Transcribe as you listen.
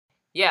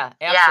Yeah,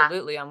 Yeah.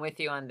 absolutely. I'm with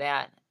you on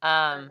that.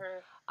 Mhm.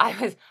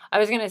 I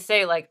was gonna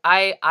say, like,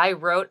 I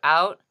wrote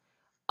out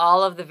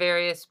all of the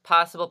various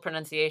possible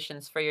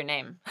pronunciations for your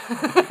name.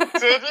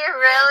 Did you I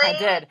really?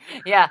 did.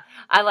 Yeah.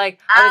 I was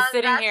Oh,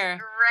 sitting that's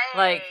here,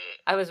 like, great.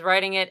 I was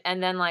writing it,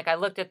 and then, like, I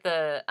looked at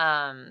the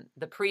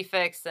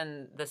prefix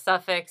and the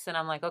suffix, and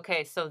I'm like,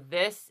 "Okay, so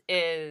this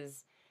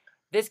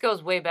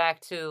goes way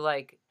back to,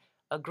 like,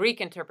 a Greek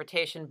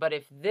interpretation, but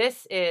if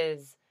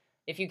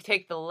you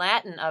take the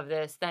Latin of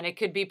this, then it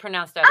could be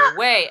pronounced either Ah,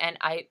 way," and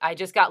I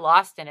just got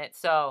lost in it,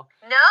 so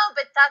no,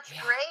 but that's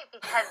yeah. great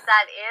because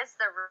that is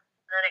the root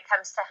when it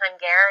comes to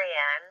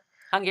Hungarian,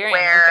 Hungarian,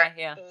 where, okay,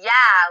 yeah.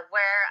 yeah,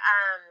 where,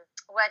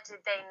 what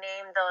did they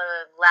name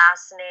the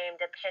last name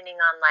depending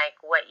on like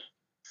what you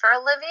for a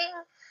living?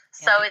 Yeah.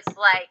 So it's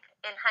like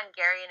in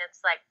Hungarian,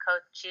 it's like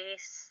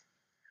Kocsis.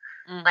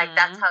 Like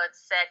that's Mhm. how it's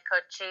said,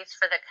 Kocsis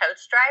for the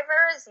coach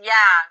drivers.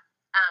 Yeah.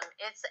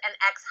 It's an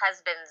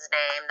ex-husband's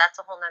name. That's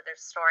a whole nother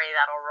story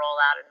that'll roll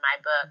out in my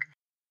book.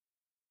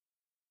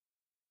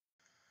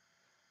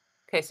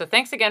 Okay, so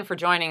thanks again for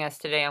joining us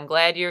today. I'm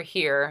glad you're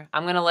here.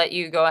 I'm gonna let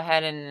you go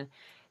ahead and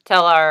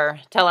tell our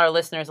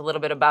listeners a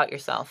little bit about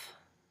yourself.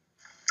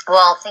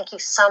 Well, thank you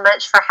so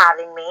much for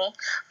having me.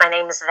 My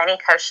name is Vennie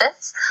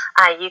Kocsis.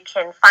 You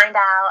can find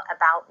out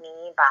about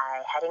me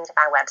by heading to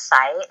my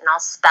website, and I'll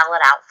spell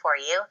it out for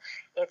you.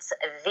 It's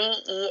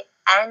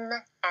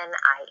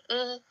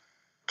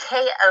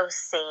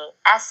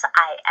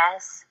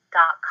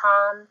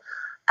VENNIEKOCSIS.com.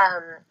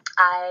 Um,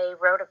 I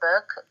wrote a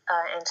book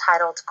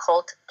entitled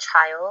Cult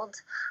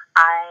Child.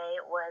 I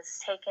was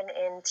taken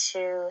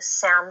into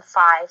Sam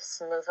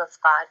Five's Move of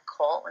God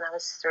cult when I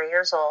was 3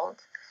 years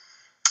old,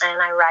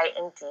 and I write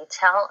in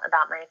detail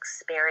about my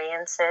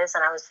experiences,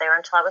 and I was there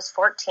until I was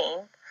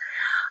 14.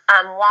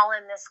 While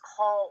in this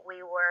cult,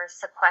 we were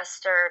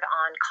sequestered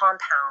on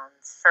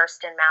compounds,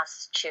 first in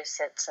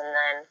Massachusetts and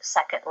then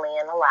secondly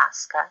in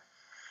Alaska,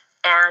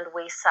 and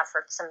we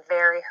suffered some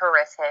very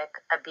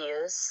horrific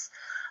abuse.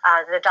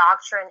 The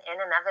doctrine,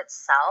 in and of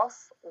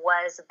itself,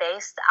 was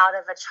based out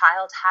of a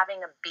child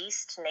having a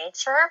beast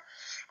nature,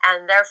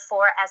 and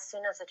therefore, as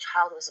soon as a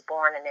child was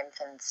born in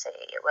infancy,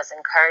 it was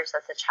encouraged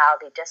that the child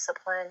be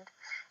disciplined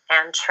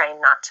and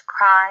trained not to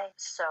cry.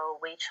 So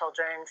we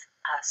children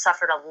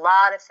suffered a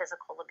lot of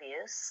physical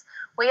abuse.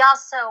 We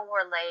also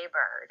were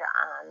labored.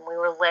 We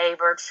were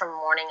labored from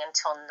morning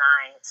until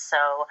night.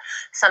 So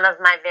some of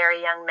my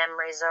very young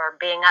memories are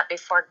being up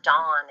before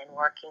dawn and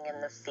working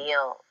in the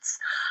fields,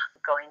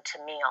 going to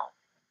meal,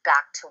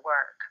 back to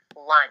work,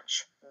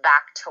 lunch,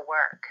 back to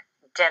work,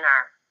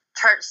 dinner,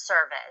 church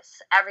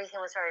service. Everything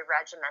was very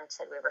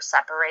regimented. We were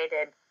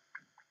separated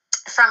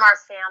from our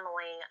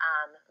family.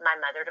 My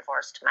mother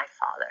divorced my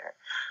father,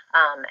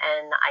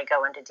 and I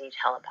go into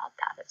detail about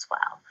that as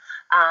well.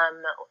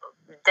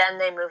 Then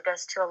they moved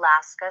us to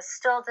Alaska.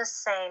 Still the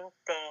same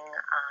thing.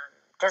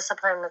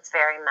 Discipline was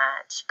very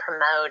much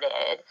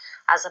promoted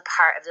as a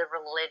part of the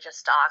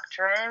religious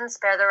doctrine.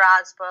 Spare the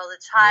rod, spoil the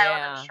child.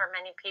 I'm Yeah. sure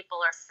many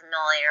people are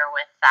familiar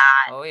with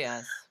that. Oh,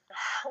 yes.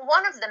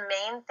 One of the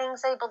main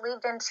things they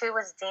believed in too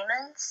was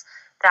demons,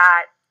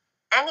 that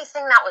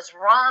anything that was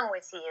wrong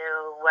with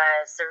you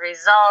was the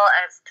result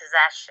of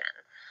possession.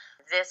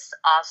 This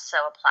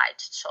also applied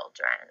to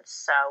children.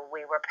 So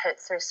we were put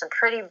through some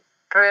pretty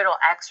brutal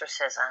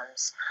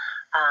exorcisms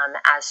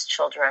as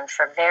children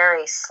for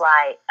very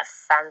slight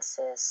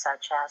offenses,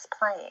 such as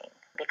playing,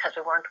 because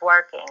we weren't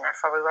working,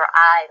 therefore we were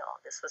idle.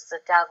 This was the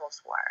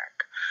devil's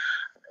work.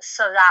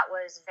 So that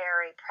was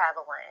very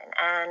prevalent.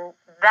 And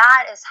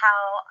that is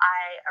how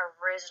I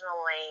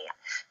originally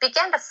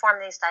began to form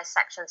these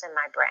dissections in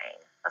my brain.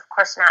 Of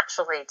course,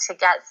 naturally, to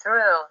get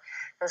through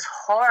this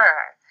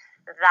horror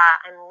that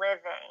I'm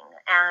living.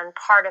 And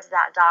part of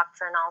that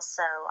doctrine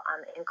also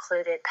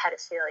included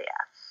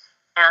pedophilia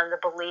and the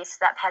belief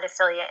that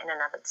pedophilia in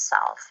and of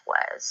itself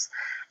was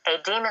a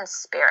demon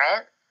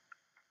spirit.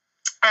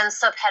 And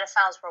so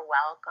pedophiles were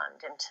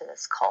welcomed into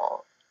this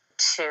cult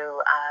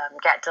to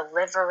get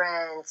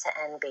deliverance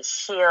and be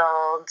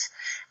healed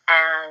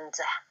and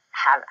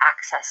have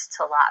access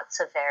to lots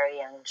of very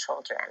young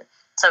children.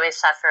 So we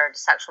suffered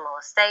sexual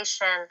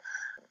molestation.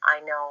 I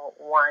know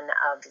one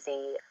of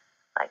the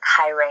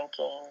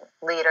high-ranking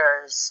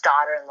leaders'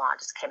 daughter-in-law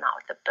just came out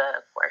with a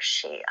book where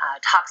she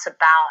talks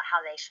about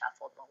how they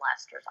shuffled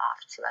molesters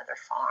off to other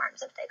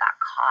farms if they got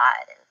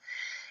caught, and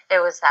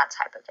it was that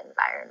type of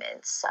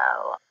environment.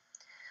 So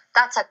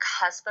that's a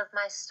cusp of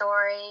my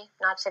story.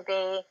 Not to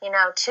be,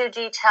 too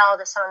detailed.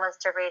 If someone wants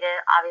to read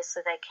it,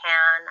 obviously they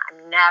can.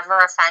 I'm never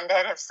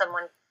offended if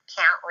someone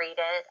can't read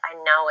it. I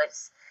know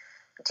it's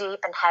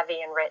deep and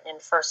heavy and written in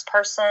first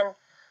person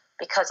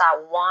because I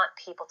want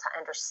people to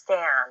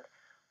understand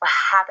what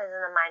happens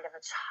in the mind of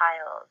a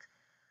child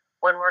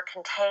when we're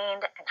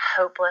contained and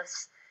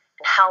hopeless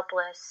and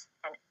helpless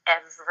and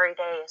every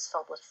day is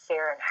filled with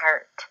fear and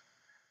hurt.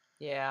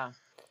 Yeah.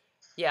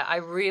 Yeah, I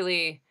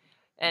really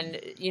And,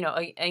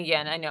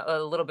 again, I know a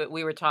little bit,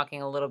 we were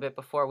talking a little bit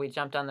before we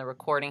jumped on the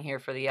recording here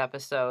for the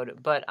episode,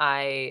 but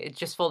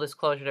just full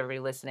disclosure to everybody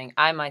listening,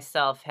 I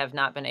myself have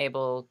not been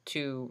able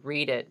to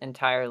read it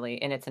entirely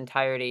in its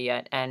entirety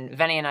yet. And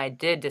Vennie and I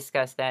did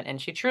discuss that,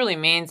 and she truly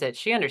means it.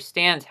 She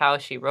understands how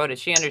she wrote it.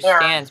 She Yeah.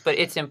 understands, but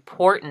it's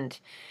important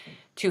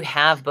to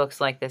have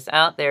books like this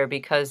out there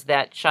because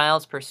that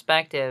child's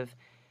perspective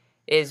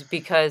is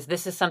because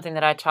this is something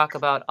that I talk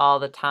about all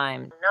the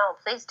time. No,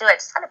 please do. I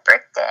just had a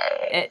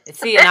birthday.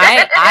 See, and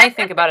I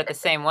think about it the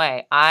same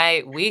way.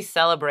 We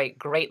celebrate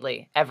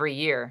greatly every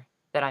year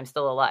that I'm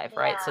still alive,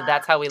 right? So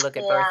that's how we look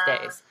at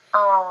birthdays.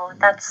 Oh,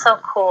 that's so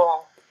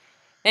cool.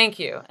 Thank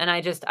you. And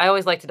I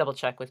always like to double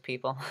check with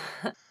people.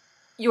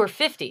 You're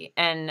 50,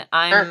 and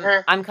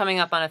I'm coming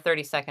up on a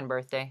 32nd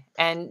birthday,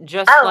 and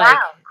just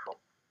wow. Cool.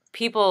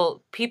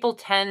 people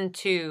tend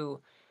to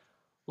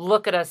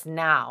look at us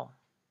now,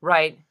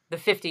 right? The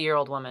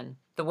 50-year-old woman,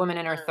 the woman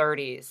in her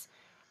 30s.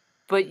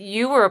 But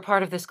you were a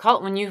part of this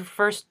cult when you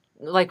first,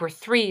 were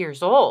 3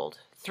 years old.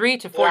 3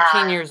 to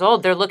 14 years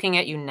old. They're looking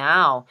at you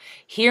now,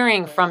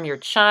 hearing from your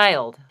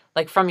child,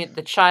 from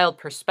the child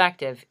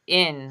perspective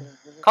in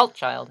Cult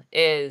Child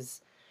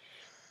is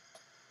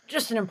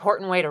just an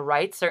important way to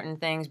write certain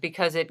things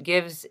because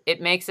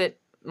it makes it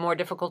more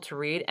difficult to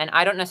read. And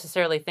I don't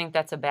necessarily think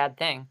that's a bad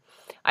thing.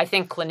 I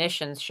think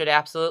clinicians should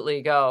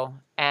absolutely go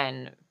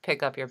and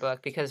pick up your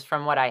book because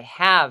from what I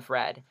have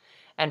read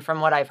and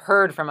from what I've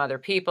heard from other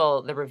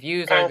people, the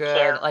reviews are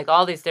good,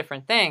 all these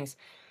different things.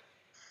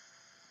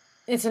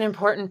 It's an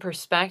important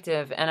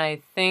perspective. And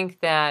I think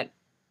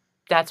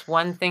that's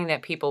one thing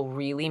that people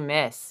really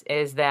miss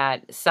is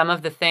that some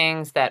of the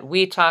things that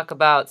we talk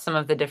about, some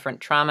of the different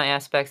trauma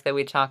aspects that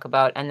we talk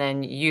about, and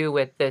then you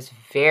with this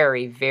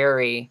very,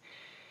 very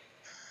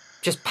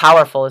just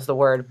powerful is the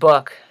word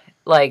book.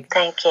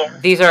 Thank you.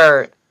 These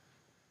are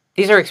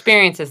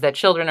experiences that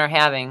children are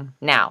having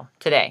now,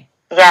 today.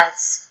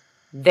 Yes.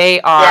 They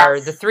are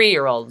the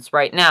 3-year-olds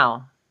right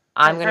now.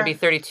 I'm going to be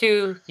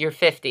 32, you're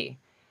 50.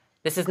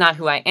 This is not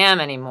who I am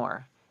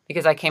anymore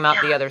because I came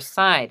out the other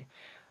side.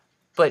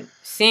 But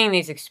seeing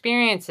these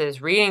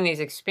experiences, reading these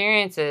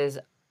experiences,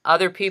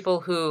 other people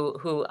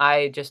who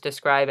I just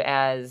describe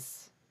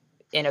as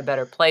in a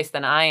better place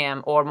than I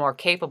am or more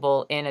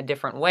capable in a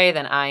different way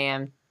than I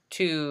am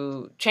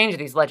to change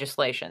these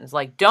legislations.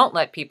 Don't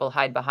let people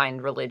hide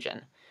behind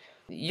religion.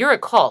 You're a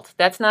cult.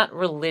 That's not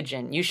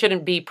religion. You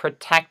shouldn't be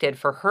protected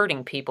for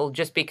hurting people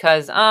just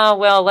because,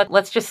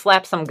 let's just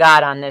slap some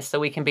God on this so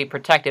we can be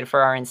protected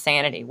for our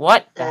insanity.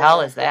 What the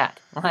hell is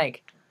that?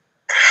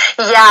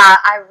 Yeah,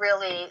 I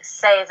really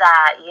say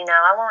that,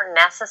 I won't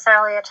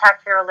necessarily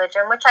attack your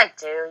religion, which I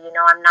do.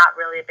 I'm not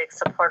really a big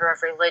supporter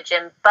of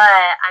religion,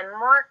 but I'm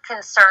more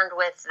concerned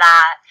with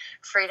that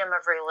freedom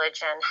of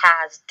religion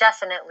has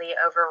definitely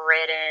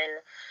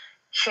overridden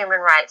human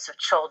rights of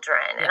children.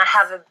 Yes. And I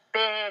have a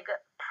big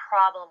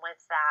problem with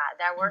that.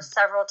 There were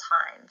several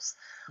times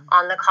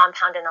on the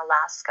compound in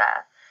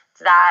Alaska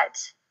that,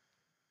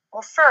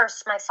 well,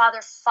 first, my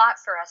father fought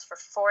for us for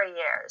 4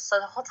 years. So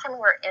the whole time we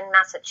were in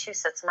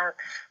Massachusetts,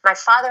 my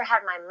father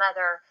had my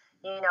mother,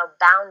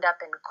 bound up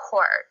in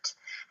court.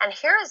 And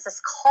here is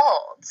this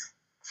cult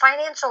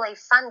financially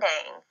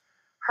funding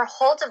her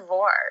whole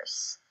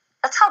divorce.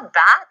 That's how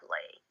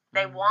badly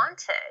they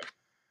wanted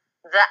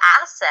the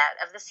asset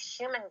of this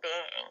human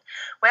being.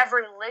 We have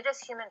religious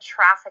human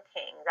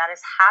trafficking that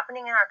is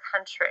happening in our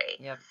country.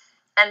 Yep.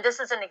 And this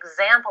is an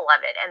example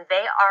of it. And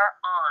they are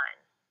on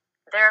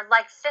their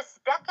 5th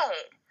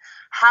decade.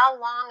 How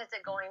long is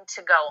it going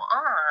to go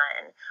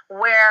on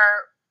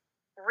where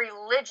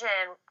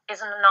religion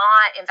is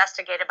not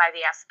investigated by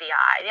the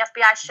FBI? The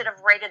FBI should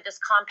have raided this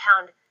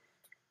compound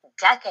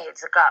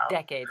decades ago.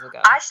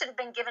 I should have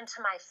been given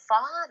to my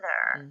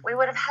father. We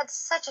would have had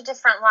such a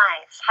different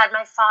life had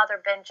my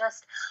father been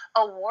just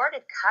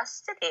awarded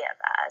custody of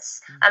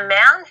us. A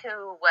man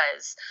who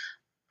was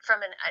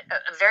from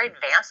a very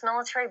advanced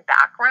military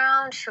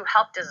background, who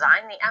helped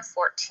design the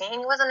F-14.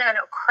 He wasn't an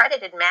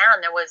accredited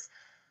man. There was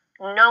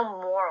no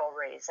moral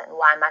reason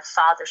why my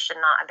father should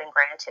not have been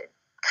granted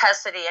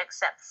custody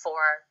except for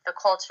the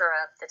culture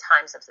of the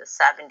times of the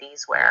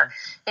 70s where,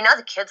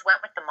 the kids went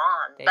with the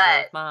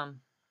mom.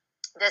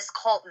 This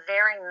cult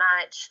very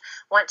much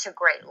went to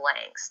great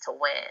lengths to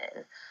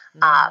win,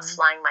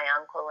 flying my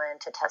uncle in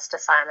to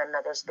testify on my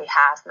mother's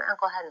behalf. My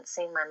uncle hadn't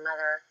seen my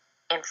mother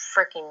in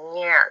freaking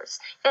years.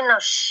 He didn't know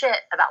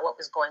shit about what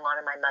was going on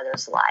in my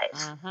mother's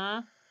life.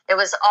 It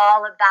was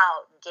all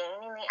about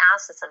gaining the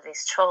assets of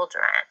these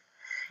children.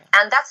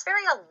 And that's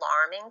very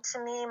alarming to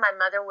me. My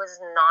mother was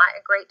not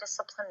a great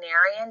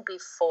disciplinarian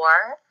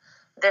before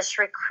this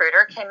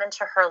recruiter came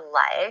into her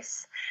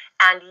life.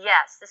 And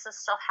yes, this is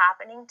still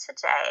happening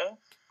today.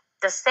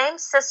 The same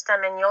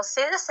system, and you'll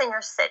see this in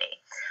your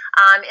city,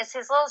 it's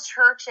these little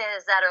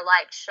churches that are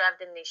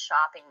shoved in these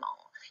shopping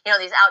malls.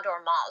 These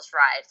outdoor malls,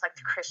 right? It's like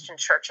the Christian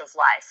Church of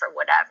Life or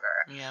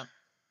whatever. Yeah.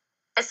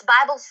 It's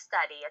Bible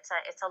study. It's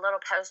a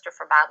little poster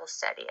for Bible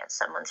study at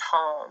someone's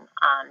home.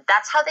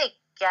 That's how they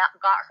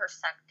got her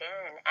sucked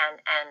in,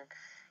 and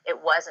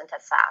it wasn't a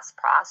fast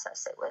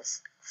process. It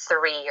was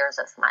 3 years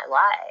of my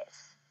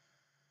life.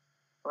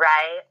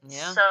 Right?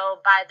 Yeah. So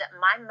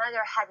my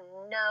mother had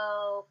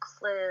no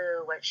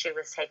clue what she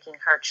was taking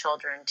her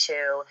children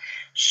to.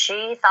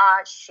 She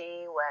thought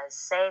she was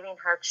saving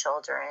her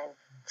children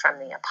from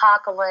the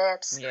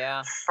apocalypse,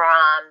 Yeah.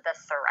 from the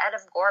threat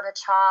of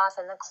Gorbachev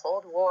and the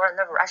Cold War and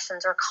the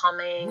Russians are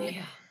coming.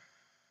 Yeah.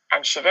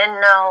 And she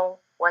didn't know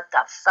what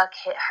the fuck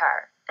hit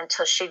her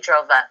until she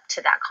drove up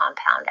to that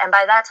compound. And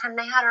by that time,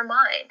 they had her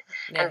mind.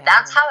 And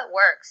that's how it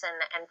works.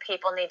 And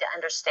people need to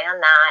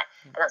understand that.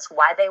 And that's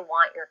why they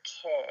want your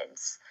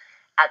kids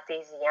at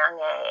these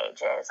young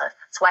ages.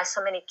 That's why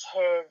so many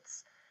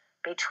kids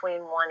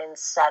between 1 and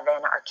 7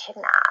 are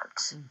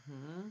kidnapped.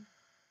 Mm-hmm.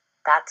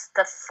 That's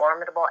the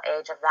formidable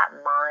age of that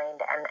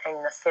mind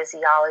and the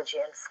physiology,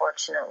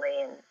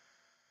 unfortunately, and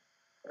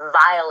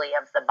vilely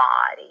of the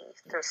body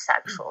through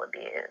sexual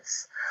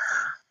abuse.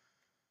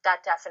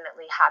 That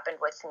definitely happened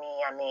with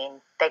me. I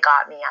mean, they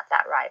got me at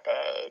that ripe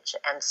age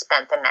and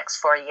spent the next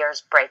 4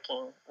 years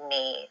breaking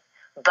me,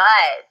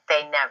 but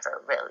they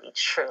never really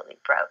truly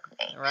broke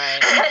me.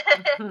 Right.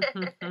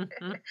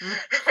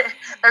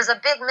 There's a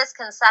big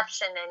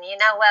misconception, and you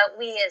know what?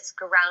 We is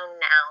grown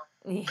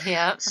now.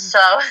 Yep.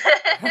 So.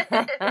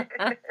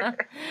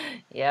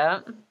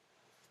 Yep.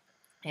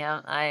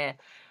 Yeah, I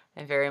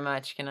very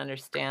much can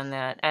understand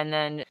that. And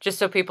then just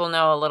so people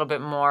know a little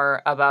bit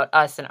more about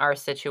us and our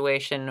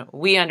situation,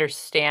 we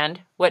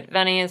understand what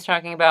Vennie is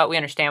talking about. We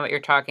understand what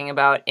you're talking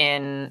about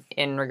in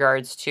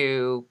regards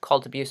to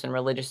cult abuse and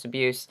religious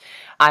abuse.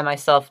 I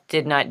myself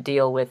did not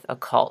deal with a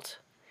cult.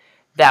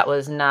 That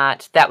was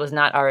not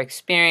our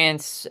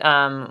experience.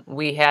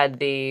 We had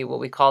what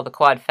we call the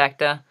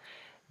quadfecta,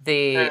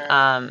 the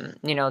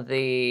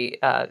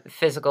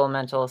physical,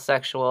 mental,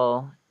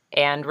 sexual,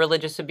 and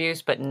religious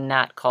abuse, but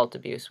not cult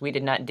abuse. We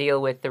did not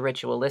deal with the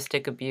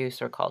ritualistic abuse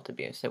or cult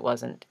abuse. It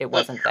wasn't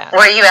that.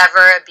 Were you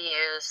ever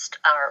abused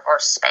or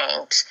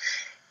spanked?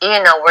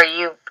 You know, were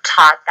you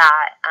taught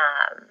that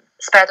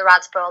spare the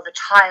rod, spoil the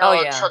child,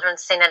 Oh, yeah. children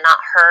seen and not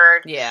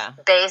heard, Yeah.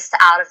 based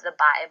out of the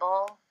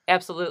Bible?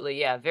 Absolutely,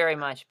 yeah, very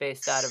much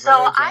based out of so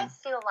religion. I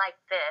feel like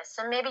this,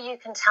 and maybe you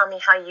can tell me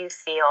how you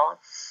feel.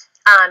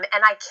 And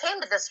I came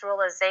to this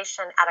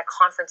realization at a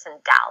conference in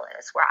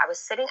Dallas where I was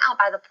sitting out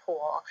by the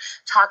pool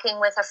talking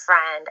with a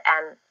friend,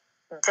 and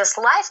this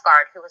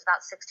lifeguard who was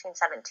about 16,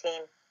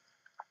 17,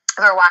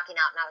 we were walking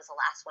out and I was the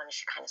last one, and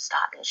she kind of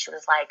stopped and she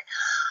was like,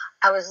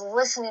 I was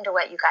listening to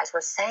what you guys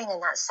were saying,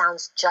 and that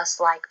sounds just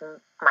like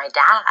my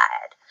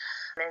dad.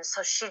 And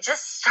so she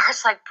just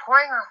starts like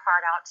pouring her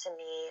heart out to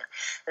me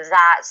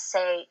that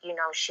say, you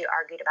know, she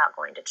argued about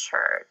going to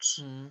church.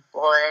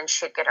 Well, then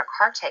she'd get her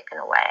car taken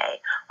away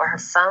or her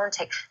phone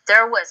taken.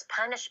 There was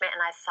punishment.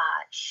 And I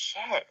thought,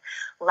 shit,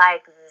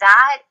 like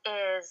that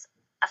is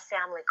a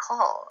family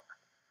cult.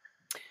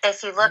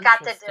 If you look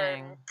at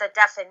the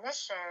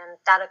definition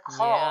that a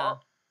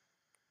cult,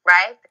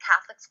 right? The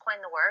Catholics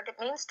coined the word. It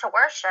means to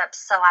worship.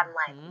 So I'm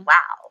like,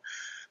 wow,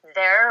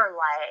 they're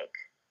like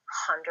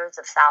hundreds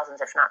of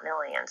thousands, if not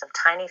millions, of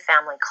tiny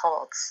family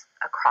cults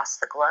across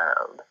the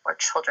globe where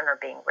children are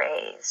being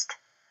raised.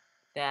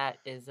 That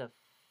is a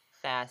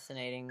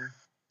fascinating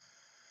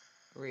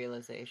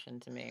realization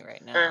to me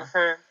right now.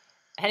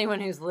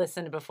 Anyone who's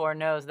listened before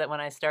knows that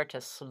when I start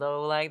to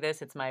slow like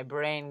this, it's my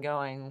brain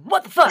going,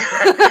 what the fuck?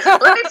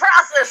 Let me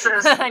process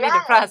this. I need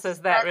to process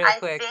that real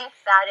quick. I think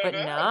that it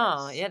is. But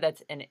no, yeah,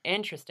 that's an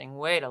interesting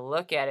way to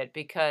look at it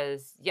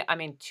because, yeah, I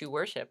mean, to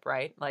worship,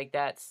 right? Like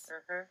that's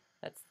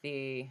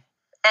the...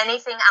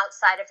 Anything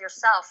outside of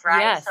yourself, right?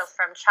 Yes. So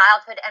from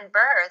childhood and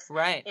birth,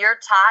 right, you're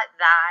taught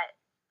that,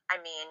 I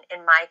mean,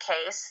 in my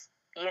case,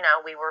 you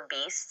know, we were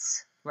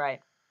beasts. Right.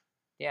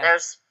 Yeah.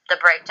 There's the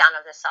breakdown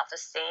of the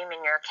self-esteem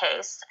in your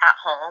case at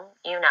home.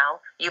 You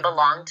know, you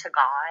belong to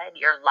God.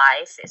 Your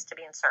life is to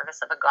be in service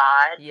of a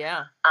God.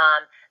 Yeah.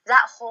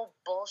 That whole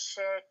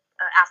bullshit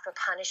after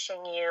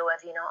punishing you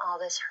of, you know, oh,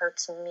 this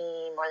hurts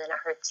me more than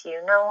it hurts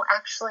you. No,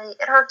 actually,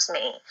 it hurts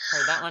me.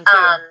 Heard that one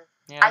too.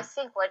 Yeah. I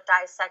think what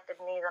dissected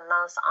me the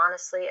most,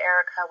 honestly,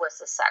 Erica, was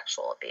the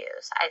sexual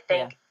abuse.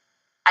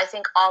 I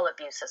think all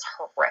abuse is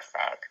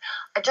horrific.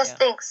 I just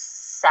think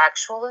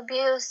sexual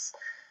abuse,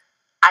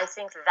 I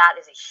think that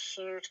is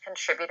a huge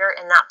contributor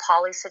in that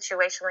poly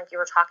situation like you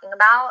were talking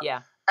about.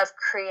 Yeah. Of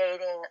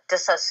creating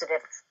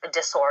dissociative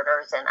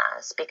disorders in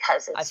us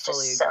because it's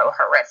just so agree.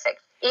 Horrific.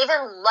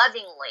 Even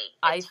lovingly,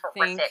 it's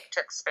horrific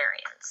to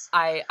experience.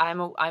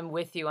 I'm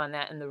with you on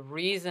that. And the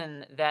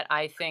reason that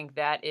I think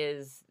that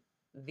is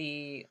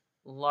the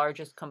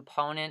largest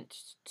component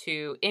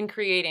in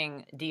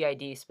creating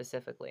DID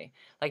specifically,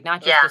 like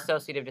not just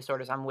dissociative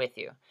disorders, I'm with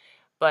you,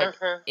 but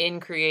in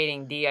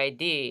creating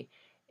DID,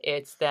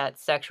 it's that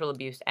sexual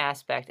abuse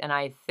aspect. And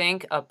I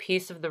think a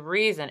piece of the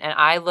reason, and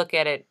I look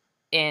at it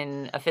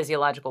in a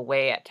physiological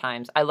way at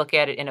times, I look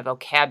at it in a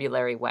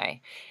vocabulary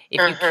way.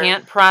 If you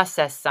can't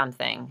process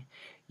something,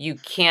 you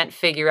can't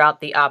figure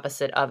out the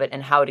opposite of it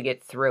and how to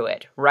get through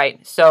it,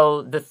 right?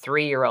 So the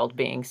 3-year-old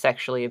being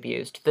sexually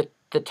abused,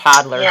 the the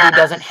toddler who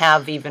doesn't Yes.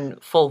 have even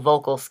full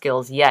vocal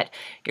skills yet.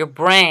 Your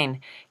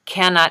brain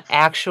cannot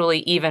actually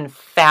even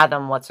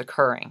fathom what's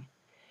occurring.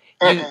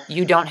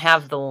 You don't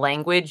have the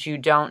language, you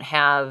don't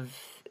have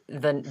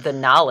the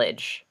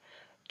knowledge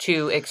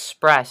to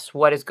express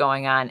what is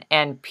going on.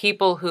 And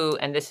people who,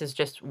 and this is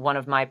just one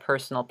of my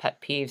personal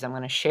pet peeves I'm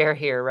going to share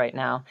here right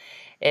now,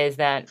 is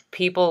that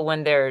people,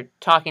 when they're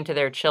talking to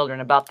their children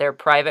about their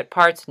private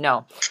parts,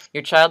 no,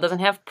 your child doesn't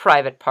have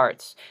private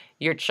parts.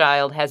 Your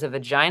child has a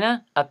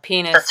vagina, a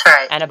penis, That's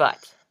right. and a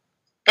butt.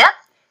 Yep.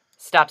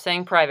 Stop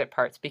saying private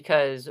parts,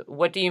 because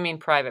what do you mean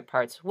private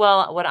parts?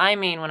 Well, what I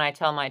mean when I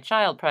tell my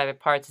child private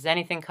parts is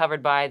anything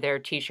covered by their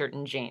t-shirt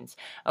and jeans.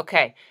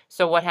 Okay,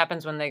 so what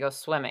happens when they go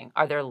swimming?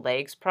 Are their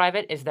legs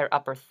private? Is their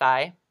upper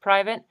thigh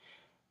private?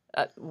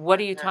 What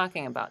are you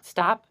talking about?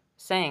 Stop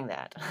saying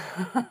that.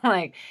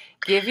 Like,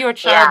 give your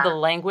child the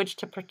language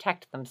to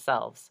protect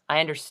themselves. I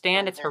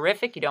understand it's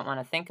horrific. You don't want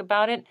to think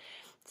about it.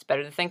 It's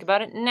better to think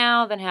about it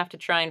now than have to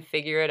try and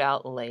figure it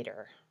out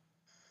later.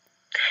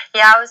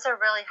 Yeah, I was a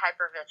really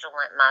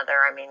hypervigilant mother.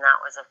 I mean, that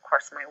was, of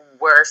course, my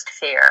worst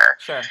fear.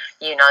 Sure.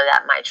 You know,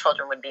 that my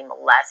children would be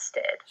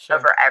molested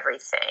over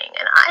everything.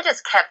 And I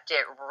just kept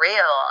it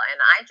real. And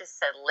I just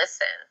said,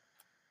 listen,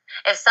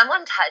 if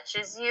someone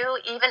touches you,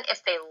 even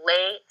if they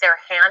lay their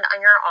hand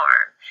on your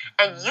arm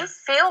and you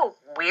feel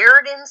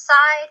weird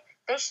inside,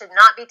 they should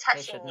not be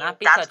touching you.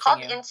 That's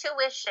called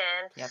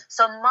intuition. Yep.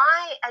 So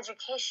my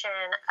education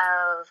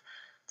of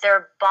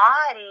their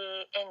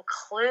body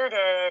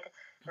included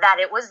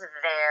that it was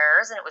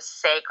theirs and it was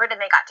sacred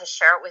and they got to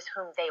share it with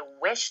whom they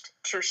wished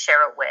to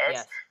share it with.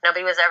 Yes.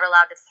 Nobody was ever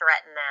allowed to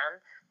threaten them.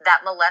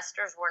 That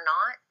molesters were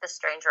not the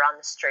stranger on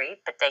the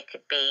street, but they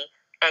could be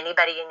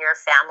anybody in your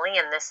family,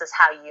 and this is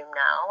how you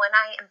know. And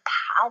I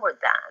empowered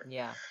them.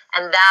 Yeah.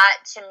 And that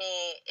to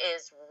me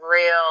is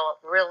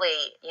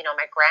really, you know,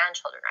 my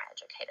grandchildren are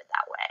educated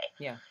that way.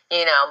 Yeah.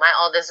 You know, my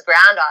oldest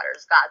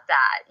granddaughter's got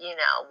that, you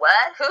know,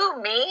 what? Who,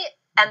 me?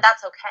 And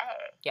that's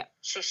okay. Yeah.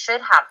 She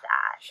should have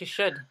that. She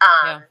should.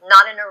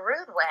 Not in a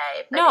rude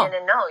way, but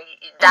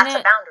that's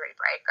a boundary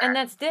breaker. And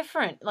that's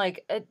different.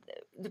 Like,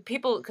 the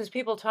people, because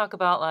people talk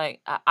about, like,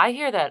 I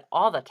hear that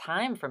all the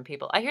time from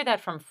people. I hear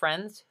that from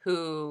friends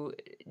who,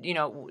 you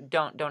know,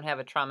 don't have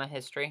a trauma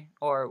history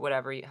or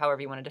whatever,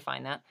 however you want to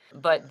define that.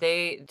 But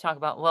they talk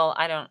about, well,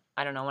 I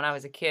don't know. When I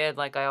was a kid,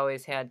 like, I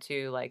always had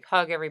to, like,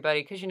 hug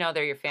everybody because, you know,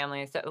 they're your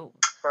family and stuff.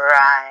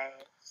 Right.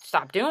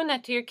 Stop doing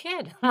that to your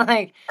kid.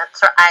 Like,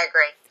 that's right. I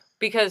agree.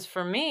 Because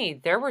for me,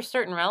 there were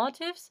certain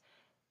relatives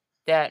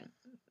that,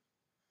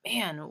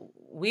 man,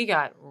 we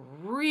got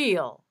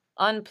real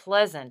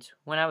unpleasant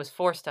when I was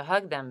forced to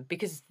hug them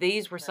because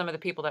these were some of the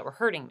people that were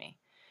hurting me.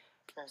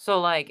 So,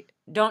 like,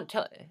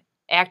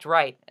 act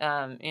right.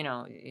 You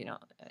know.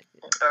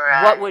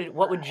 Right.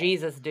 What would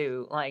Jesus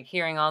do? Like,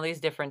 hearing all these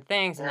different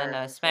things and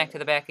then smack to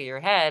the back of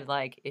your head.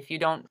 Like, if you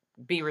don't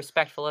be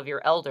respectful of your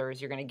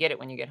elders, you're going to get it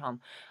when you get home.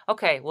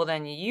 Okay, well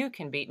then you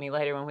can beat me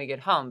later when we get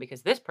home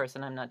because this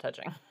person I'm not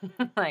touching.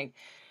 Like,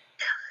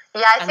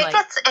 yeah, I think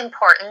it's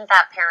important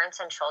that parents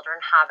and children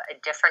have a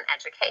different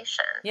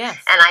education. Yes.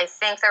 And I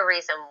think the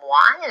reason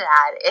why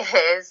that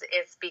is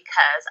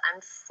because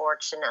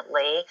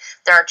unfortunately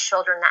there are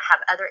children that have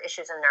other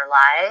issues in their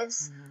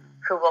lives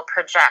who will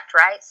project,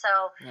 right?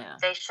 So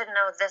they should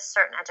know this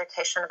certain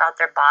education about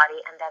their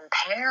body, and then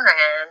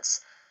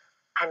parents,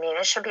 I mean,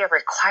 it should be a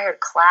required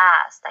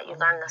class that you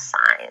learn the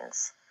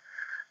signs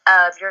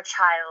of your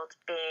child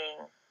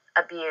being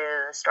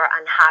abused or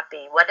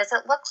unhappy. What does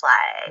it look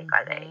like?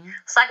 Are they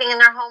slacking in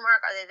their homework?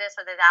 Are they this?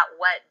 Are they that?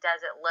 What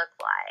does it look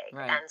like?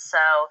 Right. And so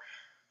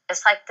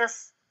it's like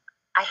this.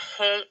 I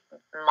hate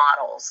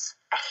models.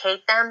 I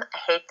hate them.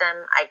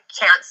 I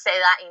can't say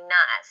that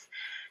enough.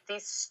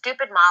 These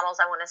stupid models,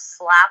 I want to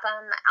slap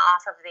them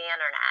off of the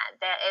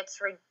internet.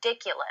 It's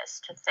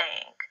ridiculous to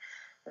think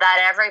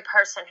that every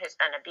person who's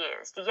been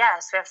abused,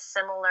 yes, we have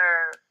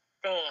similar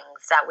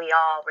things that we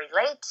all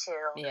relate to.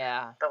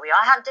 Yeah. But we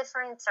all have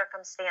different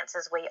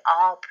circumstances. We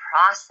all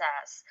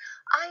process.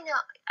 I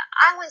know.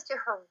 I went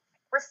through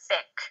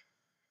horrific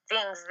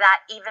things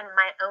that even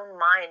my own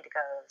mind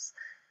goes,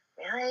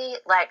 really?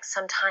 Like,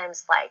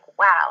 sometimes, like,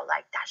 wow,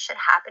 like, that should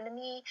happen to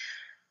me.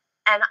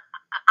 And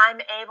I'm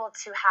able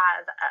to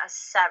have a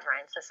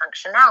severance, a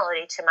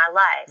functionality to my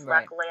life.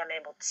 Right. Luckily, I'm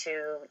able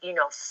to, you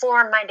know,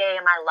 form my day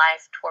and my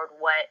life toward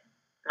what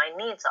my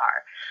needs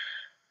are.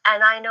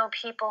 And I know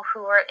people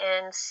who are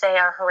in, say,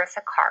 a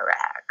horrific car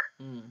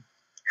wreck,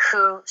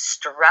 who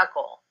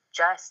struggle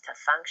just to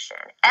function.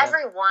 Yep.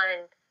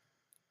 Everyone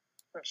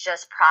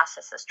just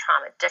processes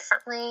trauma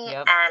differently,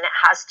 and it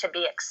has to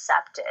be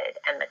accepted.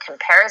 And the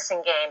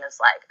comparison game is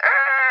like,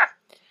 argh!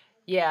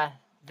 Yeah,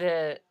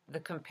 the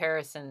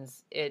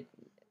comparisons,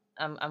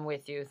 I'm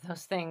with you.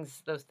 Those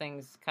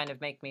things kind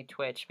of make me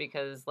twitch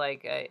because,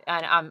 like,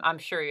 and I'm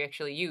sure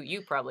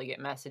you probably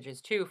get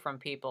messages too from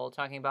people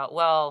talking about,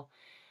 well,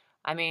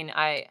 I mean,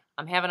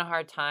 I'm having a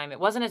hard time. It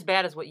wasn't as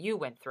bad as what you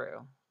went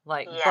through.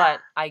 Like, but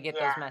I get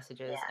those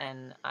messages,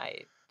 and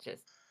I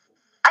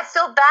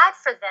feel bad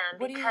for them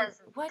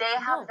because they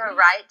have the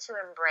right to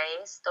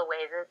embrace the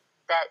way that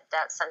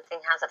that something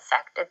has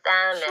affected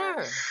them,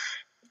 and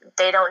Sure.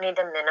 they don't need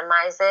to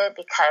minimize it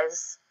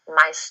because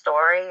my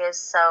story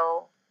is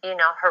so,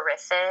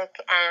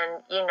 horrific.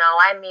 And,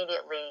 I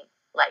immediately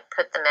like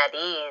put them at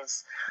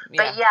ease.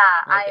 But Yeah.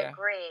 yeah, Right I there.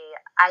 agree.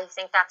 I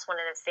think that's one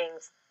of the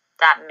things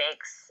that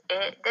makes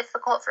it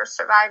difficult for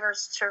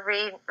survivors to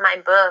read my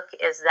book,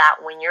 is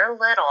that when you're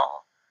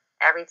little,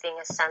 everything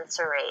is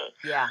sensory.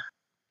 Yeah.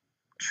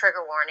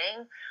 Trigger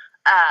warning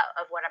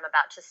of what I'm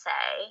about to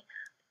say.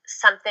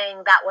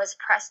 Something that was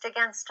pressed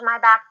against my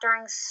back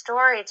during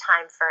story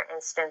time, for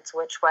instance,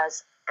 which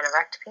was an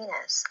erect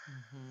penis.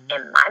 Mm-hmm.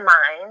 In my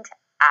mind,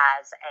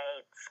 as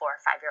a 4 or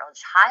 5 year old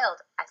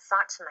child, I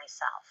thought to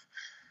myself,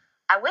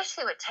 I wish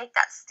he would take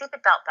that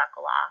stupid belt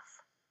buckle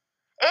off.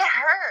 It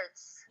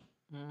hurts.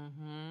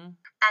 Mm-hmm.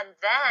 And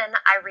then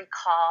I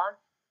recall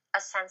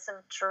a sense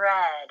of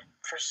dread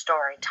for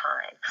story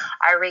time.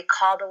 I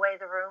recall the way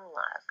the room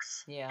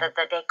looks, Yeah.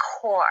 the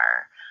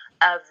decor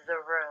of the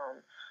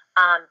room.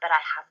 But I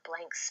have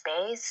blank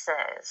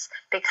spaces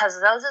because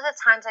those are the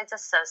times I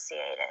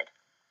dissociated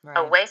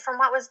away from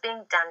what was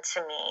being done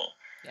to me.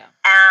 Yeah.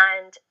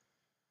 And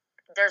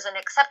there's an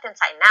acceptance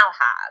I now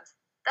have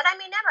that I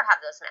may never have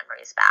those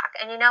memories back.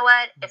 And you know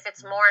what? If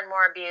it's more and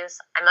more abuse,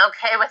 I'm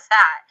okay with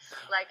that.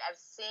 Like, I've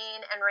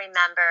seen and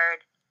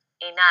remembered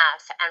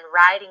enough. And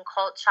writing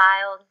Cult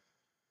Child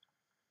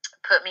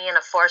put me in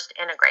a forced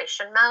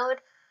integration mode.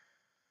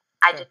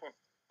 I didn't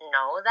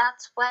know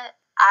that's what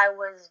I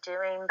was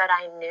doing, but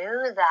I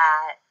knew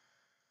that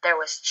there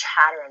was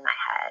chatter in my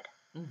head.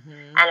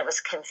 Mm-hmm. And it was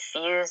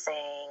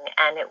confusing,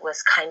 and it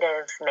was kind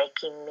of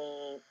making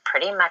me,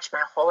 pretty much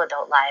my whole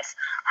adult life,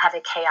 have a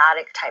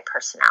chaotic type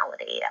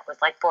personality that was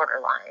like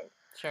borderline.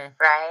 Sure.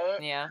 Right?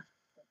 Yeah.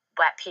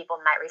 What people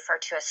might refer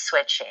to as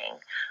switching.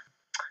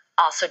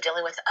 Also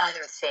dealing with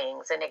other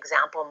things. An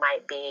example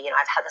might be,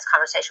 I've had this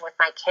conversation with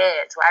my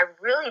kids where I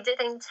really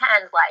did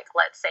intend, like,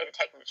 let's say, to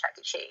take them to Chuck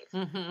E. Cheese.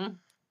 Mm-hmm.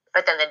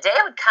 But then the day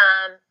would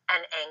come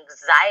and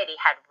anxiety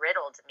had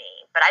riddled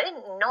me. But I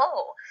didn't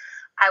know.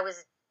 I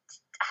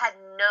had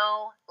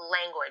no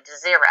language,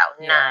 zero,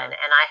 none.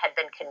 And I had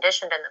been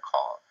conditioned in the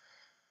cult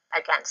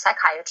against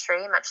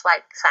psychiatry, much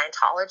like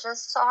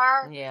Scientologists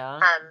are.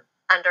 Yeah.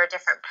 Under a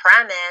different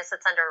premise.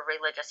 It's under a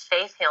religious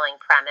faith healing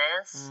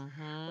premise.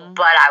 Mm-hmm.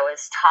 But I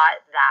was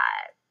taught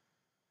that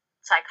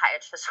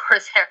psychiatrists were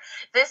there.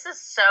 This is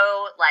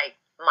so, like,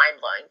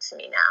 mind-blowing to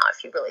me now,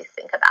 if you really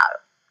think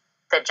about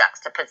the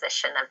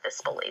juxtaposition of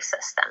this belief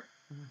system.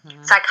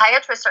 Mm-hmm.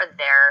 Psychiatrists are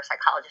there,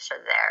 psychologists are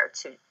there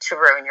to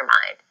ruin your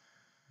mind.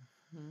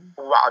 Mm-hmm.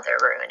 While they're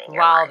ruining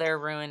your mind. They're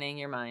ruining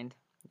your mind.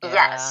 Yeah.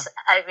 Yes.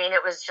 I mean,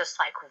 it was just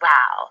like,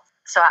 wow.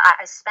 So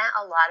I spent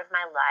a lot of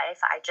my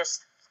life,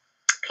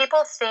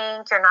 people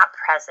think you're not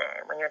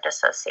present when you're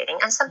dissociating,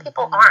 and some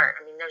people aren't.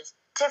 I mean, there's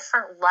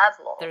different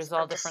levels. There's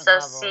all of different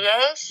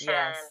dissociation.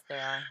 Levels. Yes, there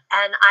are.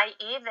 And I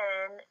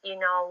even,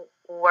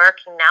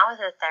 working now as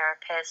a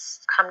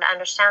therapist, come to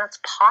understand it's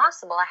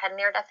possible. I had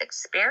near-death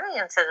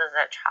experiences as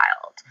a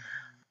child.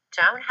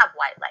 I don't have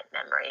white light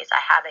memories.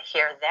 I have a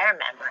here-there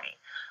memory,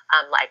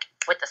 like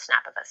with the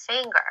snap of a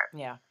finger.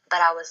 Yeah. But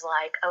I was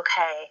like,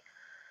 okay,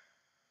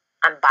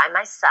 I'm by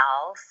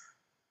myself.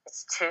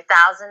 It's 2007.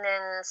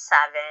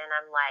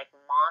 I'm like,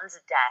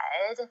 Mom's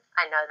dead.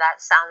 I know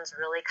that sounds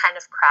really kind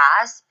of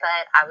crass,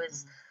 but I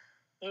was,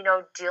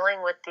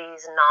 dealing with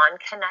these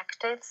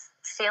non-connected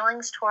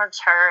feelings towards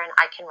her, and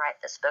I can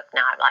write this book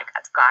now. I'm like,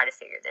 I've got to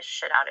figure this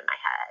shit out in my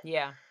head.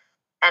 Yeah.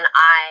 And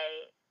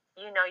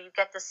you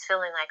get this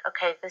feeling like,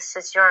 okay, this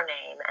is your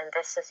name, and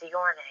this is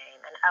your name,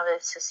 and oh,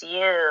 this is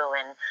you.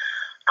 And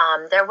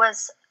there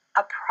was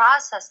a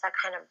process that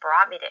kind of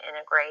brought me to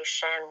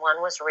integration.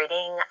 One was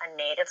reading a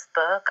native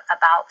book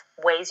about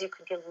ways you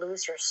could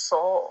lose your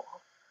soul.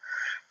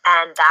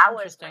 And that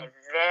was my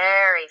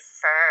very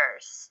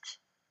first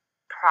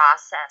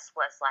process,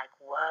 was like,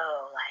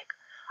 whoa, like,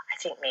 I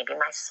think maybe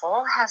my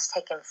soul has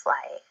taken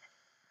flight.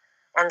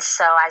 And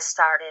so I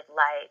started,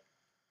 like,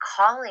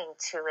 calling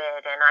to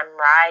it, and I'm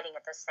writing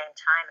at the same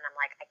time, and I'm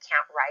like, I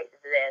can't write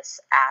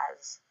this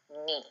as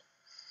me.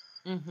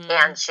 Mm-hmm.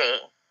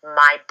 Angie,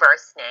 my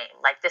birth name.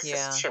 Like, this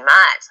is too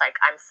much. Like,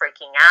 I'm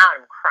freaking out.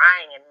 I'm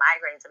crying and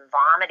migraines and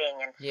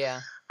vomiting. And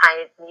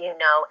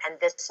and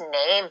this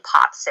name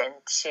pops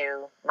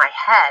into my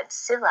head,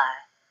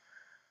 Scylla.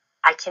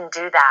 I can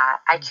do that.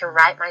 I can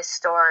write my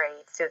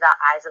story through the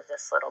eyes of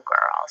this little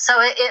girl. So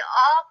it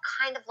all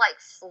kind of like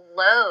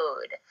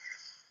flowed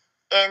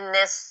in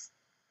this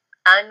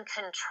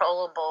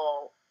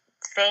uncontrollable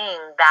thing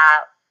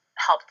that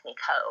helped me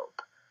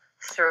cope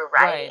through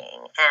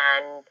writing.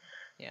 And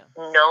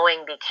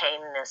knowing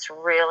became this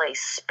really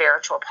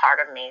spiritual part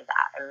of me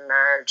that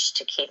emerged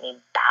to keep me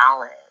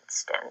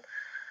balanced. And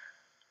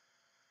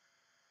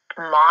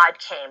Maud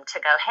came to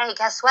go, hey,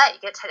 guess what? You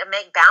get to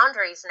make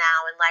boundaries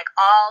now. And like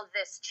all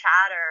this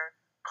chatter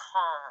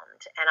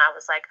calmed. And I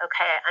was like,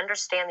 okay, I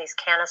understand these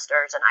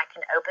canisters and I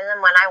can open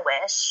them when I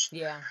wish.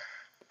 Yeah.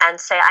 And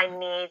say I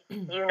need,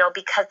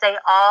 because they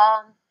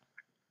all,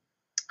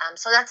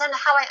 so that's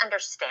how I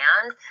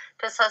understand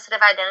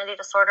dissociative identity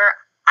disorder.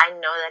 I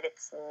know that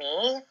it's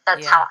me.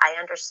 That's how I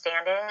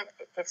understand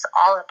it. It's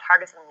all a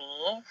part of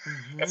me.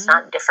 It's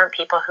not different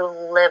people who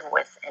live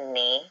within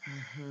me.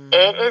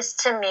 It is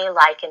to me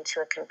likened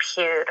to a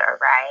computer,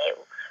 right?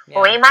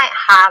 Yeah. We might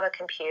have a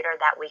computer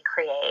that we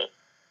create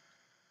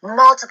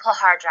multiple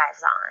hard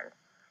drives on.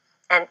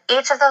 And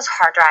each of those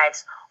hard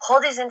drives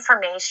hold this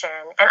information,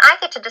 and I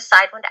get to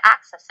decide when to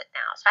access it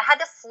now. So I had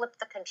to flip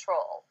the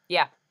control.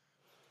 Yeah.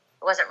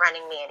 It wasn't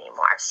running me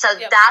anymore. So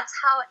that's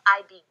how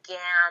I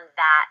began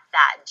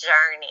that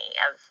journey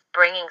of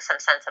bringing some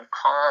sense of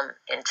calm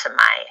into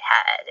my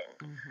head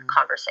and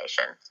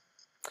conversation.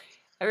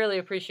 I really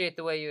appreciate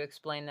the way you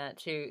explain that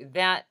too.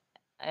 That,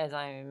 as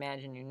I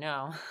imagine you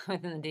know,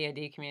 within the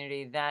DoD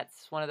community,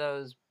 that's one of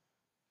those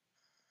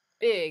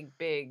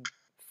big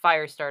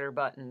fire starter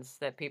buttons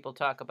that people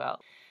talk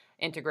about.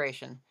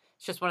 Integration.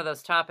 It's just one of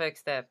those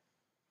topics that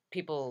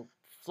people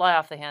fly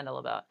off the handle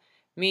about.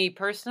 Me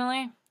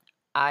personally,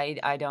 I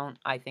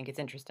think it's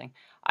interesting.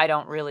 I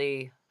don't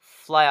really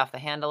fly off the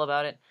handle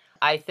about it.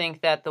 I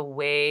think that the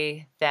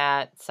way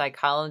that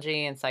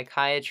psychology and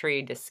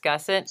psychiatry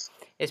discuss it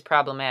is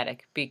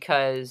problematic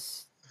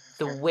because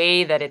the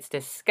way that it's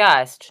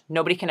discussed,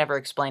 nobody can ever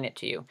explain it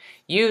to you.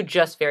 You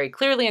just very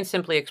clearly and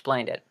simply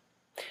explained it.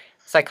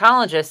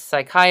 Psychologists,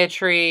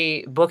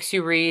 psychiatry, books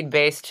you read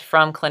based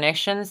from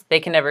clinicians, they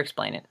can never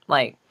explain it.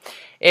 Like,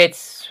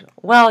 it's,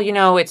 well, you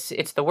know, it's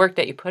the work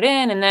that you put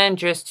in and then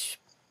just,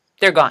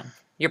 they're gone.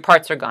 Your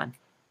parts are gone.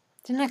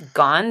 They're not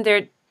gone.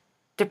 They're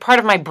part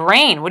of my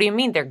brain. What do you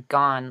mean they're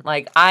gone?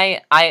 Like,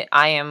 I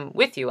am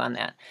with you on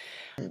that.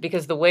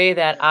 Because the way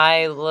that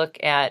I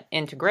look at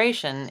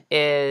integration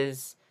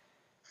is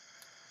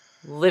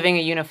living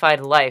a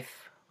unified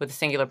life with a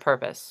singular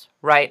purpose,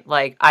 right?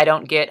 Like, I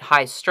don't get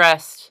high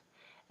stressed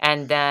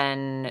and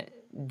then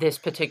this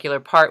particular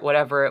part,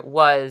 whatever it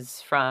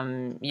was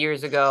from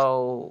years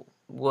ago,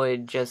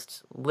 would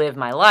just live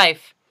my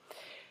life.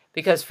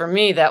 Because for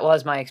me, that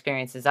was my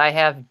experiences. I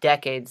have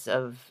decades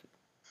of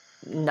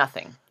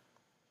nothing.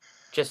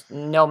 Just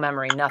no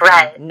memory,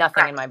 nothing,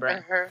 nothing in my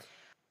brain.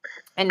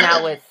 And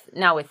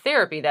now with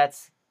therapy,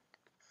 that's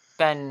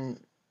been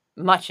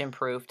much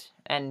improved,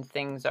 and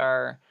things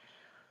are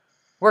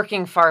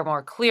working far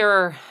more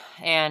clearer,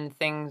 and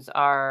things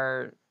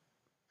are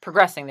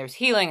progressing. There's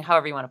healing,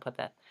 however you want to put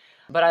that.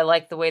 But I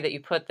like the way that you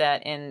put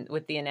that in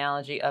with the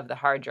analogy of the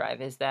hard drive,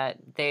 is that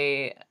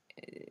they...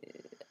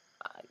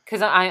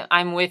 Because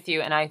I'm with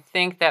you, and I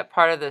think that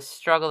part of the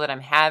struggle that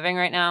I'm having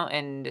right now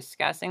in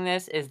discussing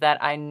this is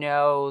that I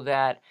know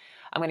that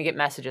I'm going to get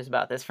messages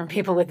about this from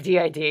people with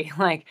DID.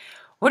 Like,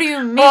 what do you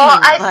mean? Well,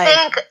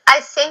 I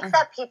think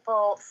that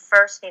people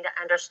first need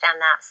to understand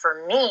that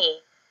for me,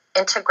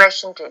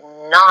 integration did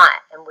not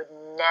and would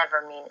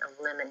never mean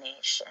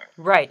elimination.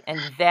 Right, and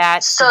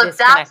that's the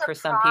disconnect for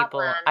some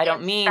people. I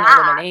don't mean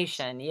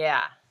elimination.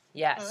 Yeah.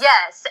 Yes.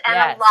 Yes, and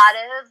a lot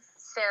of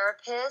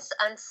therapists,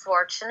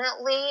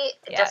 unfortunately,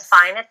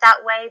 define it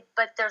that way,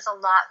 but there's a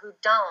lot who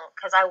don't,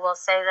 because I will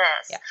say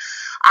this.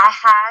 I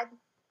had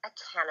a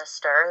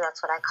canister,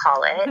 that's what I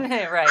call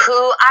it, right,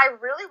 who I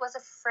really was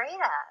afraid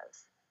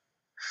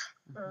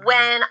of.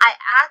 When I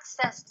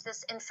accessed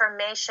this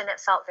information, it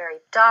felt very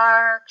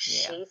dark.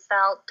 She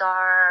felt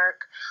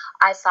dark.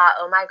 I thought,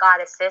 oh my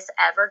God, if this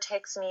ever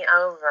takes me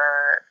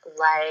over,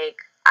 like,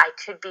 I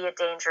could be a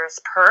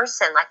dangerous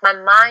person. Like, my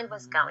mind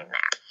was going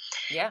there.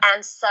 Yeah.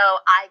 And so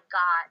I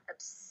got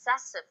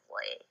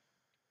obsessively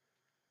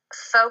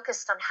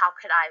focused on how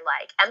could I,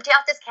 like, empty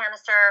out this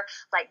canister,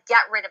 like,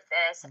 get rid of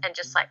this, and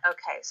just like,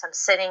 okay, so I'm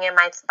sitting in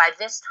by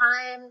this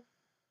time,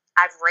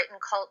 I've written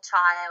Cult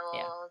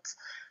Child,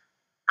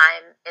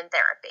 I'm in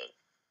therapy.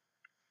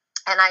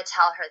 And I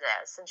tell her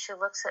this, and she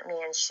looks at me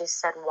and she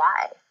said,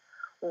 why?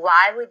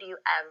 Why would you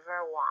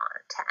ever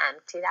want to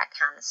empty that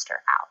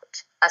canister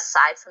out,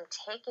 aside from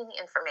taking the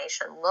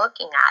information,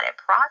 looking at it,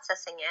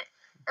 processing it,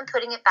 and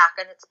putting it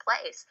back in its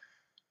place?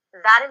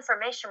 That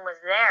information was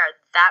there.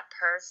 That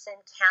person,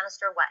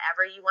 canister,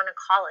 whatever you want to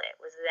call it,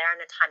 was there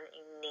in a time that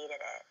you needed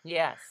it.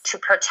 Yes. To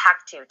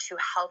protect you, to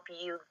help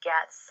you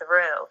get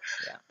through.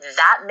 Yeah.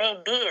 That may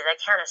be the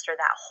canister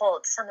that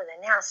holds some of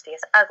the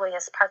nastiest,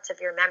 ugliest parts of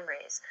your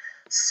memories.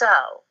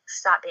 So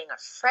stop being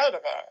afraid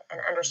of it and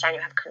understand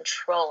you have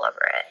control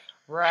over it.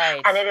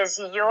 Right. And it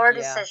is your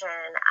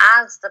decision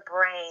as the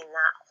brain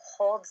that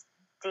holds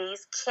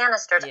these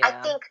canisters. I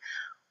think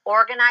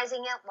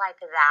organizing it like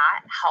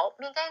that helped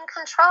me gain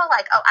control.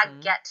 Like, oh, I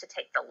get to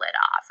take the lid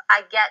off.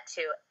 I get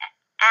to,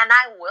 and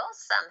I will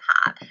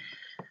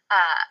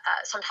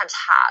sometimes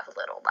have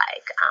little,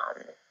 like,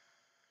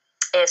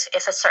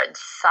 if a certain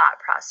thought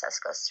process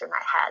goes through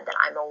my head that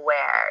I'm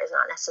aware is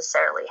not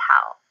necessarily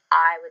how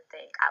I would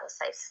think, I will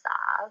say,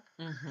 stop.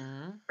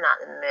 I'm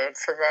not in the mood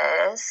for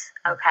this.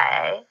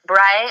 Okay.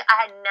 Right?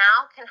 I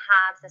now can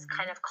have this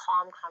kind of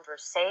calm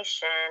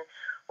conversation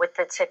with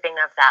the tipping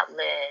of that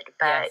lid.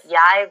 But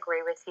I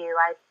agree with you.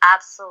 I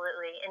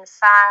absolutely, in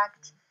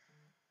fact,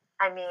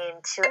 I mean,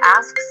 to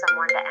ask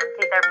someone to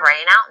empty their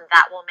brain out and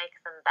that will make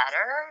them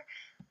better,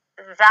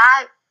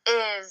 that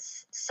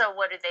is, so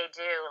what do?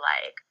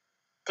 Like,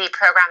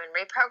 deprogram and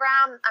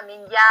reprogram. I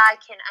mean, yeah, I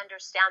can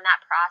understand that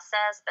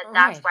process, but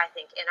that's Right. where I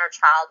think inner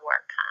child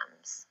work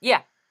comes.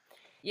 Yeah.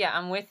 Yeah,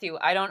 I'm with you.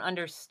 I don't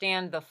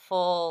understand the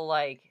full,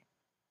 like,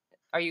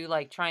 are you,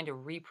 like, trying to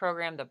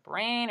reprogram the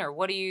brain, or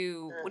what are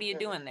you Hmm.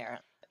 doing there?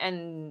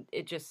 And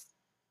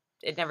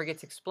it never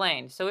gets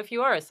explained. So if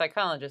you are a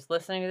psychologist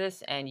listening to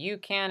this and you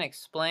can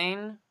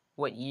explain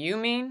what you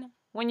mean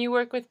when you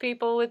work with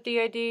people with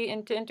DID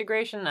into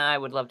integration, I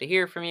would love to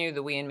hear from you,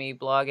 the we and me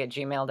blog at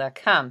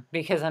gmail.com,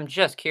 because I'm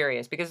just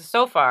curious. Because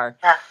so far,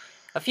 Yeah.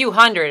 a few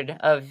hundred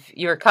of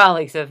your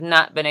colleagues have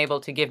not been able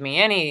to give me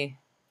any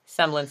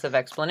semblance of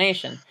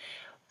explanation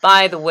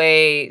by the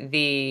way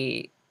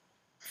the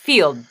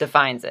field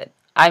defines it.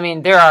 I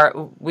mean,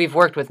 we've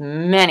worked with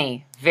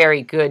many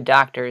very good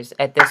doctors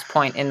at this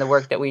point in the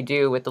work that we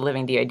do with the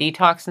living DID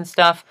talks and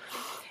stuff.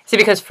 See,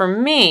 because for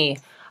me,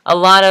 a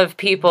lot of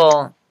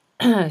people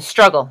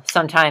struggle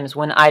sometimes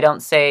when I don't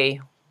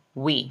say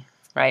we,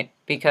 right?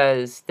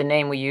 Because the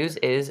name we use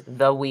is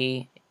the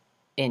we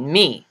in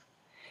me.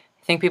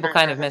 I think people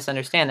kind of Hmm.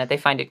 misunderstand that. They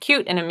find it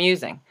cute and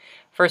amusing.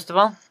 First of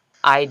all,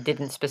 I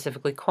didn't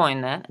specifically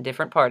coin that, a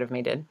different part of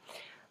me did,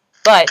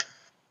 but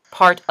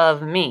part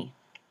of me.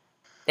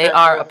 They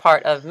are a Hmm.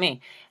 part of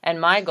me. And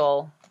my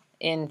goal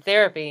in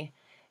therapy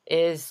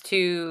is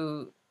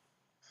to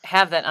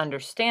have that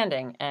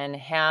understanding and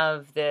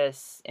have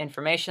this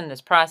information,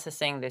 this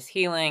processing, this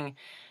healing,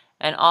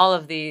 and all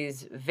of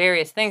these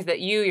various things that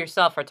you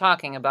yourself are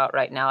talking about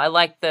right now. I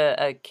like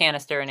the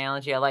canister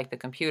analogy. I like the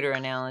computer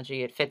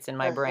analogy. It fits in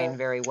my Hmm. brain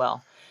very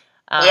well.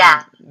 Yeah.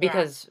 Yeah.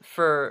 Because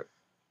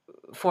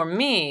for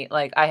me,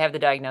 like, I have the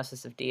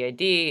diagnosis of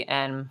DID,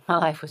 and my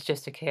life was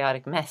just a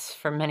chaotic mess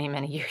for many,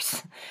 many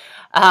years.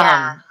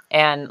 Yeah.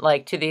 And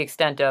like to the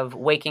extent of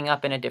waking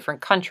up in a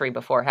different country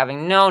before,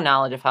 having no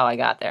knowledge of how I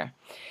got there.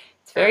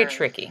 It's very Mm.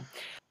 tricky.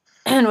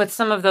 And with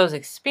some of those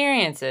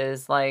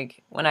experiences,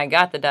 like when I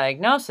got the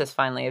diagnosis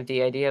finally of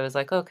DID, I was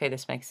like, okay,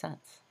 this makes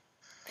sense.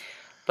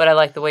 But I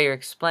like the way you're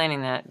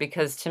explaining that,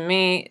 because to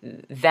me,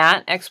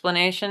 that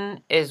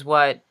explanation is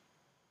what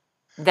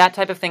that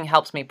type of thing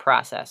helps me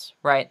process,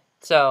 right?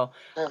 So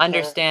Hmm.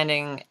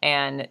 understanding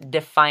and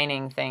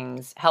defining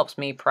things helps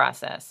me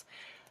process.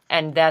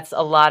 And that's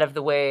a lot of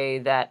the way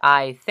that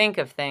I think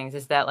of things,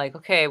 is that, like,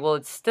 okay, well,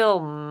 it's still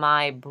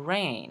my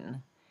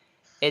brain.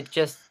 It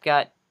just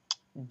got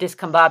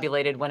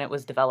discombobulated when it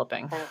was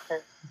developing. Hmm.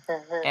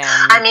 Hmm.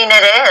 I And mean,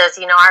 it is.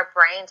 You know, our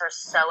brains are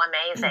so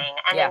amazing.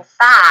 And in yeah,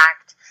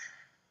 fact,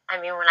 I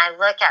mean, when I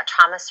look at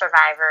trauma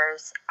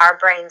survivors, our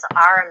brains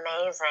are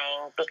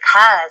amazing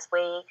because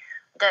we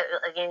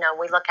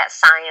look at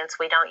science.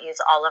 We don't use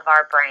all of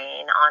our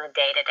brain on a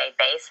day-to-day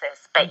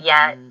basis, but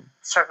yet mm-hmm,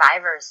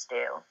 survivors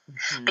do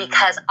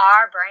because mm-hmm,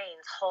 our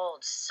brains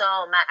hold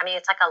so much. I mean,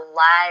 it's like a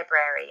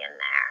library in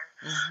there.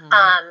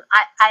 mm-hmm,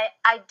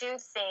 I do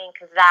think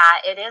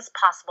that it is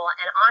possible.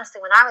 And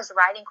honestly, when I was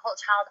writing Cult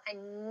Child, I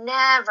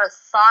never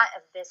thought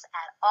of this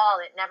at all.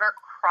 It never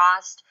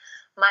crossed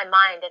my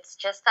mind. It's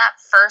just that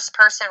first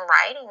person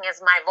writing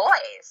is my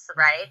voice,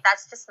 right?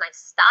 That's just my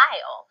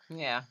style.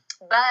 yeah,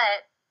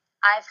 But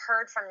I've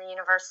heard from the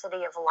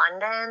University of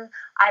London,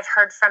 I've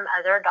heard from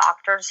other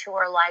doctors who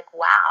are like,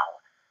 wow,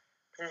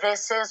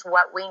 this is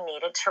what we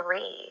needed to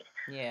read.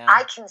 yeah,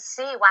 I can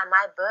see why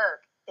my book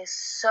is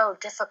so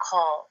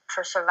difficult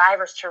for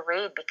survivors to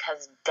read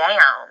because,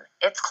 damn,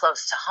 it's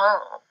close to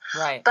home.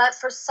 right, But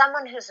for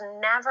someone who's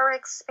never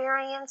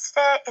experienced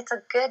it, it's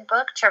a good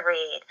book to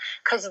read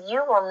because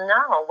you will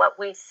know what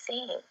we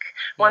think.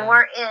 When yeah,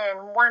 we're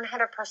in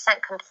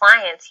 100%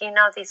 compliance, you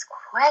know, these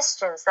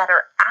questions that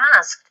are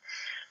asked,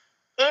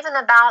 even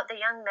about the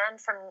young men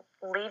from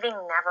leaving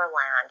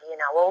Neverland, you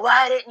know, well,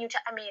 why didn't you?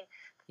 I mean,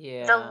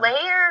 the yeah,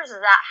 layers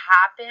that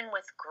happen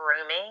with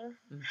grooming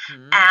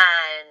mm-hmm,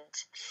 and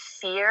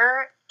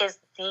fear is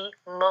the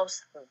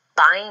most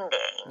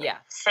binding yeah,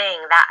 thing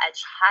that a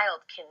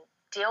child can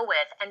deal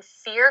with. And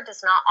fear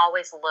does not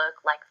always look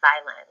like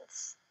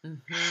violence.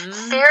 mm-hmm,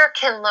 Fear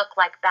can look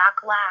like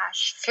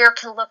backlash. Fear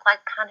can look like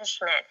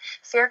punishment.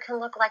 Fear can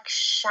look like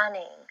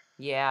shunning.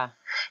 yeah,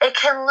 It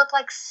can look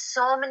like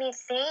so many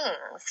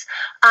things.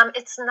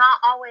 It's not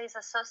always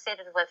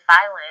associated with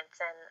violence.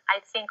 And I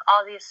think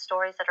all these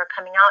stories that are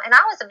coming out, and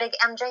I was a big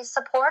MJ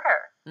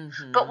supporter.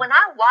 But mm-hmm, when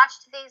I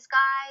watched these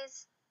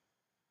guys,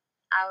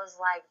 I was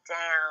like,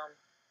 damn,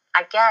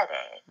 I get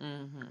it.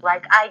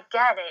 Like, mm-hmm, I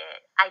get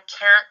it. I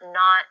can't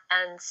not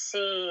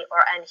unsee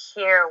or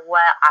unhear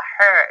what I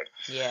heard.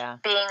 yeah,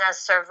 Being a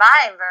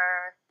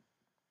survivor,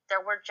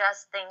 there were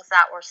just things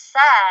that were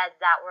said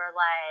that were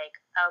like,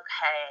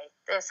 okay,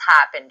 this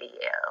happened to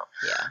you.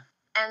 yeah,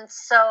 And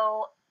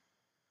so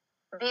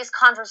these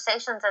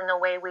conversations and the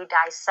way we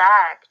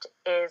dissect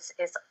is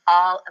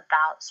all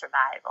about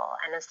survival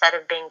and instead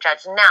of being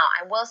judged. Now,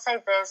 I will say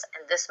this,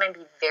 and this may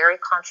be very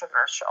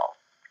controversial.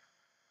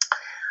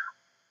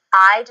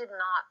 I did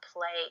not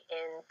play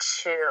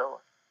into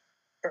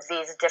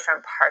these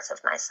different parts of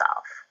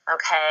myself.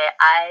 Okay,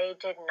 I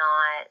did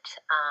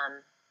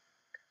not.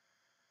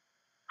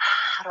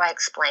 How do I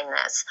explain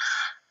this?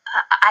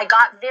 I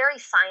got very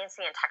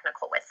sciencey and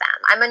technical with them.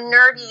 I'm a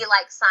nerdy,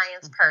 like,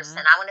 science person.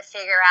 I want to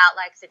figure out,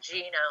 like, the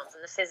genomes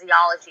and the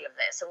physiology of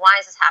this and why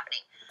is this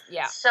happening.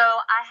 Yeah. So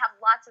I have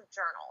lots of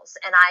journals,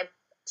 and I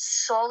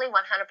solely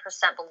 100%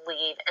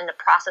 believe in the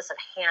process of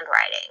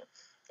handwriting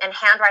and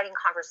handwriting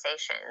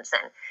conversations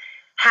and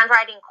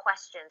handwriting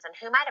questions and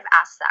who might have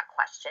asked that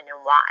question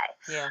and why.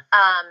 Yeah.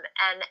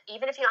 And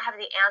even if you don't have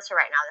the answer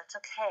right now, that's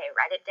okay.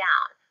 Write it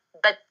down.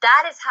 But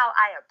that is how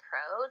I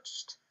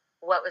approached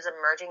what was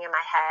emerging in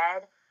my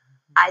head.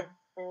 I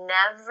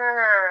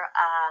never,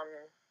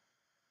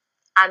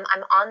 I'm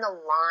on the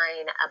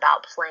line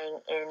about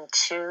playing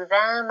into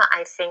them.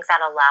 I think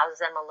that allows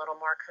them a little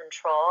more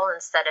control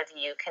instead of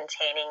you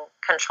containing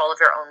control of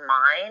your own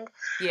mind.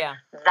 Yeah.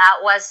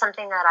 That was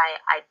something that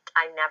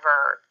I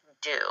never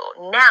do.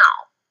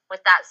 Now,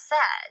 with that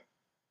said,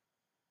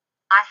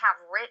 I have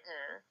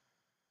written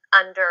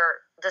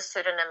under the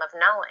pseudonym of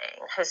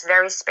Knowing, who's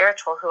very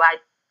spiritual,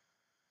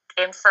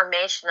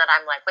 information that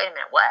I'm like, wait a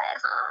minute, what?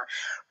 Huh?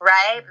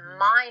 Right?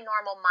 My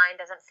normal mind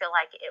doesn't feel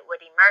like it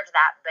would emerge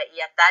that, but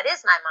yet that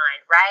is my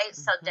mind, right?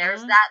 So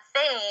there's that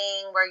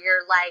thing where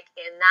you're like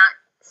in that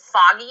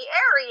foggy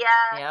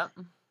area.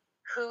 Yep.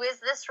 Who is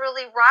this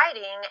really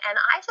writing? And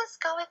I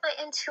just go with my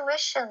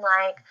intuition.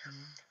 Like,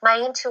 my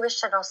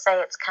intuition will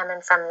say it's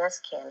coming from this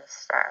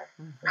canister.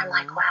 And I'm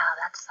like, wow,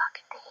 that's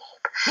fucking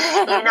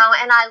deep.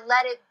 And I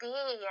let it be,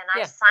 and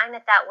I sign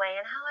it that way.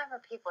 And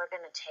however people are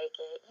going to take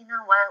it, you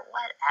know what?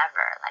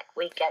 Whatever. Like,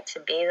 we get to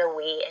be the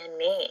we in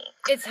me.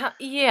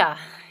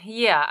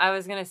 Yeah. I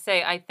was going to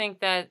say, I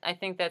think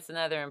that's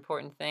another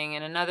important thing,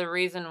 and another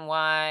reason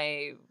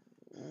why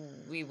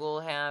we will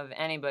have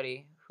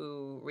anybody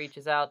who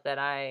reaches out that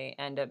I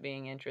end up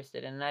being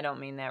interested in. And I don't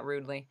mean that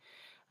rudely.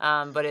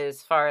 But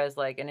as far as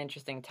like an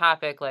interesting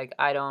topic, like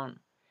I don't,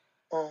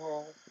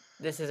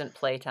 this isn't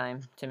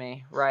playtime to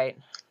me, right?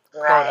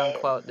 Quote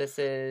unquote. This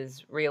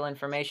is real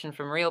information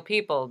from real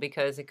people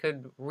because it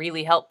could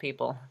really help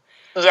people.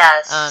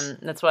 Yes.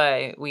 That's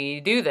why we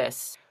do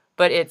this.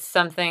 But it's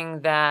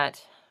something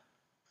that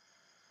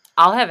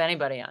I'll have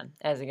anybody on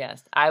as a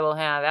guest. I will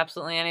have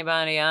absolutely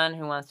anybody on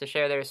who wants to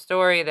share their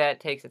story,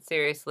 that takes it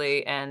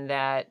seriously, and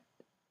that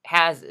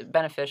has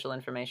beneficial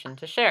information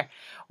to share.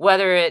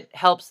 Whether it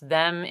helps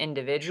them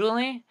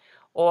individually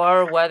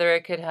or whether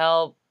it could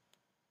help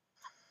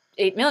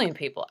 8 million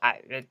people.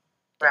 It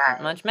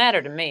doesn't much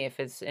matter to me. If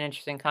it's an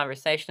interesting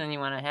conversation and you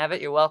want to have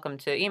it, you're welcome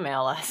to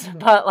email us.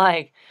 But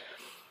like,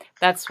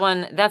 that's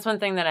one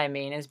thing that I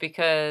mean, is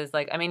because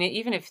like, I mean,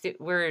 even if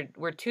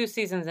we're 2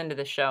 seasons into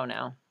the show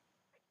now.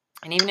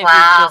 And even if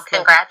wow, just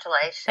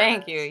congratulations.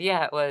 Thank you.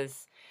 Yeah, it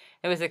was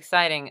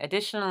exciting.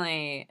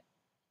 Additionally,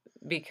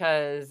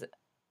 because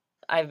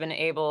I've been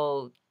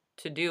able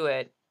to do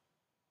it,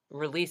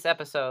 release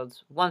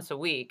episodes once a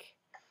week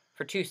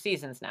for 2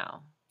 seasons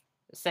now,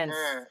 since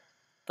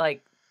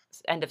like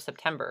end of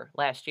September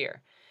last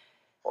year.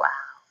 Wow.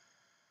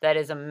 That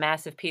is a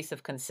massive piece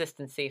of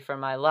consistency for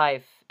my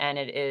life, and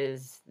it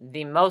is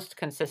the most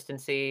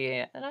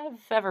consistency that I've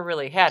ever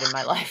really had in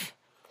my life.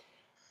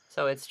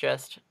 So it's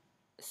just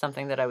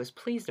something that I was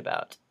pleased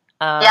about.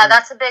 Yeah,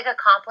 that's a big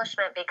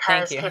accomplishment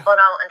because people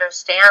don't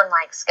understand,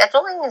 like,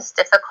 scheduling is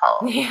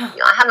difficult. Yeah.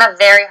 I have a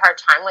very hard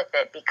time with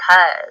it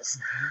because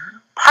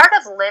part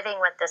of living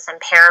with this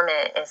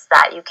impairment is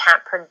that you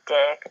can't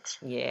predict.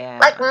 Yeah.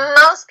 Like,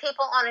 most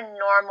people on a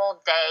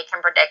normal day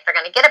can predict they're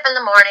going to get up in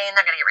the morning,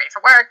 they're going to get ready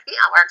for work,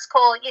 work's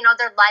cool,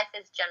 their life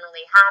is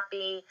generally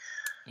happy.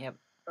 Yep.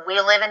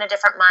 We live in a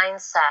different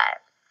mindset.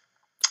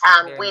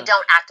 We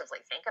don't actively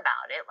think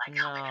about it, like,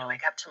 oh, I'm going to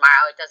wake up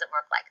tomorrow. It doesn't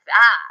work like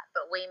that.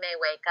 But we may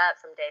wake up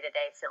from day to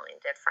day feeling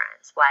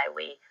different. It's why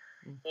we,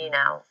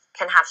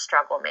 can have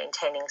struggle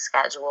maintaining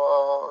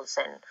schedules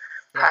and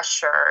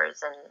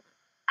pressures and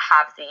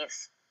have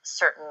these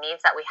certain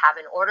needs that we have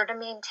in order to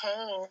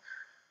maintain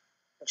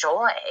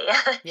joy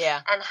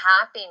and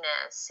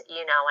happiness,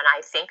 and I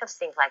think of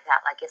things like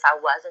that, like if I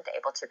wasn't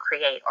able to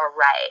create or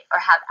write or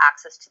have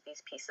access to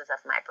these pieces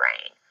of my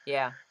brain,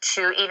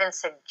 to even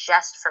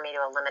suggest for me to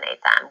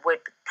eliminate them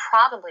would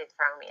probably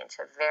throw me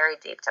into very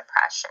deep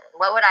depression.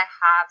 What would I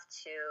have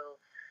to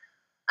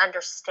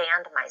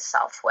understand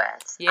myself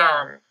with?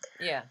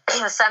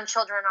 Some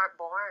children aren't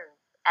born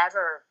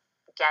ever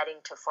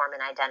getting to form an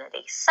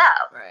identity. So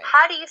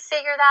how do you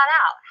figure that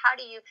out? How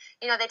do you,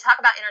 they talk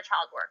about inner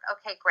child work.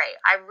 Okay, great.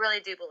 I really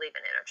do believe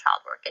in inner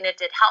child work, and it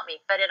did help me,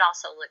 but it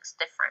also looks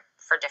different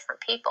for different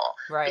people.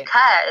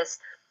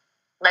 Because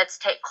let's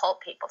take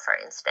cult people, for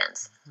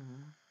instance.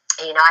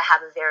 I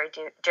have a very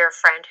dear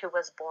friend who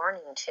was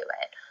born into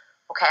it.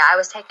 Okay, I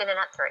was taken in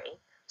at 3.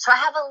 So I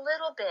have a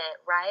little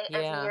bit,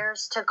 of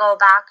years to go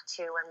back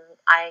to, and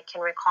I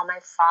can recall my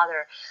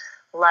father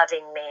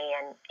loving me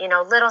and,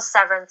 little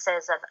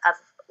severances of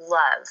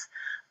love.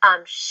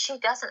 She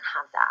doesn't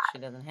have that. She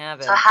doesn't have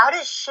it. So how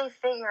does she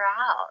figure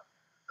out,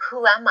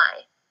 who am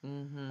I?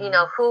 And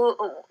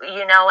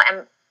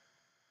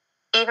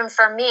even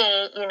for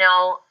me,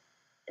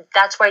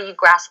 that's where you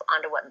grasp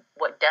onto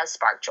what does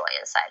spark joy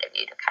inside of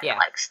you to kind of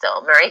like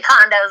still Marie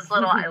Kondo's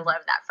little, I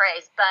love that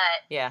phrase,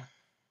 but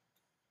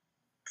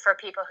for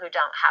people who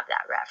don't have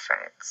that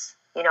reference.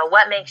 You know,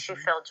 what makes you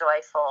feel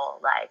joyful?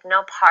 Like,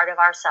 no part of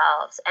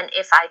ourselves. And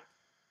if I,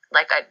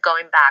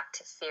 going back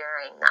to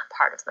fearing that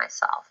part of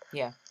myself.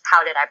 Yeah.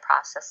 How did I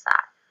process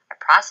that? I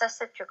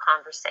processed it through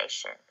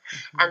conversation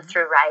and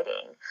through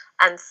writing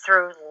and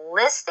through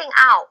listing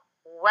out,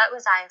 what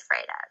was I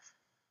afraid of?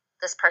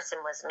 This person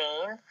was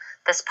mean.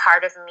 This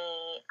part of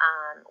me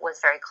was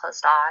very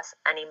closed off,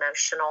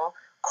 unemotional,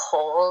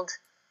 cold.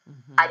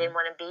 I didn't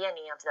want to be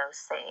any of those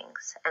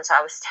things. And so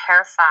I was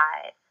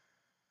terrified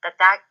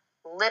that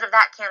lid of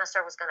that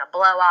canister was going to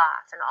blow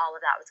off and all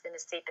of that was going to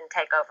seep and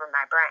take over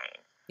my brain.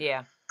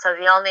 Yeah. So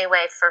the only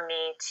way for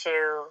me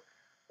to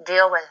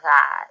deal with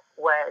that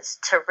was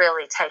to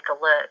really take a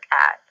look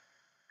at,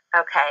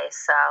 okay,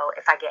 so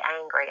if I get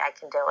angry, I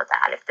can deal with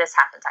that. If this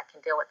happens, I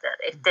can deal with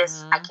it. If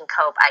this, I can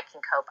cope, I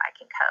can cope, I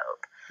can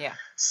cope. Yeah.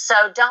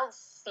 So don't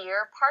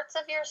fear parts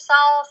of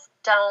yourself.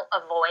 Don't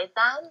avoid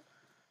them.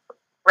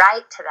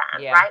 Write to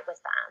them. Yeah. Write with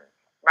them.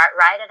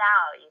 Write it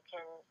out. You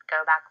can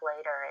go back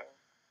later and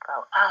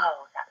go,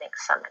 oh, that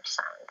makes so much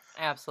sense.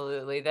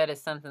 Absolutely. That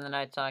is something that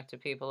I talk to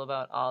people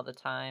about all the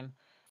time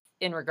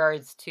in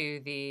regards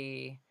to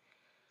the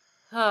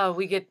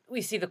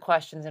we see the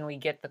questions and we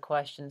get the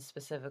questions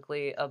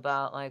specifically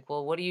about like,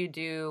 well, what do you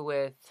do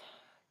with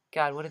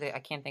God, what are they? I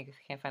can't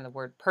find the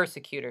word,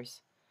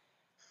 persecutors.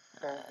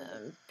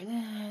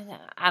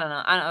 I don't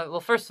know. Well,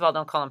 first of all,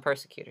 don't call them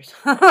persecutors.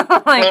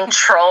 I mean,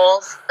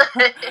 trolls.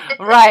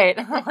 Right.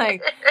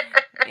 Like,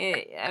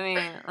 I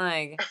mean,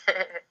 like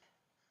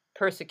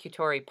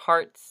persecutory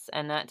parts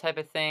and that type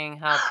of thing.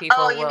 How people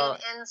Oh, you mean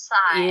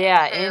inside?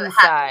 Yeah,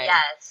 inside.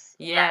 Yes.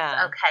 Yeah.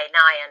 Yes. Okay, now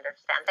I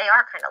understand. They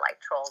are kind of like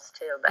trolls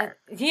too, but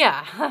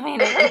yeah. I mean,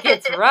 it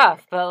gets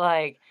rough, but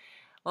like,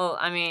 well,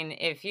 I mean,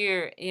 if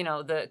you're,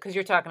 because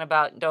you're talking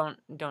about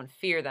don't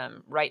fear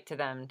them, write to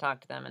them,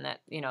 talk to them, and that,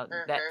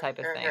 that type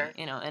of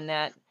thing, and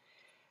that,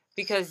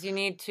 because you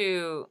need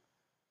to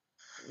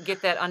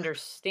get that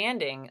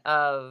understanding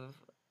of,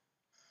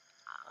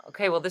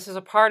 okay, well, this is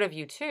a part of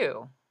you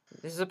too.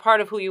 This is a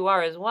part of who you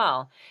are as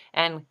well.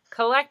 And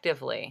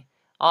collectively,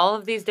 all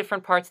of these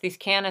different parts, these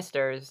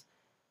canisters,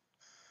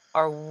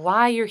 are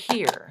why you're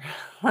here.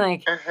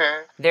 Like,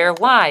 they're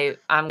why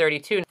I'm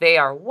 32. They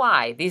are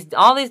why.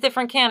 All these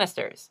different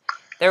canisters,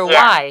 they're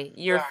why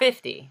you're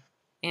 50.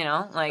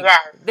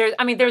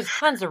 There's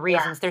tons of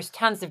reasons. There's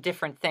tons of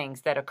different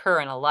things that occur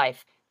in a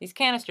life. These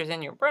canisters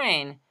in your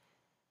brain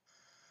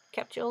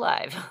kept you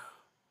alive.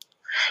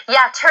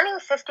 Yeah, turning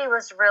 50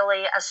 was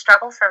really a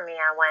struggle for me.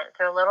 I went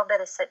through a little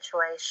bit of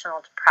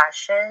situational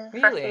depression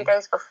for a few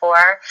days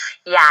before.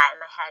 Yeah, and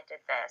my head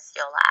did this.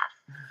 You'll laugh.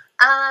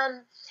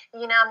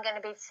 I'm going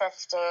to be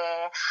 50,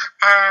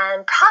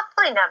 and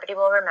probably nobody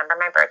will remember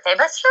my birthday,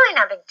 but it's really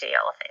no big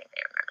deal if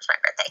anybody remembers my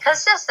birthday,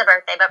 because it's just a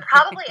birthday, but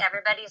probably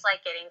everybody's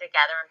like getting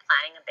together and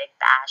planning a big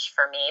bash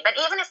for me. But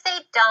even if they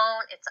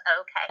don't, it's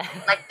okay.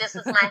 Like, this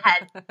is my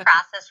head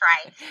process,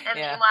 right? And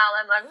meanwhile,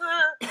 I'm like,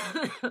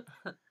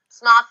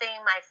 small thing,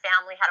 my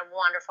family had a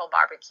wonderful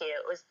barbecue.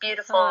 It was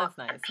beautiful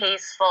and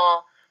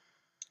peaceful.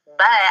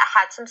 But I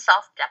had some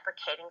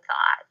self-deprecating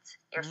thoughts.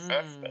 You're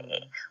 50.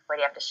 What do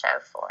you have to show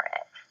for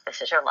it?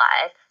 This is your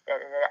life.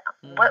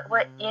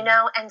 What,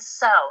 And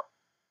so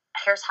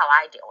here's how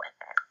I deal with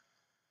it.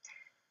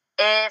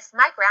 If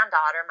my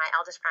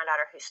eldest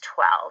granddaughter, who's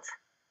 12,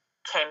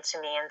 came to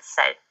me and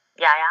said,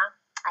 Yaya,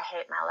 I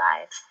hate my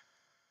life.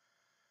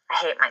 I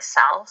hate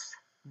myself.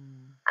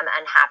 I'm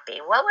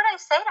unhappy. What would I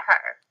say to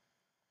her?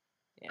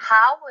 Yeah.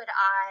 How would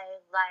I,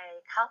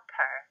 help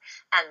her?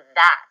 And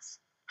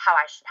that's how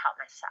I should help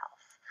myself.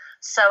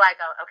 So I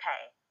go,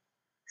 okay,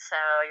 so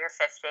you're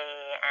 50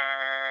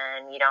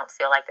 and you don't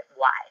feel like it.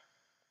 Why?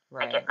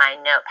 Right. I get my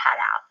notepad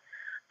out.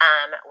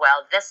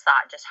 Well, this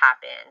thought just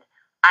happened.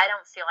 I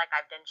don't feel like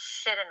I've done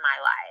shit in my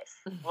life.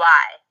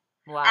 Why?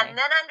 And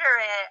then under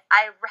it,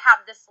 I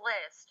have this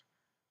list.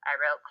 I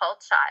wrote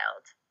Cold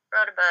Child,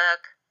 wrote a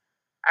book.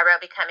 I wrote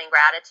Becoming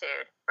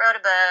Gratitude, wrote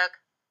a book.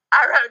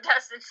 I wrote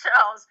Dusted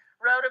Shells,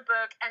 wrote a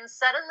book, and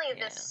suddenly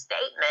this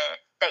statement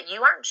that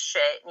you aren't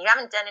shit and you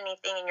haven't done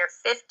anything and you're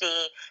 50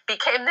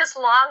 became this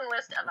long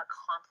list of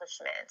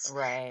accomplishments.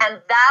 Right. And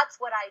that's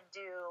what I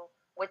do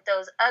with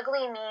those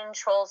ugly, mean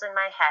trolls in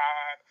my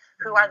head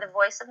who are the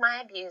voice of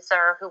my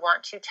abuser, who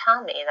want to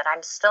tell me that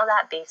I'm still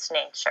that beast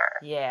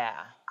nature. Yeah.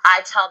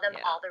 I tell them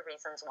all the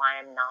reasons why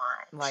I'm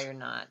not. Why you're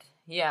not.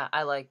 Yeah,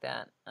 I like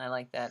that. I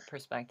like that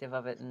perspective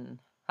of it and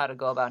how to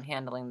go about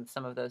handling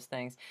some of those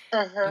things.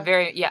 I'm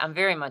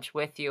very much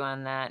with you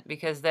on that,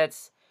 because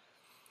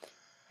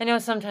I know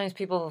sometimes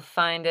people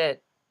find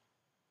it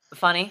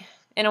funny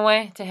in a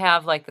way to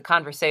have like the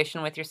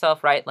conversation with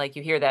yourself, right? Like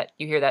you hear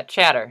that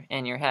chatter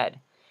in your head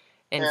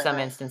in some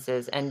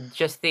instances, and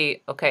just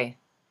okay,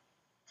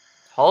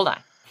 hold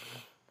on.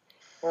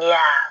 Yeah.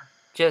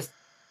 Just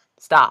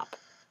stop.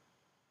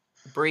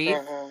 Breathe.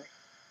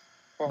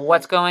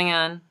 What's going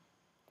on?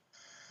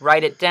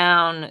 Write it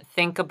down,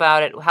 think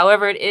about it,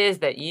 however it is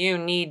that you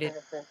need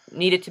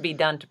it to be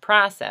done to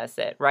process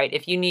it, right?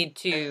 If you need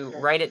to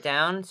write it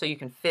down so you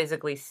can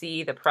physically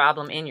see the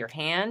problem in your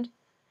hand,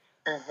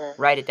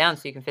 Mm-hmm. Write it down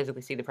so you can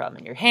physically see the problem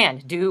in your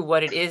hand. Do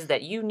what it is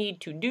that you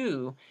need to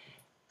do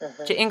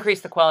to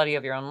increase the quality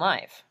of your own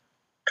life.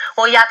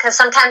 Well, yeah, because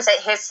sometimes it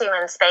hits you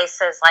in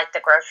spaces like the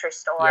grocery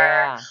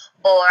store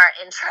or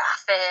in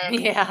traffic,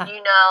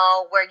 you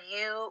know, where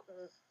you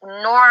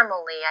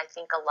normally, I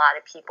think a lot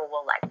of people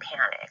will like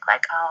panic,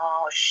 like,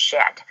 oh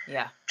shit.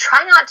 Yeah.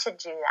 Try not to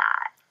do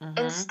that.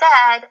 Mm-hmm.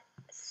 Instead,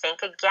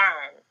 think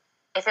again.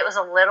 If it was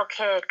a little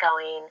kid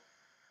going,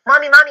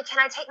 Mommy, can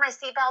I take my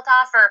seatbelt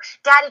off? Or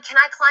Daddy, can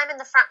I climb in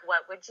the front?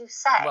 What would you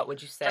say? What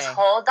would you say? Just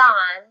hold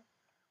on.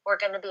 We're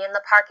going to be in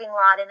the parking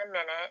lot in a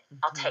minute.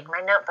 Mm-hmm. I'll take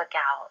my notebook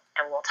out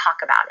and we'll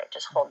talk about it.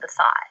 Just hold the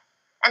thought.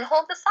 And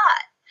hold the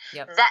thought.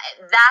 Yep.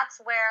 That's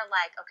where,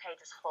 like, okay,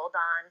 just hold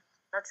on.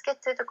 Let's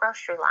get through the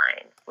grocery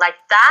line. Like,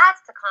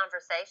 that's the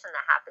conversation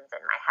that happens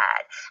in my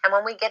head. And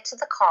when we get to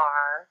the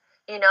car,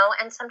 you know,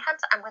 and sometimes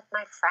I'm with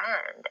my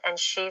friend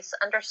and she's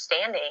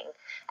understanding.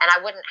 And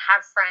I wouldn't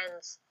have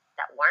friends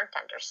that weren't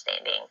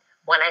understanding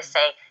when I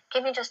say,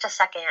 give me just a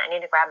second, I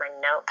need to grab my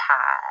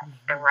notepad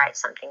and write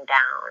something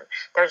down.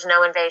 There's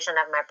no invasion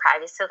of my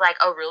privacy. Like,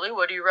 oh, really?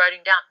 What are you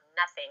writing down?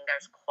 Nothing.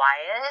 There's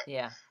quiet.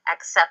 Yeah.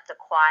 Accept the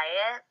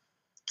quiet.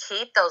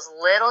 Keep those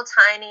little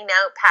tiny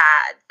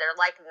notepads. They're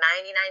like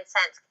 99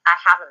 cents. I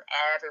have them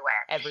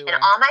everywhere. In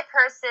all my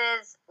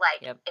purses.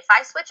 Like, if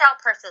I switch out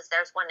purses,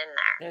 there's one in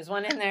there. There's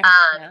one in there.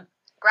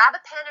 Grab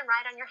a pen and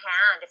write on your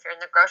hand. If you're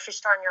in the grocery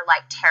store and you're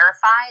like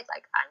terrified,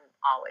 like I'm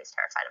always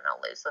terrified I'm going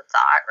to lose the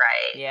thought,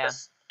 right? Yeah.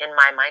 In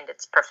my mind,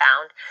 it's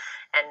profound.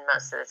 And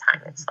most of the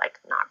time, it's like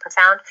not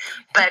profound.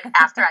 But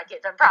after I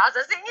get done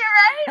processing it,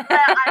 right?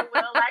 But I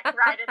will like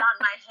write it on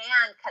my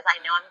hand because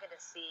I know I'm going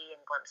to see and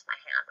glimpse my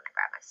hand when I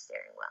grab my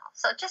steering wheel.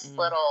 So just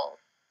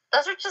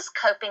those are just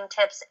coping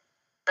tips.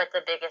 But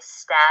the biggest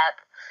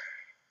step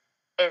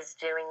is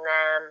doing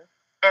them.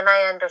 And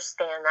I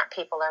understand that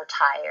people are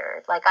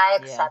tired. Like, I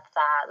accept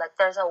that. Like,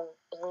 there's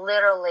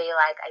literally,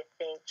 like, I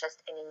think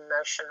just an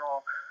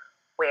emotional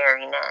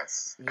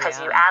weariness. Because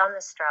you add on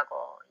the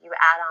struggle. You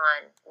add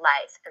on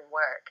life and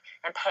work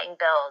and paying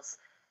bills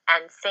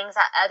and things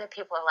that other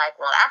people are like,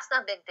 well, that's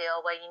no big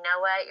deal. Well, you know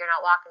what? You're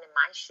not walking in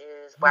my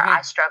shoes where I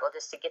struggle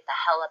just to get the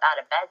hell up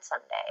out of bed some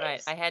days.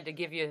 Right. I had to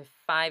give you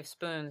 5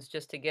 spoons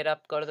just to get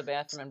up, go to the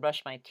bathroom, and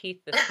brush my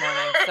teeth this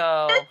morning.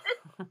 So...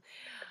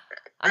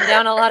 I'm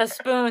down a lot of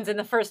spoons in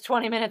the first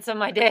 20 minutes of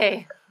my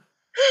day.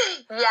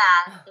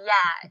 Yeah.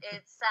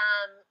 It's,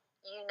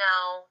 you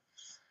know,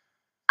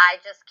 I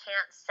just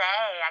can't say,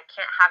 I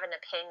can't have an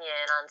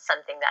opinion on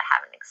something that I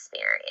haven't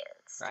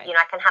experienced. Right. You know,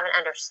 I can have an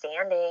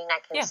understanding.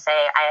 I can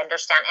say, I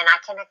understand, and I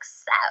can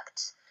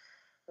accept,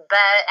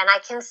 and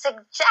I can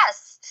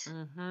suggest.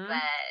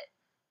 But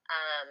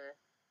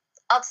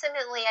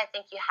ultimately, I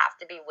think you have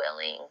to be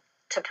willing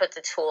to put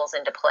the tools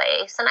into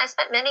place. And I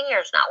spent many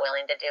years not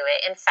willing to do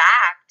it. In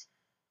fact,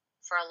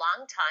 for a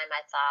long time,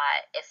 I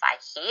thought, if I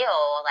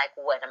heal, like,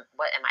 what am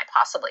I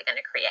possibly going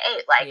to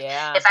create? Like,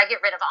 if I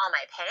get rid of all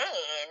my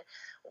pain,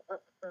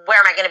 where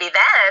am I going to be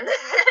then?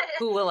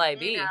 Who will I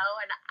be? You know,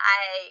 and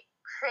I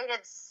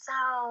created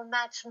so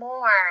much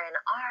more in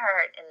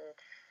art. And,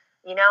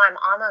 you know, I'm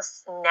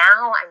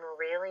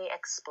really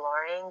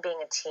exploring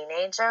being a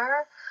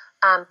teenager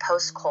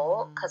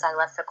post-cult, because I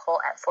left the cult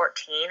at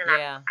 14, and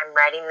I'm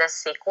writing this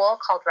sequel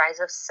called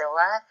Rise of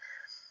Scylla.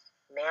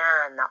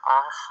 Man, the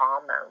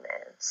aha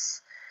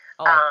moments.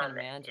 Oh, I can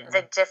imagine.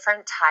 The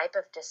different type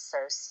of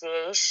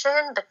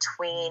dissociation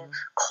between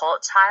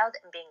cult child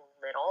and being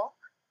little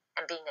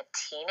and being a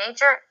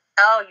teenager.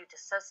 Oh, you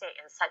dissociate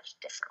in such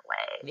different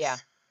ways. Yeah.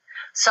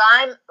 So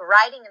I'm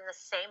writing in the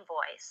same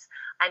voice.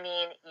 I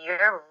mean,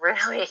 you're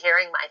really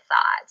hearing my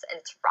thoughts, and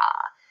it's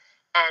raw.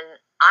 And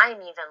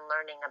I'm even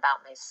learning about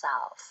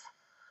myself.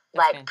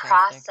 That's like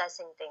fantastic.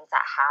 Processing things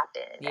that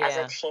happened as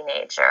a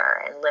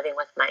teenager and living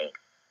with my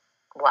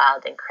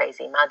wild and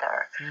crazy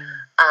mother,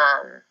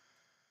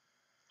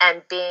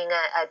 and being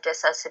a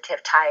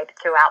dissociative type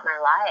throughout my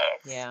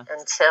life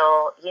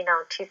until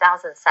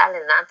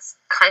 2007. That's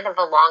kind of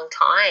a long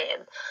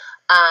time.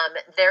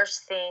 There's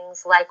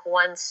things like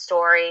one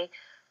story,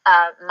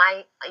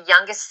 my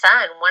youngest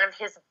son, one of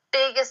his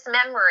biggest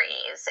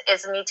memories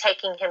is me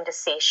taking him to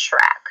see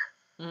Shrek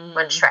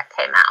when Shrek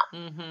came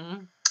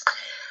out.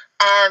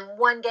 And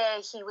one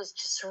day he was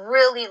just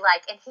really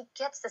like, and he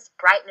gets this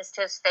brightness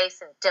to his face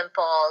and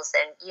dimples,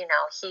 and,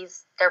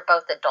 they're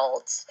both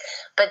adults,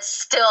 but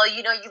still,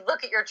 you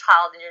look at your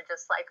child and you're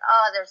just like,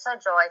 oh, they're so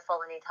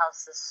joyful. And he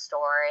tells this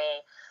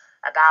story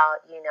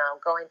about,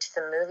 going to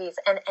the movies,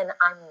 and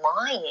I'm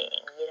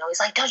lying, he's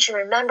like, don't you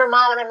remember,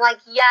 Mom? And I'm like,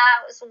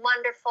 yeah, it was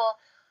wonderful.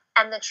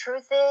 And the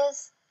truth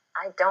is,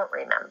 I don't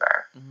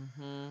remember.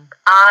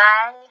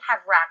 I have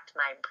racked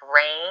my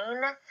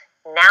brain.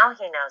 Now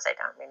he knows I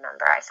don't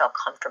remember. I feel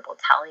comfortable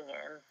telling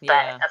him.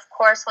 But, of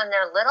course, when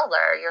they're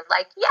littler, you're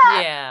like,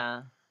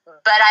 yeah.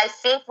 But I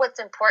think what's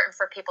important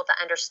for people to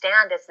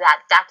understand is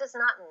that does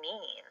not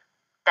mean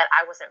that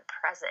I wasn't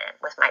present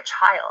with my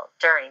child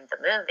during the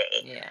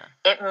movie.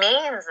 It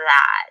means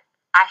that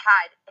I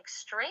had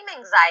extreme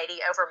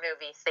anxiety over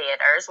movie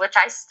theaters, which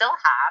I still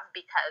have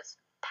because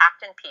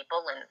impacting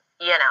people and,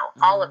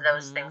 all of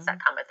those things Mhm.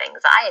 that come with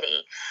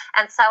anxiety.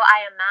 And so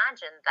I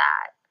imagine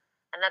that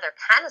another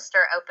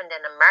canister opened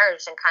and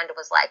emerged and kind of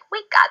was like,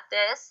 we got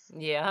this.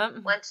 Yeah.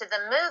 Went to the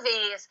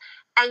movies,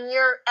 and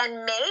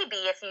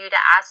maybe if you'd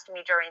asked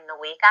me during the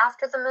week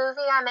after the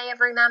movie, I may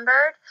have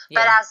remembered.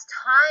 But Yeah. as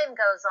time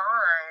goes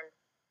on,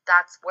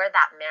 that's where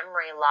that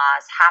memory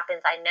loss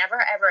happens. I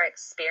never ever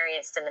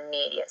experienced an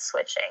immediate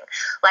switching.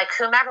 Like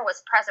whomever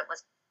was present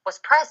was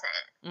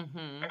present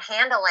Mhm. and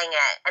handling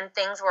it, and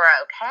things were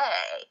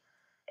okay.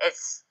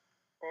 It's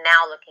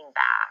now looking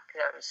back,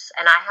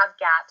 and I have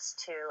gaps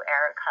too,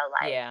 Erica.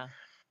 Like, Yeah.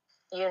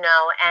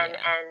 Yeah.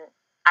 and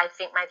I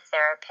think my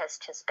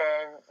therapist has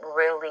been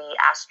really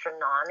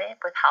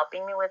astronomic with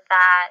helping me with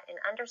that and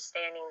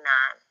understanding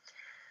that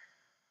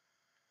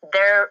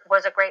there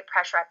was a great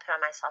pressure I put on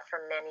myself for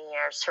many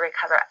years to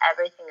recover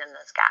everything in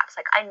those gaps.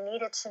 Like I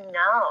needed to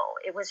know.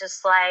 It was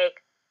just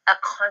like a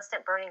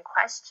constant burning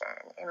question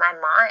in my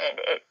mind.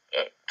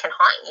 It can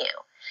haunt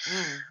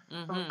you.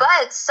 Mhm.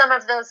 But some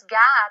of those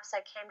gaps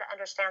I came to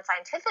understand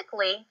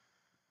scientifically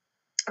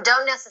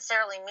don't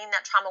necessarily mean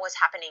that trauma was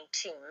happening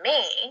to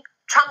me.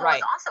 Trauma was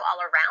Right. also all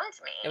around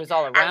me. It was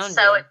all And around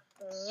so you.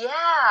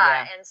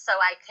 Yeah. and so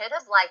I could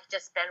have like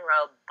just been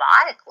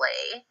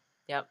robotically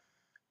Yep.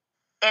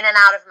 in and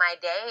out of my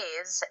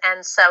days.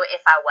 And so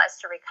if I was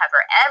to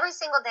recover every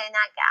single day in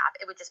that gap,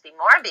 it would just be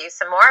more abuse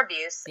and more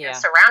abuse and Yeah.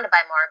 surrounded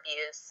by more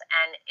abuse.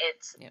 And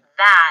it's Yep.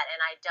 that.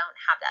 And I don't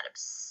have that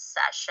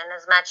obsession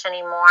as much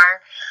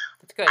anymore.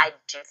 That's good. I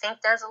do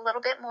think there's a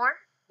little bit more,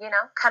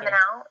 coming Sure.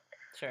 out.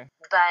 Sure.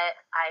 But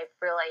I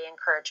really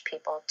encourage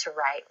people to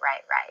write.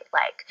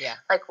 Yeah.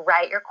 Like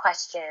write your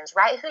questions,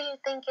 write who you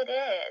think it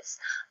is,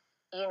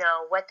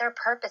 what their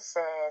purpose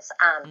is.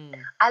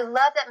 I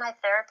love that my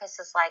therapist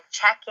is like,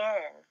 check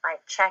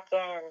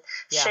in.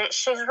 Yeah.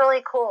 She's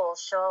really cool.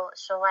 She'll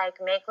like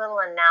make little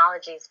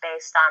analogies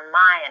based on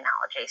my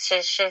analogies.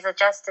 She's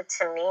adjusted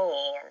to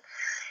me, and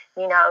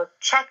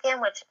check in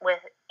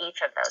with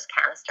each of those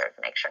canisters,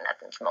 make sure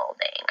nothing's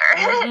molding, or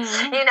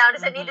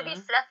does it need to be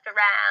fluffed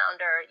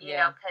around, or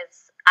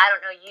because I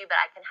don't know you, but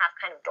I can have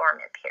kind of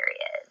dormant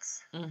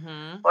periods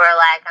where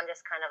like I'm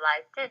just kind of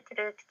like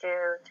do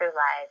through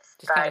life,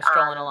 Just but kind of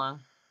strolling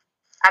along.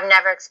 I've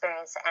never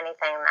experienced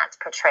anything that's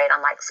portrayed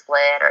on like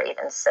Split or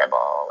even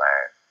Sybil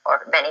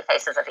or Many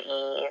Faces of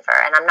Eve,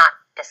 and I'm not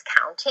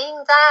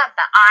discounting that,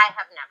 but I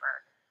have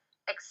never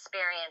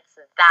experienced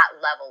that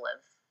level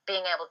of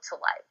being able to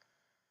like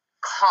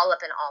call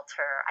up an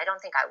altar. I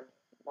don't think I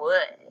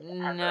would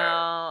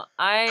ever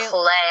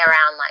play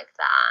around like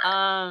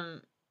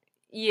that.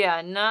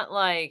 Yeah, not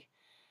like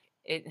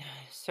it.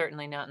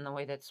 Certainly not in the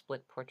way that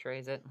Split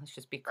portrays it. Let's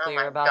just be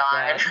clear about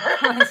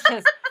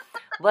that.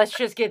 let's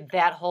just get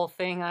that whole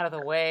thing out of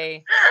the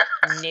way.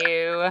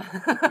 No.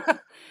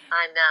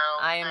 I know.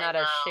 I am not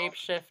a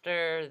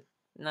shapeshifter.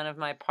 None of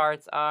my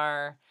parts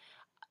are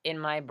in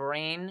my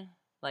brain,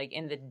 like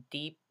in the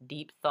deep,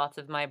 deep thoughts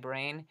of my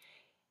brain.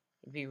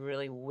 It'd be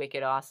really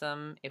wicked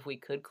awesome if we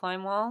could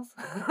climb walls,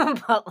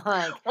 but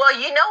like, well,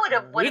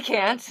 what we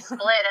can't.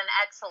 Split an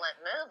excellent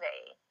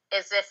movie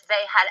is if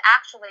they had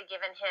actually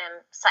given him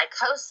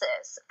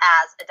psychosis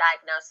as a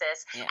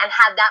diagnosis and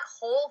had that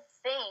whole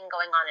thing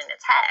going on in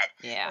his head.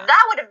 Yeah,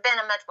 that would have been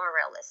a much more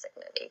realistic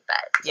movie.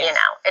 But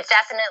it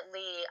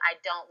definitely, I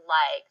don't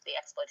like the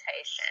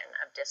exploitation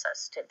of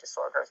dissociative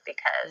disorders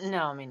because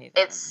no, me neither.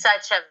 It's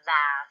such a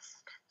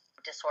vast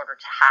disorder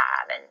to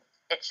have, and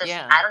it's just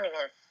I don't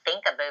even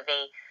think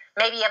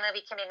maybe a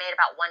movie can be made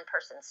about one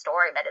person's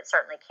story, but it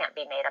certainly can't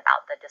be made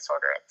about the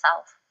disorder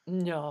itself.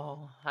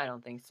 No, I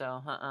don't think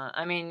so.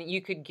 I mean,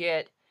 you could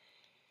get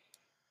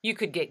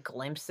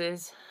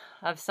glimpses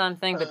of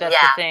something, but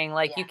that's the thing.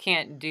 Like, you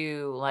can't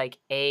do like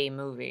a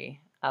movie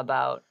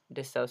about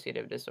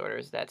dissociative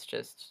disorders. That's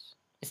just,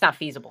 it's not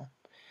feasible.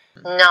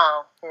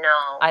 No.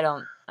 I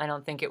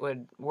don't think it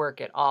would work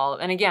at all.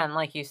 And again,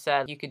 like you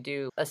said, you could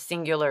do a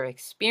singular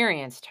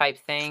experience type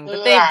thing,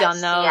 but they've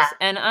done those.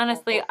 And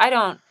honestly,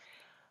 what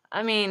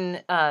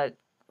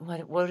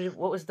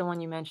was the one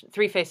you mentioned?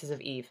 Three Faces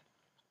of Eve.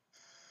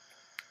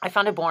 I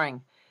found it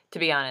boring, to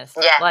be honest.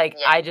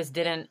 I just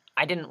didn't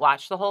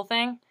watch the whole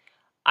thing.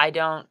 I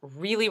don't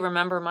really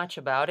remember much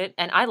about it.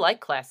 And I like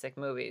classic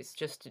movies,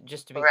 just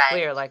to be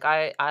clear. Like,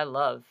 I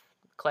love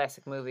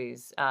classic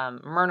movies.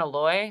 Myrna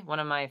Loy, one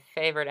of my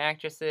favorite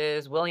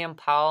actresses, William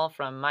Powell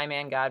from My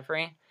Man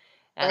Godfrey,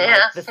 and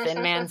like the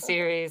Thin Man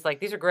series. Like,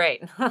 these are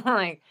great.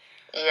 Like,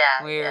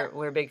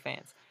 we're big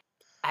fans.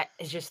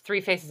 It's just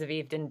Three Faces of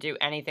Eve didn't do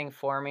anything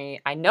for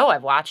me. I know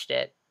I've watched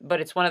it,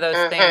 but it's one of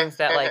those things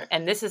that like,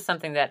 and this is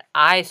something that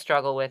I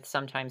struggle with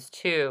sometimes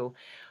too,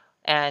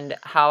 and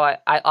how I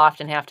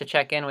often have to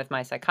check in with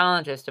my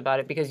psychologist about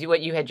it, because what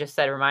you had just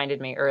said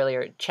reminded me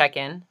earlier, check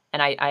in,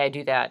 and I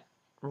do that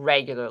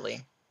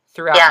regularly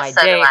throughout my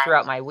day,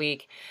 throughout my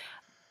week.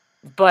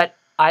 But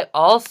I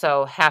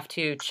also have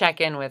to check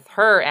in with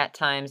her at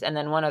times, and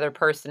then one other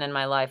person in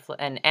my life,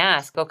 and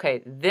ask,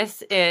 okay,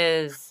 this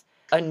is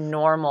a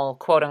normal,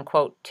 quote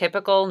unquote,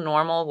 typical,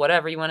 normal,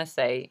 whatever you want to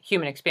say,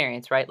 human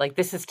experience, right? Like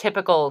this is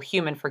typical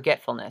human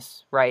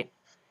forgetfulness, right?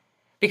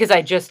 Because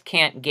I just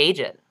can't gauge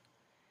it.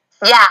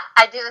 Yeah,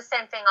 I do the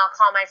same thing. I'll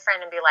call my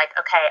friend and be like,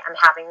 okay, I'm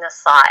having this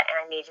thought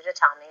and I need you to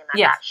tell me, am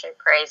I batshit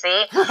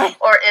crazy?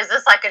 Or is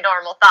this like a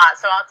normal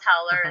thought? So I'll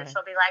tell her and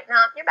she'll be like, no,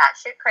 you're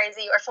batshit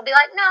crazy. Or she'll be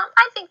like, no,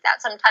 I think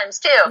that sometimes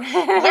too.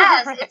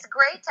 Yes, it's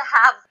great to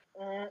have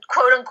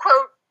quote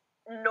unquote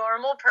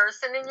normal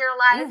person in your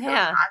life who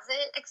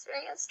hasn't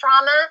experienced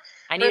trauma.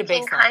 I need a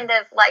baseline. Kind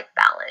of like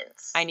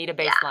balance. I need a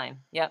baseline.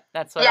 Yep,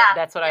 that's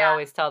what I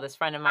always tell this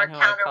friend of mine who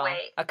I call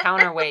a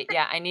counterweight.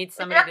 Yeah, I need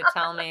somebody to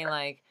tell me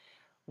like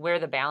where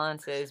the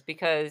balance is,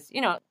 because, you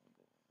know,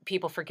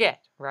 people forget,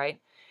 right?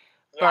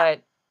 Yeah.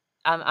 But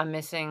I'm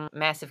missing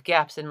massive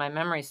gaps in my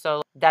memory.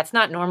 So that's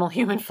not normal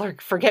human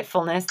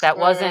forgetfulness. That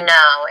wasn't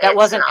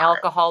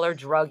alcohol or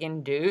drug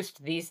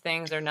induced. These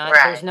things are not,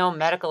 there's no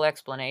medical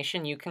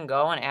explanation. You can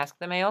go and ask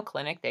the Mayo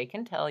Clinic. They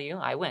can tell you.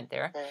 I went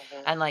there.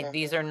 And like,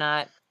 these are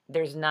not,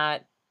 there's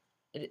not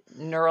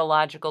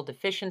neurological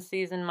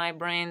deficiencies in my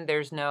brain.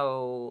 There's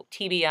no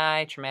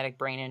TBI, traumatic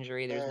brain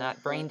injury. There's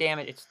not brain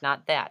damage. It's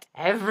not that.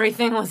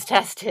 Everything was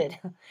tested.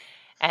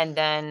 And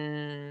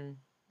then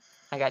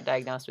I got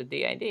diagnosed with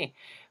DID,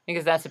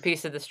 because that's a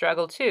piece of the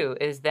struggle too,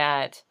 is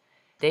that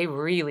they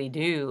really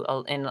do,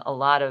 in a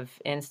lot of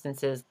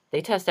instances,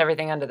 they test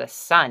everything under the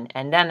sun.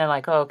 And then they're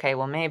like, oh, okay,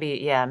 well,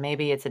 maybe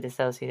it's a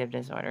dissociative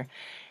disorder.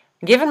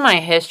 Given my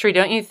history,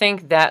 don't you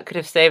think that could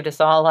have saved us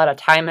all a lot of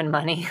time and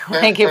money?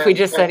 Like if we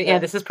just said, yeah,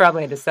 this is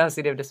probably a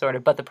dissociative disorder.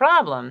 But the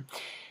problem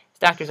is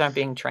doctors aren't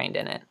being trained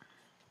in it.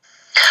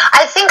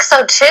 I think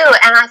so too,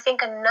 and I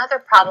think another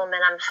problem,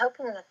 and I'm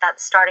hoping that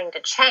that's starting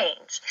to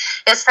change,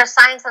 is for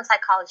science and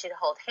psychology to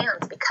hold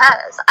hands,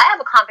 because I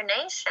have a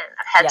combination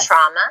of head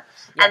trauma,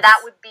 and that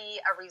would be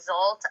a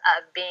result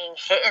of being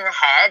hit in the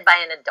head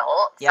by an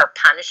adult for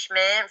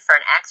punishment, for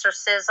an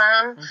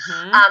exorcism.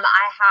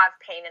 I have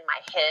pain in my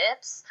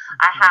hips.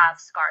 I have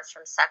scars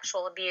from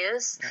sexual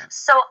abuse.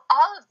 So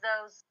all of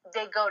those,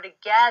 they go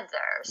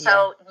together.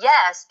 So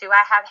yes, do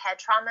I have head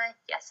trauma?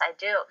 Yes, I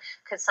do.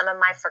 Could some of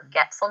my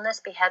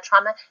forgetfulness be head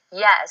trauma?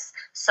 Yes.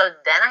 So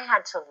then I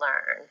had to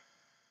learn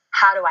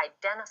how to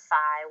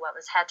identify what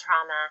was head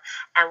trauma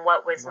and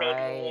what was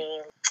maybe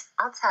me.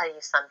 I'll tell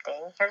you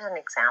something. Here's an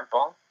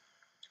example.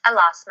 I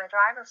lost my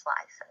driver's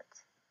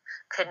license.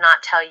 Could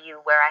not tell you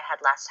where I had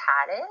last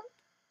had it.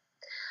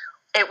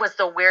 It was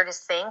the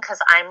weirdest thing, because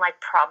I'm like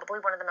probably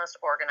one of the most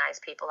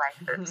organized people I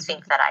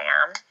think that I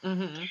am.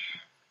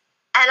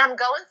 And I'm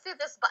going through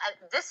this, but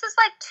this is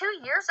like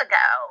 2 years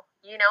ago,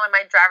 you know, and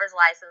my driver's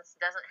license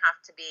doesn't have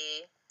to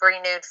be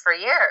renewed for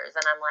years.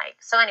 And I'm like,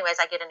 so anyways,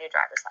 I get a new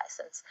driver's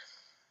license.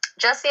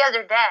 Just the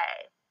other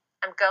day,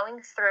 I'm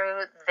going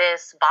through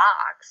this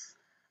box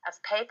of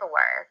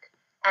paperwork,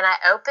 and I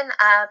open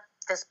up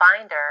this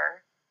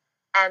binder,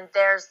 and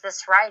there's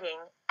this writing,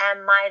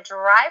 and my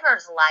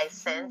driver's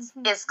license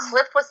is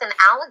clipped with an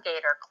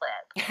alligator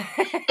clip.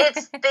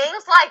 It's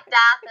things like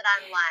that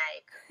I'm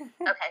like,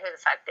 okay, who the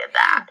fuck did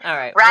that? All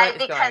right. Right?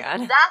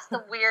 Because that's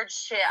the weird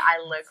shit I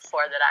look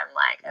for, that I'm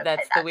like, okay,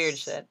 that's the weird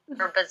shit.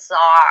 Super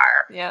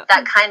bizarre. Yeah.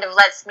 That kind of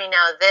lets me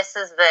know this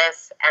is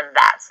this and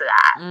that's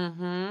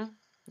that.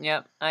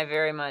 Yep, I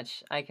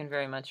can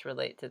very much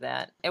relate to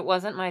that. It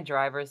wasn't my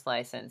driver's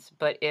license,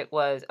 but it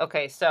was,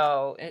 okay,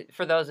 so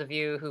for those of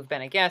you who've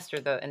been a guest,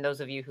 and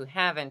those of you who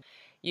haven't,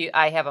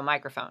 I have a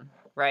microphone,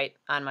 right,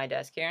 on my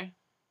desk here.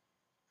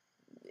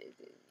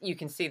 You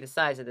can see the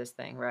size of this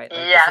thing, right? Like,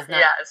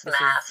 it's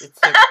massive.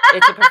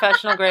 It's a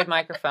professional grade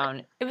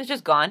microphone. It was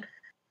just gone.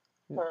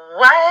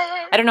 What?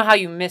 I don't know how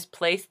you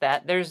misplaced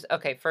that.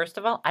 Okay, first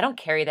of all, I don't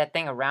carry that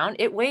thing around.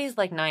 It weighs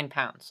like 9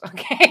 pounds,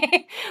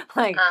 okay?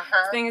 Like,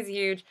 this thing is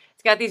huge.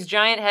 It's got these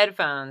giant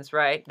headphones,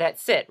 right, that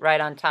sit right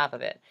on top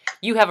of it.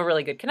 You have a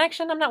really good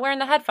connection. I'm not wearing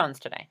the headphones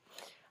today.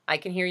 I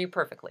can hear you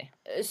perfectly.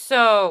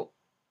 So,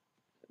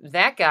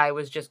 that guy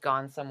was just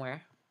gone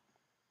somewhere.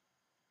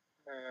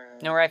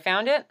 Know where I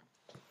found it?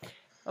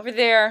 Over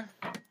there.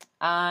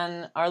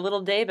 On our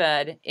little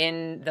daybed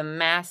in the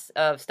mass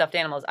of stuffed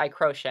animals. I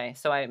crochet,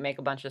 so I make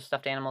a bunch of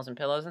stuffed animals and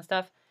pillows and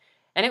stuff.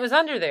 And it was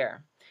under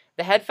there.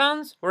 The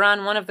headphones were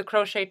on one of the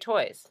crochet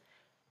toys.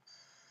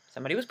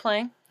 Somebody was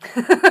playing.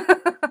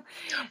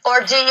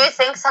 Or do you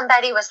think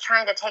somebody was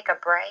trying to take a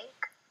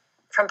break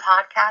from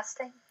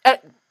podcasting?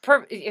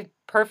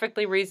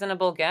 Perfectly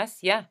reasonable guess,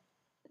 yeah.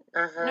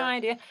 No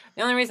idea.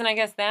 The only reason I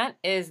guess that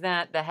is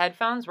that the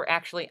headphones were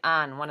actually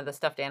on one of the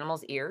stuffed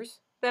animals' ears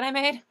that I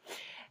made.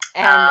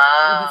 And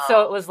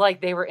so it was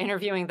like they were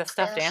interviewing the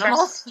stuffed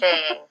animals.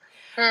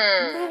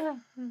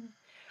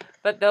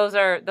 But those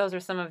are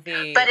some of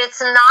the. But it's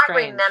not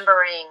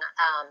remembering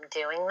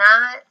doing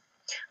that.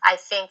 I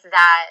think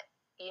that,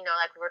 you know,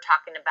 like we were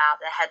talking about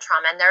the head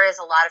trauma, and there is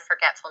a lot of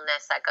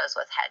forgetfulness that goes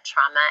with head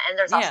trauma, and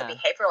there's also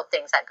behavioral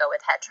things that go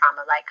with head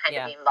trauma, like kind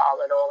of being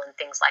volatile and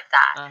things like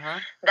that,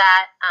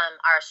 that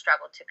are a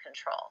struggle to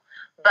control.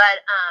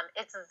 But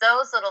it's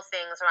those little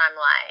things where I'm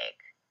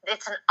like,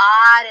 it's an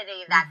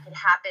oddity that could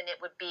happen.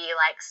 It would be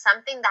like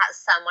something that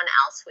someone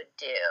else would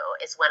do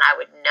is when I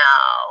would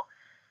know,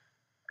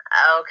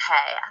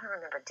 okay, I don't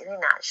remember doing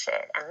that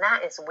shit. And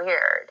that is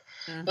weird.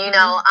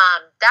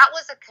 That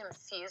was a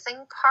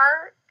confusing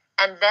part.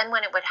 And then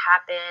when it would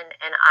happen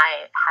and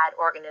I had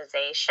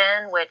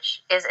organization,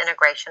 which is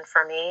integration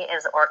for me,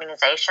 is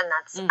organization.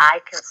 I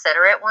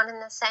consider it one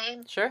and the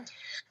same. Sure.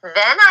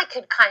 Then I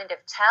could kind of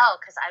tell,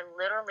 because I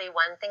literally,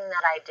 one thing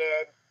that I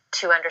did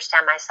to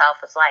understand myself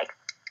was like,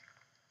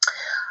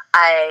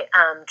 I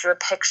drew a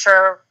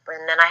picture,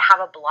 and then I have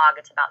a blog.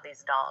 It's about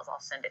these dolls. I'll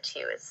send it to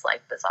you. It's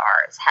like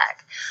bizarre as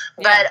heck.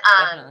 Yeah,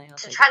 but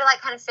to try to like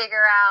kind of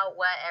figure out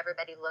what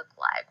everybody looked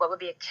like, what would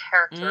be a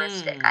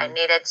characteristic. I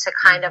needed to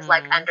kind of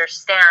like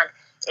understand.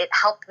 It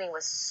helped me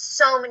with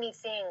so many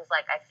things.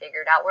 Like I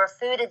figured out where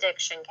food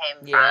addiction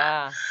came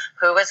from,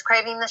 who was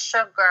craving the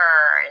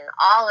sugar, and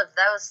all of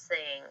those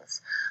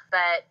things.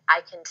 But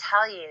I can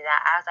tell you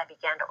that as I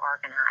began to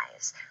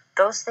organize,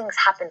 those things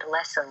happened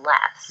less and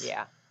less.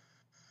 Yeah.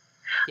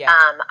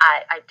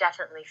 I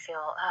definitely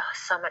feel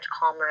so much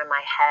calmer in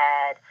my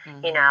head.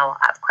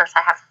 Of course,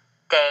 I have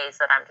days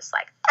that I'm just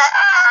like,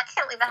 I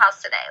can't leave the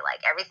house today.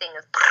 Like everything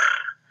is.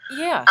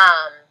 Yeah.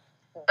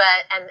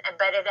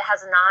 But it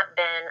has not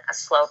been a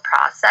slow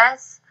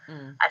process.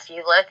 If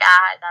you look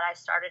at that, I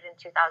started in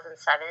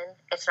 2007.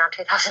 It's now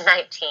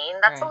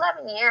 2019. That's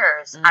 11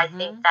 years. I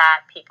think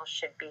that people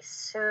should be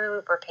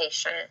super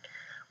patient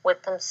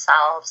with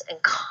themselves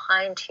and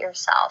kind to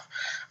yourself,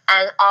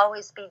 and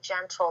always be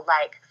gentle.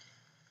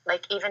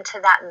 Like even to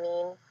that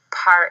mean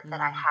part that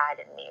I had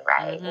in me,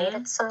 right?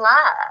 Needed some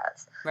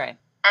love. Right.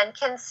 And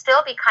can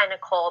still be kind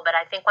of cold, but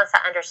I think once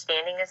that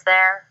understanding is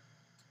there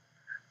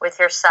with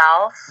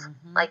yourself,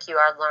 like you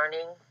are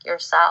learning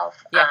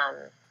yourself,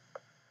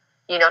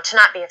 to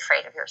not be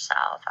afraid of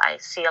yourself. I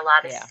see a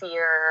lot of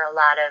fear, a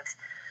lot of,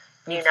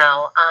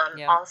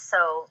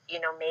 also,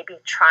 maybe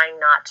trying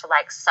not to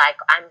like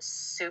I'm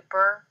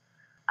super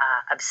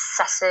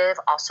obsessive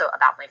also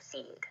about my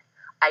feed.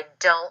 I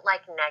don't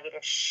like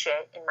negative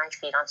shit in my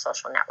feed on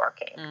social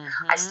networking.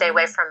 I stay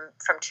away from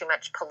too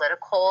much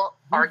political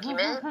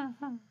argument.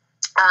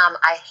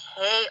 I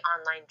hate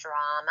online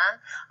drama.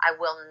 I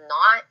will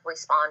not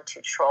respond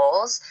to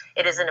trolls.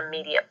 It is an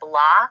immediate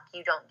block.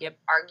 You don't get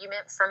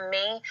argument from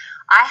me.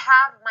 I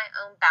have my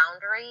own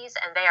boundaries,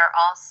 and they are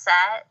all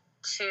set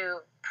to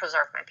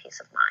preserve my peace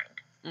of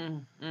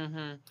mind.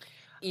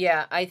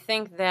 Yeah, I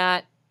think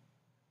that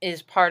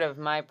is part of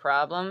my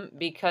problem,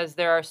 because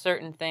there are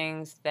certain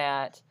things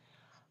that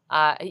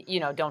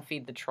don't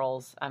feed the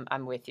trolls.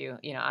 I'm with you.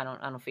 I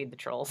don't feed the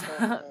trolls.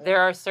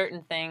 There are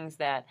certain things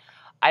that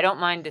I don't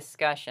mind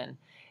discussion.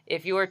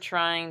 If you are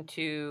trying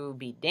to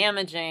be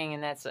damaging,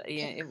 and that's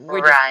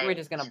we're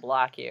just going to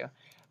block you.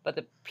 But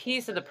the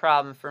piece of the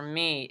problem for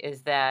me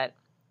is that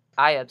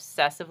I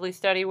obsessively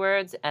study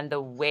words, and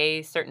the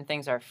way certain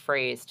things are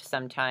phrased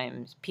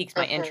sometimes piques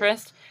my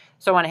interest.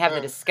 So when I have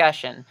the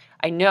discussion,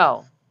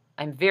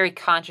 I'm very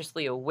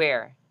consciously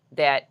aware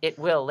that it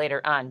will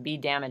later on be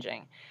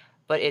damaging.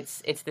 But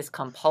it's this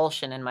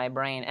compulsion in my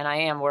brain, and I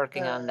am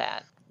working on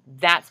that.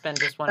 That's been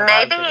just one of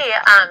maybe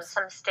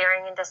some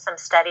staring into some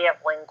study of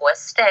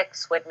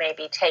linguistics would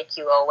maybe take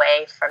you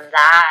away from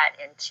that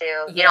into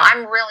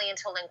I'm really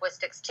into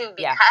linguistics too,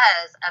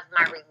 because of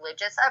my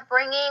religious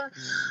upbringing.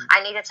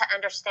 I needed to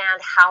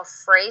understand how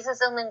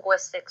phrases in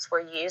linguistics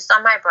were used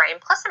on my brain.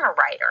 Plus I'm a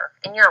writer,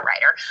 and you're a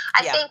writer.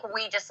 I think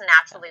we just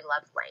naturally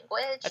love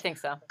language. I think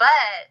so.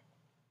 But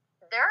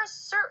there are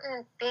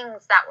certain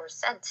things that were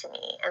said to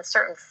me, and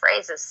certain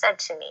phrases said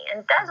to me,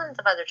 and dozens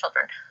of other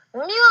children,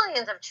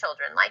 millions of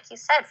children, like you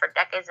said, for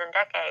decades and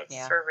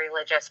decades through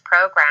religious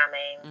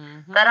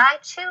programming, that I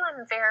too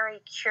am very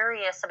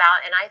curious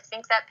about. And I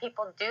think that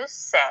people do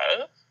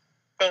say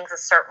things a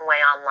certain way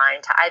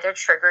online to either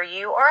trigger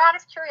you or out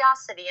of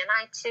curiosity. And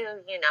I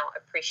too,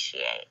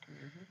 appreciate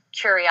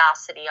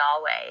curiosity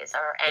always,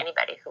 or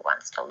anybody who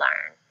wants to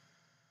learn.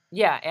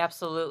 Yeah,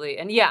 absolutely.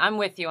 And I'm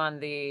with you on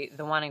the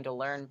wanting to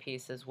learn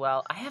piece as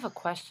well. I have a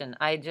question.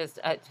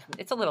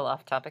 It's a little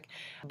off topic,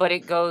 but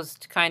it goes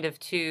kind of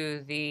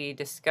to the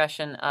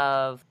discussion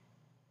of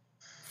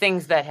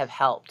things that have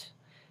helped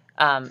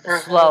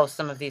slow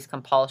some of these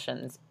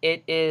compulsions.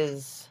 It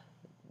is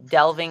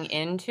delving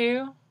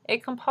into a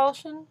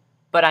compulsion,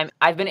 but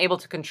I've been able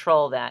to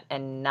control that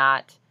and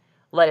not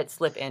let it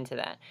slip into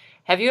that.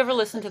 Have you ever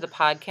listened to the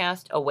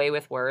podcast Away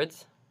with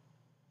Words?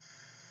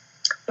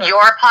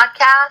 Your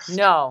podcast?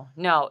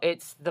 No,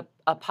 it's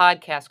a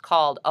podcast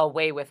called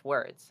Away with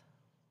Words.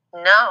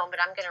 No, but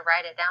I'm going to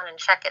write it down and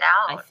check it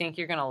out. I think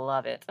you're going to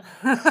love it.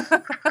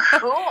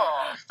 Cool.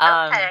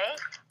 Okay.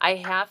 I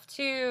have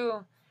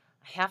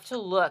to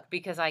look,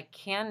 because I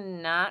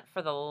cannot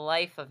for the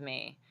life of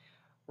me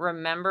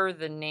remember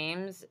the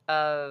names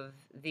of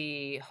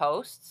the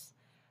hosts.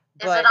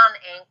 Is it on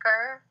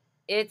Anchor?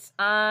 It's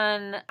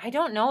on, I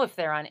don't know if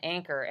they're on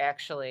Anchor,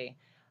 actually.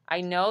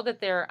 I know that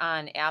they're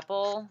on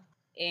Apple,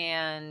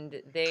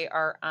 and they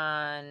are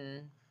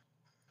on,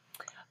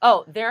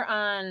 Oh, they're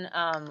on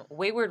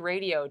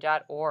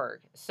waywardradio.org.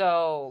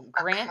 So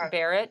Grant Okay.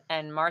 Barrett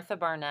and Martha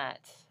Barnett,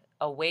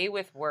 Away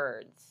with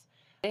Words.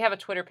 They have a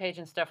Twitter page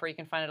and stuff where you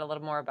can find out a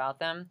little more about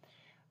them.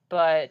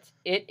 But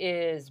it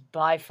is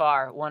by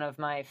far one of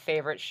my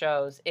favorite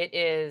shows. It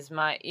is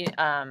my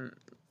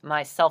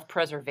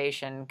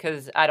self-preservation,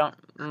 because I don't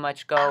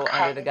much go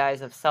under the Okay.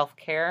 guise of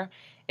self-care.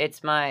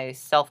 It's my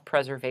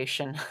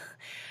self-preservation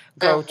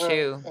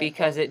go-to,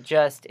 because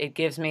Mm-hmm. it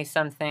gives me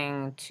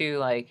something to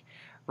like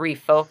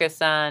refocus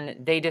on.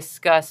 They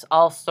discuss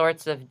all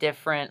sorts of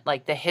different,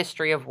 like the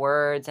history of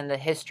words and the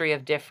history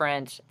of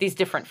these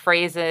different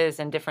phrases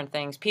and different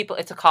things.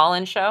 It's a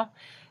call-in show.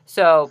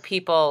 So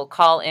people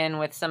call in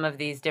with some of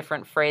these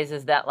different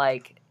phrases that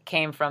like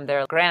came from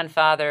their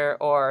grandfather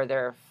or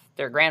their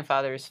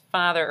grandfather's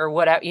father or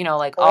whatever,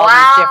 like all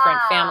these different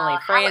family Wow,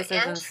 how phrases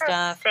and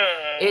stuff.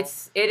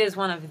 interesting. It is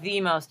one of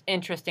the most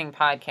interesting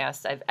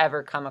podcasts I've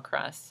ever come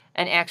across.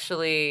 And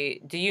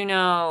actually, do you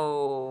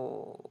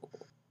know,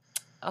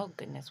 oh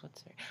goodness,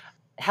 what's her,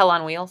 Hell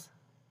on Wheels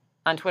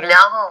on Twitter?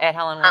 No. At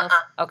Hell on Wheels?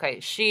 Uh-uh.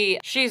 Okay,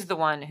 she's the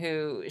one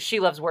who, she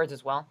loves words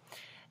as well.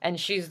 And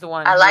she's the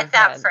one I who like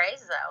that had,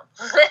 phrase, though.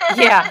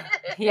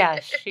 yeah,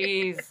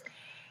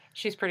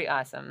 she's pretty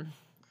awesome.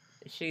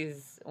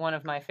 She's one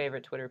of my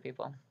favorite Twitter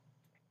people.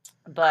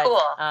 But Cool.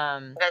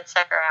 I'm going to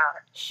check her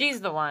out. she's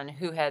the one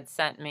who had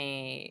sent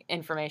me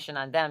information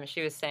on them.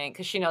 She was saying,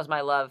 because she knows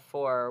my love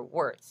for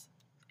words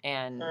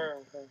and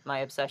Mm-hmm. my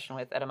obsession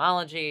with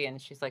etymology,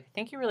 and she's like, I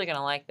think you're really going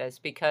to like this,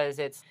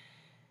 because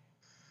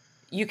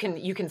you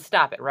can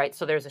stop it, right?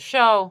 So there's a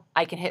show,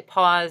 I can hit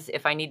pause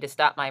if I need to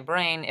stop my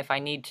brain, if I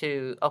need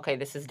to, okay,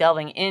 this is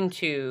delving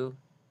into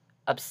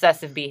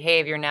obsessive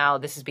behavior now,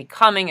 this is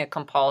becoming a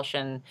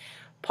compulsion,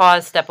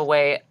 pause, step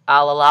away,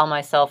 I'll allow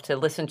myself to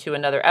listen to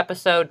another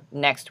episode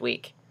next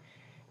week,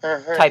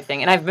 type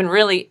thing. And I've been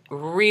really,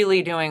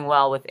 really doing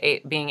well with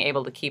being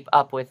able to keep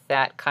up with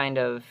that kind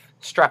of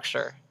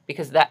structure,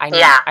 because that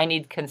I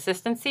need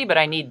consistency, but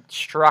I need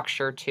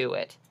structure to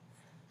it.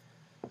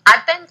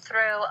 I've been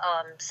through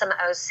some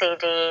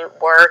OCD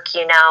work.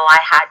 I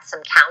had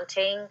some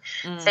counting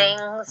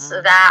things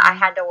that I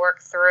had to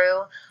work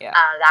through. Yeah.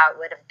 That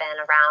would have been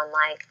around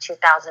like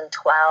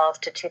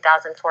 2012 to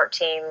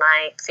 2014.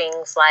 Like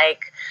things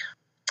like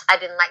I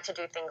didn't like to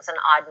do things in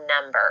odd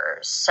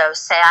numbers. So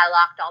say I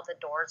locked all the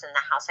doors in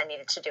the house, I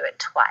needed to do it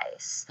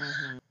twice.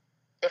 Mm-hmm.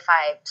 If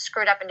I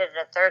screwed up and did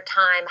it a third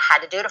time, I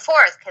had to do it a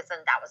fourth, because then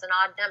that was an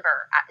odd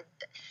number.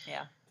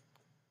 Yeah.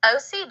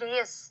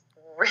 OCD is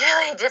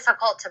really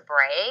difficult to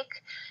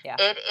break. Yeah.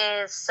 It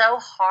is so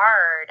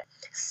hard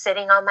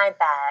sitting on my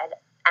bed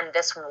and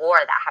this war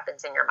that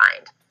happens in your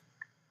mind.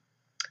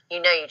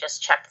 You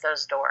just checked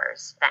those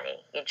doors,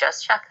 Vennie. You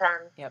just checked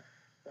them. Yep.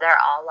 They're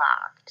all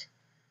locked.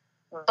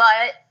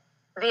 But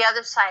the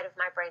other side of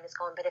my brain is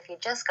going, but if you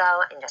just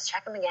go and just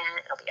check them again,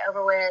 it'll be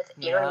over with.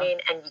 You know what I mean?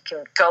 And you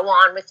can go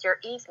on with your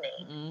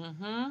evening.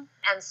 Mm-hmm.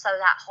 And so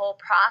that whole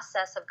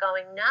process of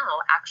going,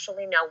 no,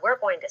 we're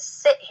going to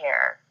sit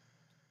here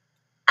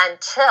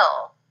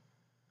until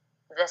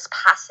this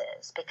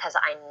passes, because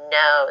I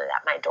know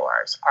that my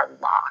doors are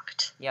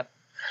locked. Yep.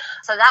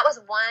 So that was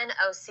one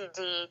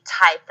OCD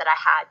type that I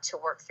had to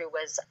work through,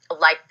 was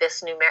like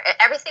this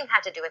everything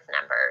had to do with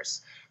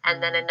numbers.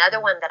 And then another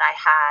one that I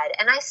had,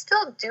 and I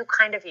still do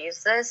kind of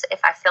use this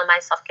if I feel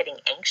myself getting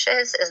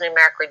anxious, is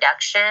numeric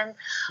reduction.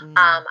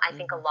 I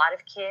think a lot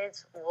of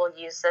kids will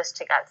use this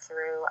to get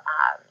through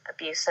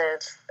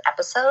abusive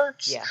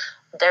episodes. Yeah.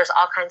 There's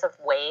all kinds of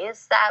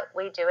ways that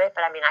we do it,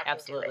 but I mean, I can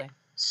do it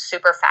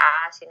super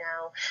fast.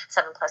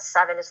 7 plus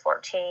 7 is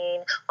 14.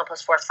 1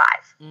 plus 4 is 5.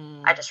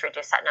 I just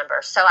reduced that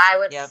number. So I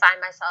would find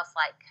myself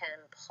like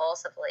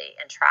compulsively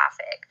in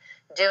traffic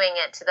doing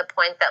it, to the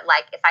point that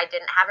like if I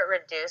didn't have it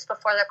reduced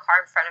before the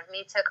car in front of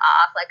me took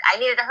off, like I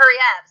needed to hurry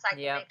up so I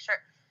could make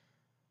sure.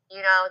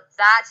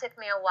 That took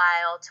me a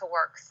while to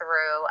work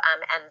through,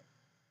 and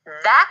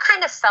that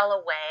kind of fell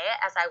away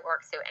as I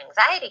worked through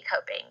anxiety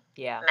coping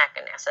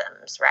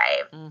mechanisms,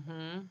 right?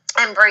 Mm-hmm.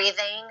 And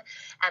breathing.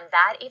 And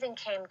that even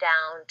came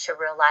down to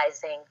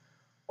realizing,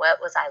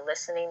 what was I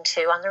listening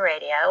to on the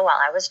radio while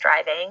I was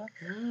driving?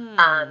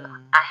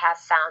 I have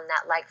found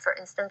that, like, for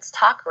instance,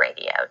 talk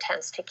radio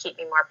tends to keep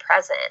me more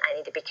present. I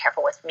need to be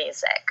careful with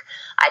music.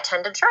 I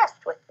tend to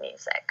drift with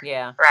music.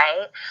 Yeah.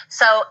 Right?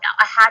 So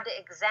I had to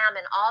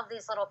examine all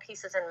these little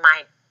pieces in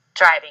my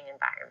driving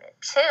environment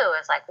too.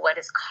 Is like, what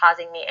is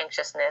causing me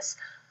anxiousness,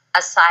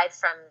 aside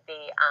from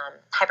the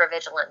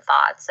hypervigilant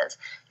thoughts of,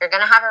 you're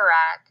going to have a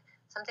wreck,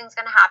 something's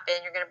going to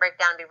happen, you're going to break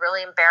down, be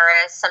really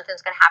embarrassed,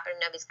 something's going to happen,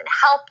 nobody's going to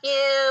help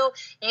you,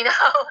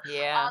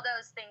 all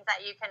those things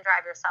that you can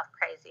drive yourself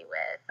crazy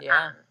with.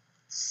 I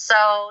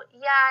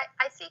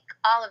think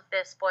all of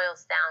this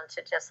boils down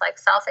to just like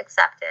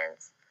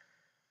self-acceptance,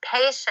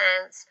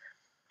 patience,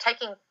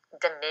 taking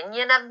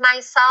dominion of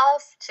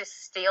myself, to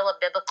steal a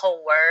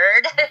biblical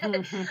word, and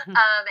use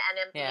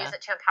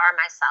it to empower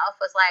myself,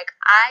 was like,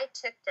 I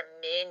took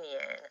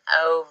dominion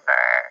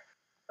over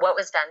what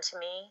was done to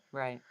me.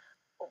 Right.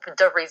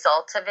 The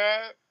result of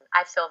it,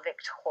 I feel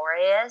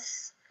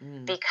victorious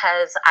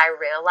because I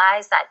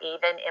realize that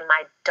even in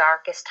my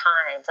darkest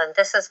times, and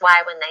this is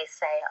why when they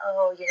say,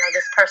 oh, you know,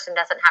 this person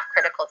doesn't have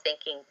critical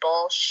thinking,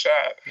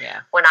 bullshit.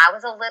 Yeah. When I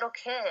was a little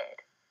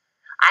kid,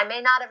 I may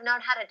not have known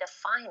how to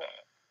define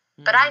it,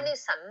 but I knew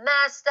some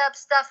messed up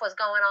stuff was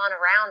going on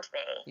around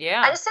me.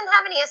 Yeah. I just didn't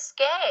have any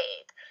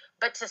escape.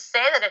 But to say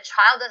that a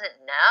child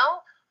doesn't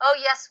know, oh,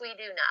 yes, we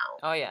do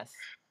know. Oh, yes.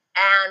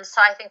 And so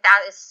I think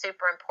that is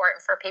super important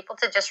for people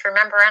to just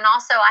remember. And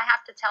also, I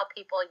have to tell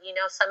people, you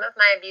know, some of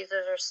my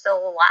abusers are still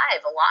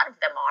alive. A lot of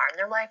them are. And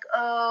they're like,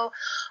 oh,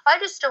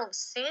 I just don't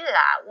see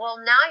that.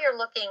 Well, now you're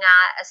looking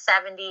at a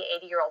 70,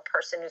 80-year-old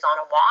person who's on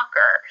a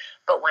walker.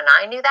 But when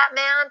I knew that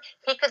man,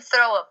 he could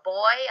throw a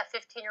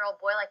 15-year-old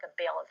boy, like a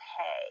bale of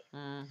hay.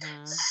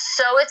 Mm-hmm.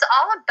 So it's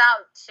all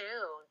about,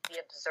 too,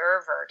 the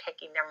observer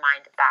taking their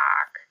mind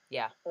back.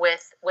 Yeah.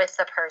 With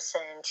the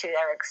person to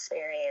their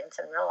experience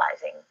and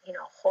realizing, you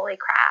know, holy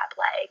crap,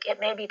 like it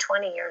may be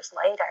 20 years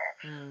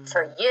later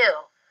for you,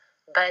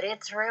 but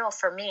it's real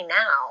for me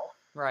now.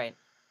 Right.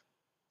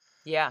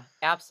 Yeah,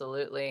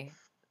 absolutely.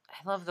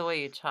 I love the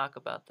way you talk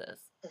about this.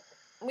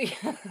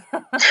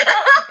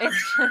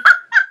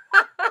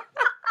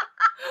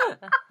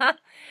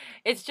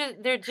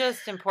 They're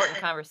just important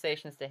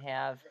conversations to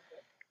have.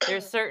 There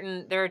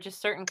are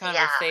just certain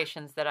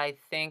conversations that I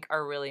think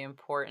are really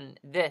important.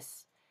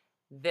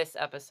 This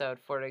episode,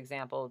 for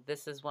example,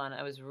 this is one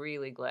I was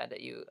really glad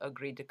that you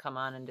agreed to come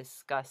on and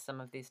discuss some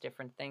of these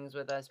different things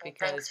with us,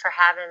 because thanks for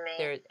having me.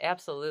 They're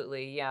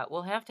absolutely, yeah.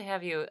 We'll have to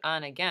have you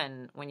on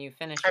again when you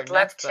finish your I'd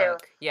next love to.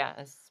 book. Yeah,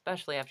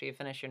 especially after you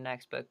finish your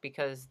next book,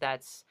 because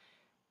that's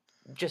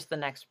just the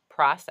next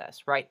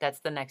process, right? That's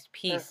the next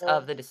piece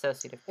of the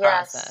dissociative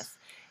process.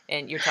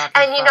 And you're talking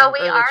and you know, we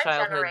early are a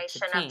childhood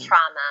generation to teen. of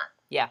trauma.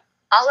 Yeah.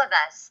 All of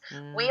us.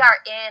 We are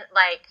in,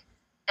 like,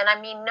 and I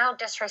mean no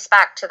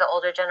disrespect to the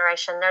older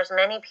generation. There's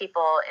many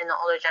people in the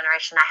older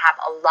generation I have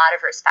a lot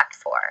of respect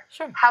for.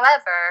 Sure.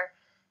 However,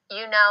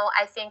 you know,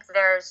 I think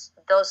there's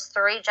those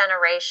three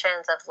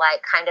generations of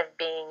like kind of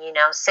being, you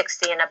know,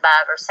 60 and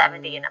above or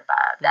 70 and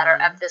above that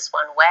are of this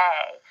one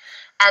way.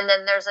 And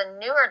then there's a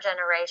newer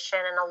generation,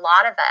 and a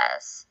lot of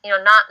us, you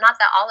know, not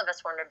that all of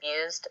us weren't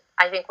abused.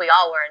 I think we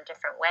all were in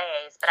different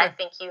ways, but I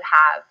think you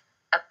have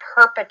a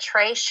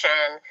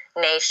perpetration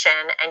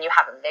nation and you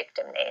have a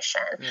victim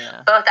nation,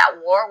 both at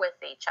war with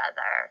each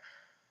other.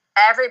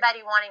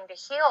 Everybody wanting to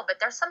heal,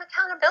 but there's some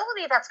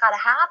accountability that's got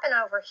to happen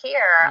over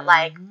here.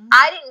 Like,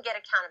 I didn't get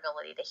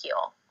accountability to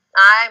heal.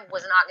 I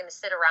was not going to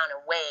sit around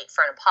and wait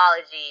for an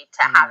apology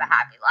to have a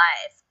happy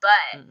life.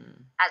 But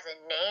as a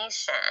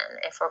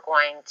nation, if we're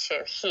going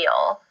to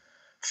heal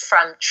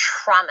from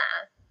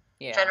trauma,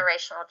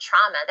 generational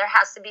trauma, there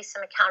has to be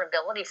some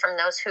accountability from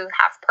those who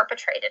have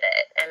perpetrated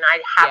it. And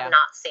I have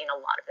not seen a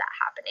lot of that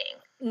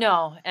happening.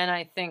 No, and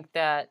I think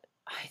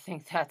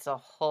that's a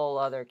whole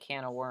other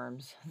can of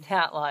worms.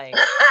 That, like,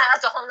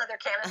 that's a whole other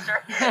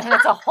canister.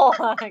 That's a whole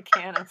other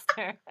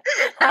canister.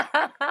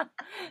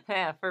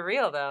 Yeah, for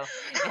real though.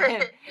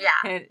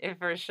 It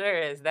for sure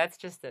is.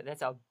 That's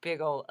a big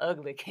old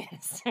ugly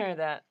canister.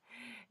 That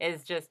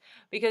is just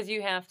because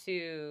you have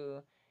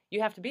to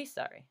be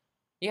sorry.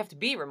 You have to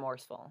be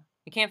remorseful.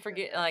 You can't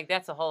forget, like,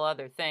 that's a whole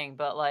other thing,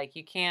 but like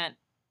you can't,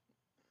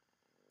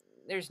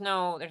 there's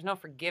no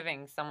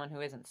forgiving someone who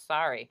isn't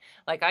sorry.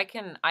 Like I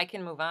can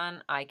move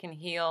on, I can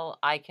heal,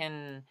 I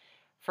can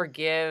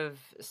forgive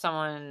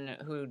someone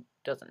who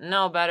doesn't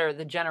know better.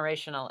 The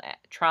generational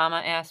trauma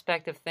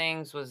aspect of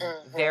things was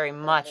very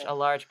much a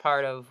large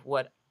part of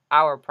what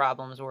our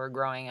problems were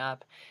growing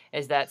up,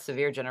 is that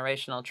severe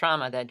generational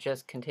trauma that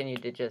just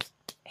continued to just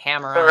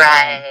hammer on.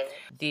 Right.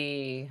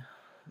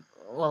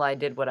 I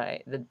did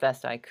the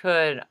best I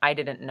could. I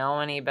didn't know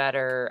any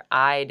better.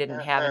 I didn't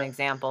have an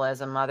example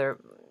as a mother.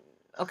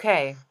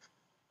 Okay.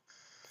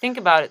 Think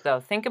about it though.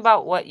 Think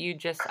about what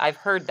I've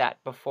heard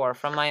that before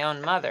from my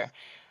own mother.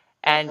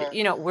 And,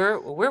 you know,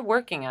 we're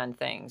working on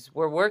things.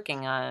 We're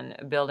working on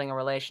building a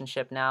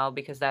relationship now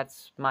because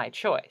that's my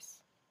choice,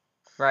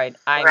 right?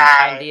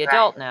 I'm the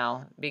adult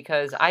now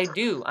because I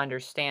do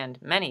understand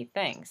many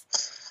things.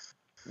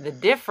 The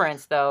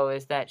difference, though,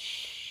 is that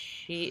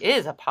she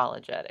is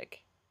apologetic.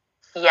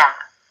 Yeah.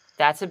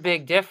 That's a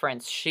big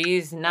difference.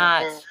 She's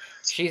not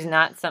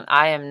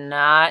I am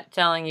not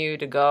telling you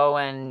to go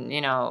and, you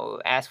know,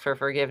 ask for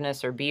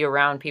forgiveness or be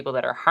around people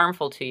that are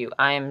harmful to you.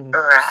 I am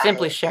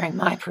simply sharing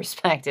my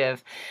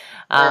perspective.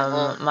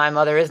 My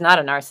mother is not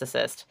a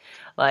narcissist.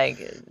 Like,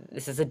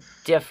 this is a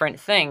different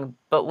thing.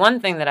 But one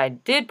thing that I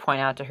did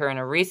point out to her in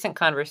a recent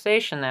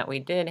conversation that we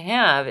did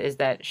have is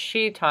that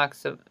she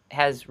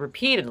has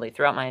repeatedly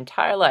throughout my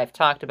entire life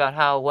talked about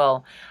how,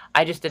 well,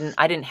 I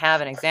didn't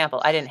have an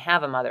example. I didn't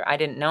have a mother. I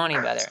didn't know any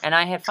better. And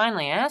I had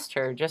finally asked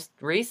her just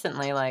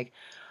recently, like,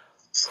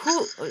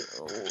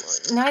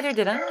 neither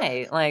did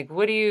I. Like,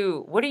 what are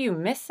you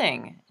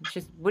missing?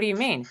 What do you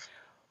mean?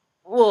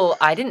 Well,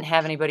 I didn't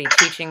have anybody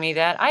teaching me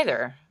that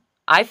either.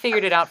 I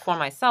figured it out for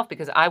myself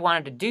because I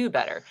wanted to do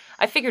better.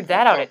 I figured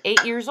that out at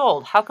 8 years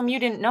old. How come you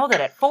didn't know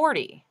that at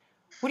 40?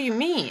 What do you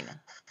mean?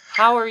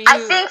 How are you? I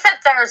think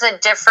that there's a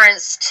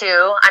difference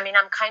too. I mean,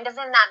 I'm kind of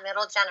in that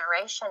middle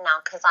generation now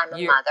because I'm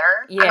a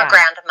mother. Yeah. I'm a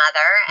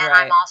grandmother, and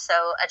Right. I'm also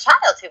a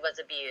child who was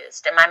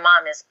abused, and my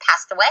mom has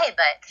passed away.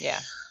 But yeah.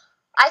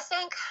 I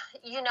think,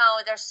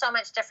 there's so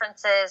much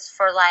differences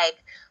for,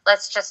 like,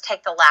 let's just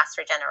take the last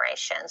 3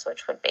 generations,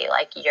 which would be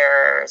like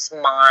yours,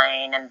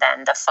 mine, and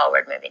then the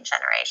forward moving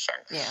generation.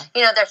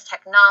 Yeah. There's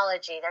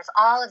technology, there's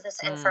all of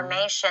this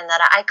information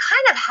that I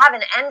kind of have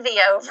an envy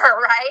over,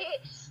 right?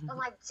 I'm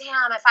like,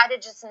 damn, if I'd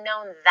have just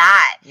known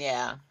that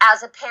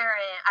as a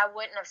parent, I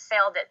wouldn't have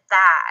failed at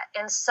that.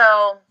 And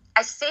so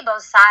I see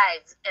both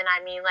sides. And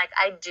I mean, like,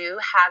 I do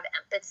have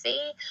empathy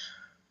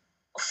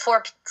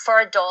for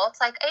adults.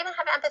 Like, I even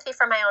have empathy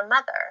for my own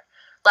mother.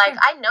 Like,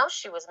 I know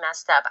she was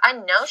messed up. I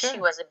know she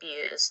was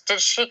abused. Did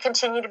she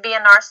continue to be a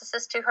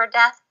narcissist to her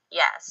death?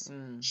 Yes.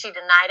 She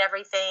denied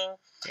everything.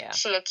 Yeah.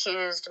 She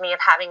accused me of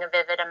having a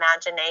vivid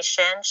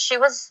imagination. She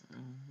was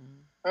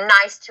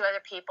nice to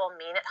other people,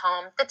 mean at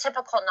home. The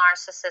typical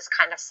narcissist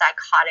kind of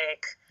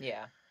psychotic,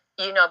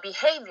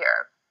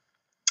 behavior.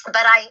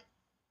 But I,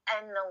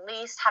 in the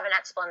least, have an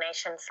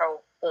explanation for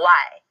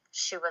why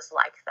she was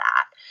like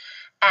that.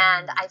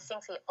 And I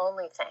think the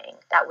only thing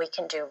that we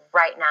can do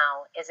right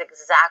now is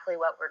exactly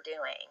what we're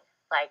doing.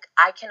 Like,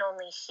 I can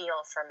only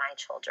heal for my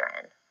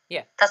children.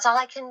 Yeah. That's all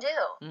I can do.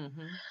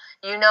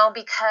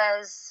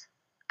 Because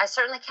I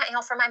certainly can't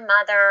heal for my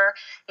mother.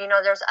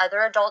 There's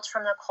other adults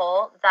from the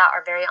cult that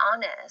are very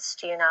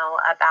honest,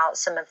 about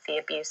some of the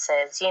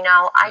abuses.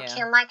 I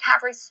can, like,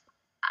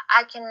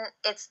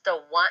 it's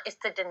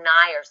the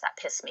deniers that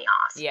piss me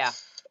off. Yeah.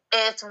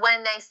 It's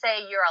when they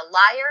say you're a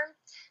liar.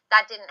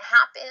 That didn't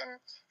happen.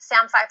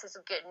 Sam Fife was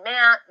a good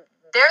man.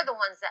 They're the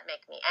ones that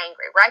make me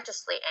angry,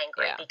 righteously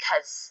angry,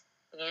 because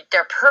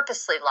they're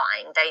purposely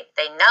lying.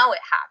 They know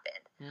it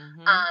happened.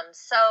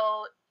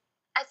 So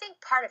I think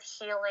part of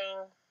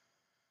healing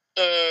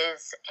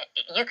is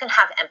you can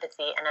have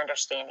empathy and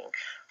understanding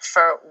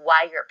for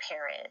why your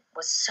parent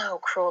was so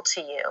cruel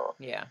to you.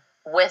 Yeah.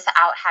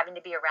 Without having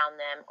to be around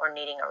them or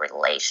needing a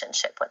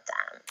relationship with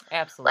them.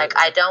 Absolutely. Like,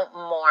 I don't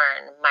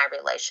mourn my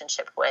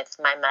relationship with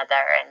my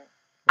mother, and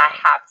I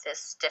have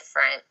this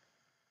different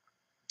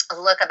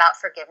look about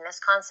forgiveness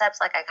concepts.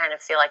 Like, I kind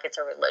of feel like it's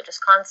a religious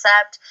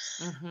concept.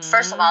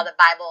 First of all, the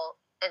Bible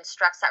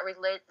instructs that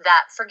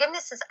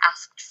forgiveness is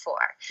asked for,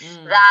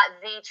 that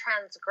the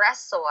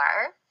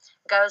transgressor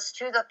goes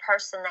to the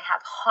person they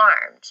have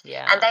harmed,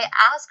 and they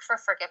ask for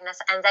forgiveness,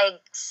 and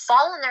they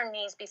fall on their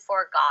knees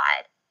before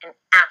God and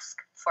ask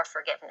for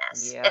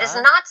forgiveness. It is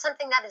not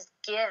something that is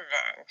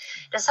given.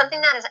 It is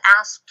something that is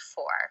asked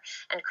for.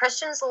 And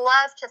Christians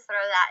love to throw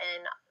that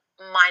in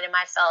mine and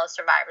my fellow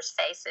survivors'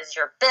 faces.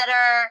 You're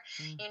bitter.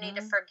 You need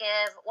to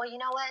forgive. Well, you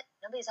know what?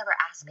 Nobody's ever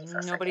asked me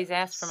for Nobody's forgiveness.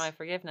 asked for my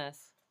forgiveness.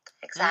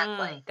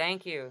 Exactly.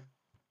 Thank you.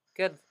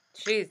 Good.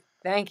 Jeez,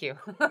 thank you.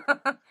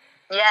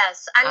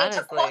 Yes. I mean,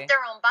 honestly, to quote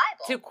their own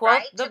Bible. To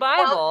quote the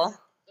Bible.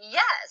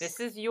 Yes. This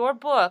is your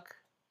book.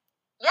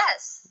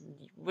 Yes.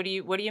 What are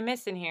you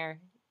missing here?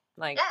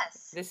 Like,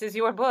 yes. This is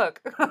your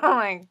book. And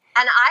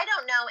I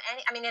don't know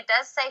any, I mean, it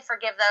does say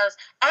forgive those,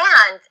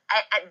 and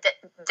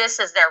this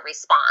is their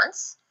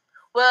response.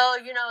 Well,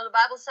 the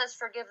Bible says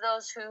forgive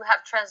those who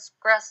have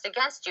transgressed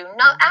against you.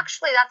 No,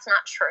 actually, that's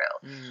not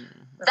true.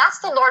 That's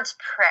the Lord's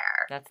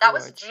Prayer. That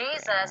was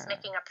Jesus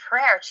making a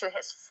prayer to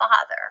his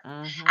Father.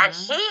 And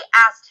he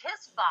asked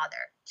his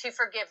Father to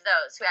forgive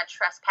those who had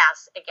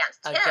trespassed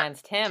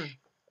against him.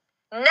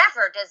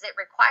 Never does it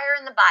require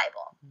in the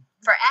Bible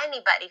for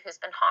anybody who's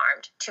been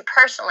harmed to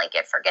personally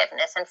give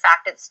forgiveness. In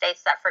fact, it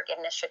states that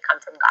forgiveness should come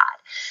from God.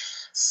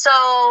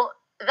 So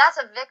that's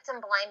a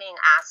victim-blaming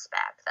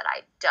aspect that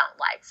I don't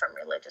like from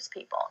religious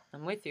people.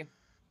 I'm with you.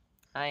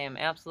 I am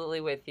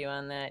absolutely with you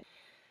on that.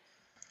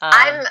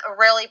 I'm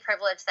really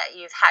privileged that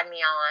you've had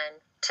me on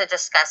to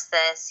discuss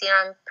this.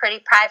 I'm pretty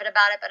private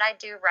about it, but I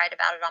do write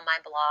about it on my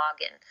blog.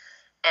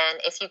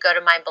 And if you go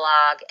to my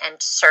blog and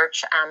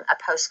search a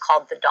post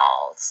called The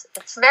Dolls,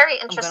 it's very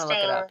interesting. I'm going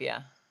to look it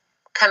up,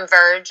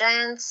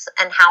 convergence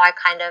and how I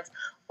kind of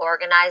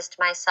organized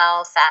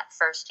myself at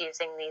first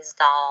using these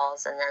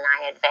dolls, and then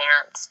I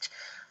advanced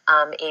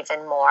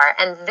even more.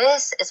 And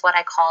this is what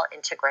I call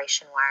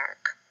integration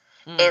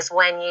work, is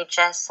when you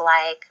just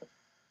like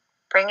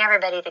bring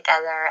everybody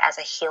together as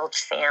a healed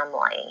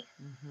family.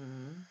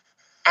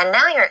 And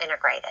now you're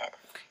integrated.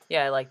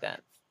 Yeah, I like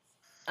that.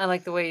 I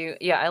like the way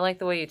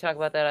you talk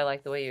about that. I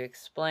like the way you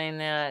explain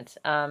that.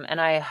 And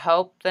I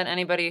hope that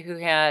anybody who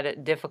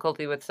had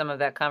difficulty with some of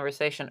that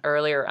conversation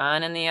earlier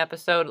on in the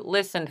episode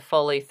listened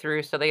fully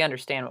through so they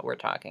understand what we're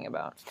talking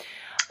about.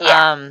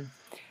 Yeah.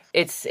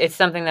 It's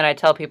something that I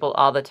tell people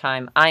all the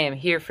time. I am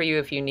here for you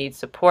if you need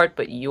support,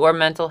 but your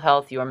mental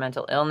health, your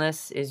mental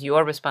illness is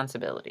your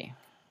responsibility.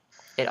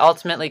 It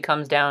ultimately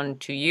comes down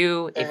to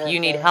you. If you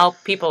need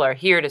help, people are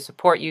here to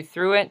support you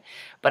through it,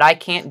 but I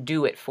can't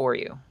do it for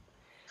you.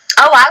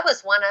 Oh, I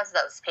was one of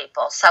those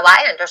people, so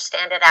I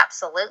understand it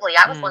absolutely.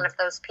 I was one of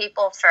those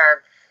people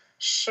for,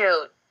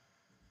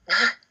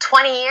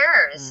 20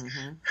 years,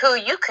 Mhm. who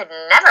you could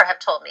never have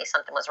told me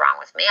something was wrong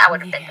with me. I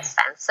would have been Yeah.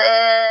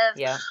 defensive.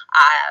 Yeah.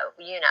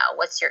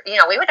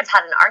 We would have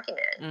had an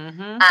argument.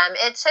 Mhm.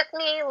 It took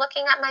me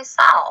looking at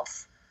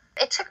myself.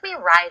 It took me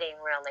writing,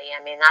 really.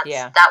 I mean,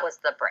 Yeah. that was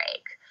the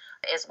break,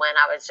 is when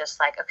I was just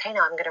like, okay,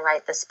 now I'm going to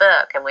write this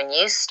book. And when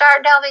you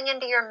start delving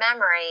into your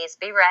memories,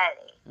 be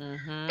ready,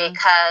 Mhm.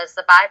 because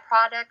the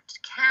byproduct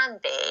can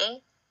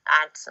be,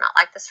 it's not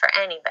like this for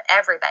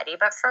everybody,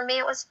 but for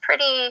me, it's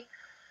pretty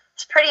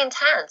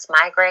intense.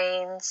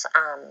 Migraines,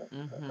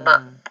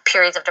 Mhm.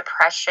 periods of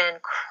depression,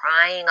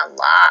 crying a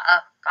lot.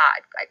 Oh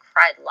God, I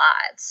cried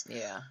lots.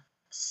 Yeah.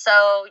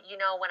 So,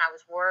 when I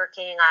was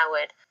working, I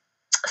would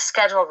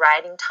schedule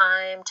writing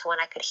time to when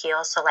I could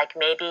heal. So, like,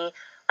 maybe,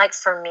 like,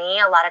 for me,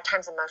 a lot of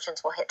times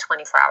emotions will hit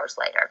 24 hours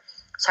later.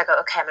 So I go,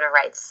 okay, I'm going to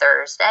write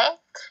Thursday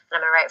and I'm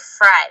going to write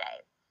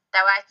Friday.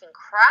 That way I can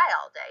cry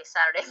all day,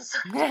 Saturday and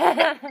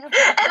Sunday.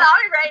 And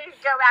I'll be ready to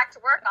go back to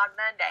work on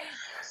Monday.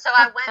 So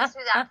I went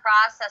through that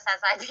process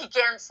as I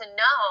began to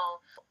know.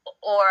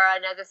 Or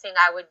another thing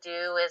I would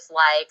do is,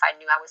 like, I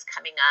knew I was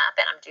coming up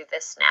and I'm do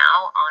this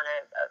now on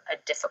a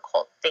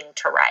difficult thing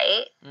to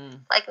write.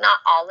 Like, not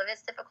all of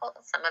it's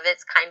difficult. Some of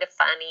it's kind of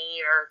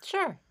funny, or,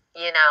 Sure.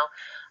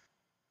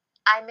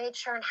 I made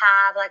sure and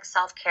have, like,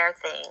 self-care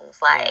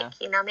things, like,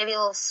 Yeah. maybe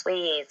little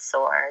sweets,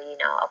 or,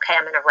 okay,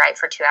 I'm going to write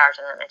for 2 hours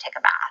and then I'm going to take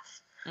a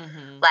bath.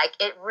 Mhm. Like,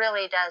 it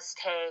really does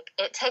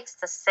takes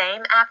the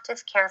same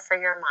active care for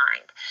your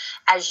mind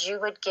as you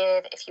would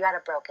give if you had a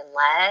broken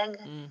leg,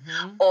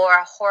 Mhm. or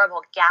a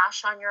horrible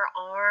gash on your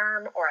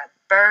arm, or a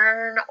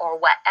burn, or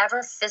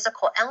whatever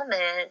physical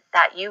ailment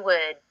that you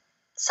would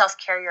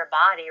self-care your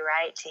body,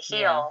 right, to Yeah.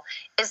 heal,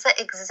 is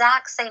the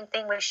exact same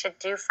thing we should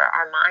do for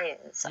our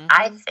minds,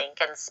 I Mhm.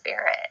 think, and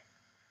spirit.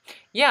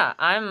 Yeah,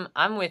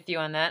 I'm with you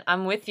on that.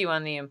 I'm with you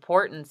on the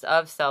importance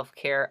of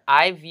self-care.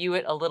 I view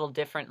it a little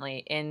differently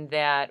in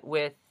that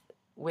with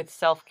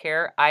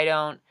self-care, I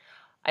don't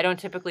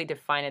typically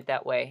define it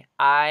that way.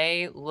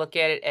 I look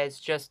at it as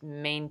just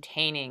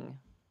maintaining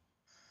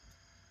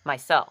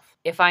myself.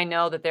 If I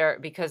know that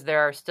because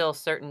there are still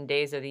certain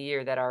days of the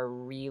year that are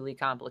really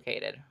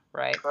complicated,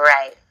 right?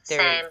 Right.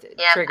 There's Same.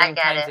 Yep, I triggering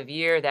get times it. of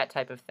year, that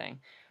type of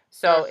thing.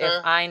 So if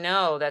Mm-hmm. I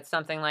know that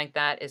something like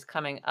that is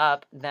coming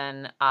up,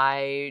 then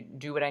I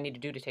do what I need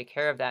to do to take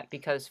care of that.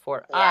 Because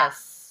for Yeah.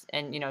 us,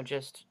 and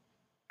just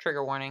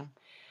trigger warning,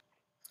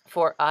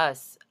 for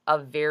us, a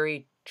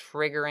very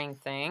triggering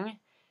thing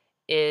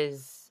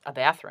is a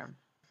bathroom.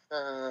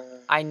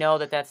 Mm. I know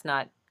that that's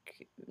not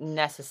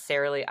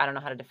necessarily, I don't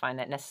know how to define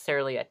that,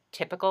 necessarily a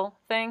typical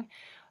thing,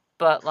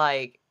 but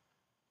like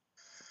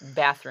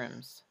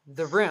bathrooms,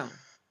 the room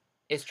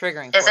is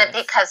triggering Is for it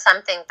us. because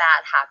something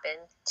bad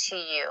happened to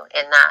you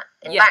in that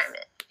Yes,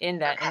 environment? in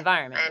that Okay, I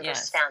environment, yes.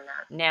 understand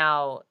that.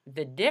 Now,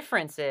 the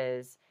difference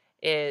is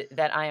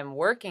that I am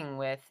working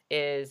with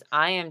is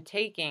I am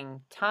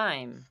taking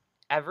time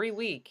every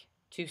week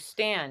to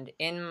stand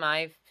in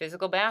my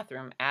physical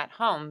bathroom at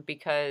home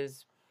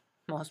because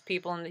most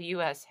people in the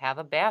US have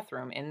a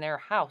bathroom in their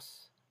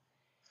house.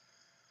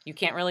 You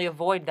can't really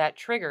avoid that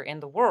trigger in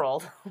the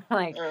world.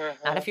 Like,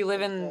 not if you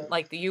live Mm-hmm, in mm-hmm.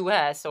 like the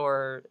US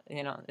or,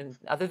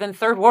 other than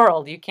third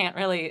world, you can't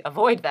really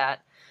avoid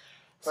that.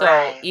 So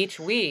Right. each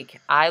week,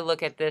 I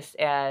look at this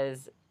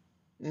as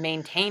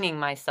maintaining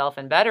myself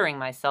and bettering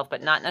myself,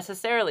 but not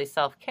necessarily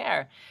self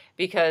care,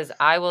 because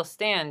I will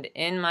stand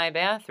in my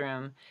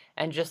bathroom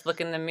and just look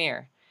in the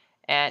mirror.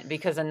 And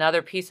because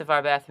another piece of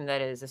our bathroom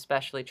that is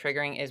especially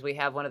triggering is we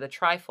have one of the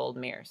trifold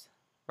mirrors,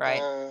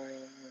 right?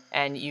 Mm.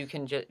 And you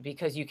can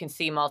because you can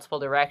see multiple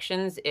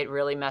directions, it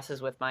really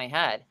messes with my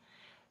head.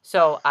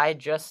 So I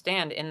just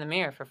stand in the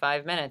mirror for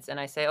 5 minutes and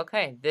I say,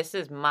 okay, this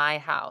is my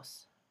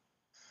house.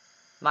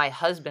 My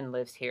husband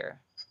lives here.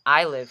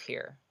 I live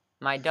here.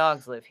 My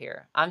dogs live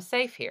here. I'm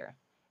safe here.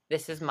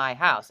 This is my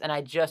house. And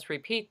I just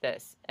repeat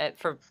this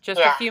for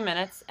just a Yeah. few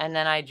minutes. And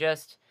then I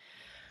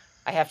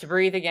have to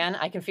breathe again.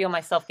 I can feel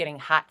myself getting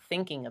hot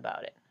thinking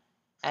about it.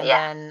 And Yeah.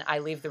 then I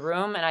leave the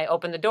room and I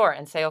open the door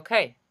and say,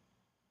 okay,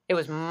 it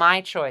was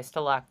my choice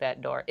to lock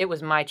that door. It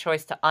was my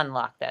choice to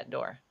unlock that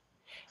door.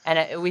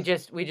 And we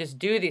just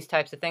do these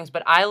types of things.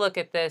 But I look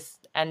at this,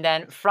 and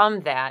then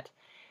from that,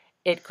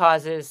 it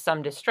causes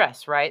some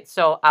distress, right?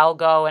 So I'll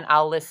go and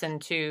I'll listen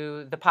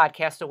to the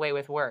podcast Away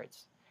with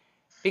Words.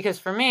 Because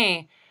for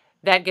me,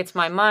 that gets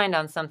my mind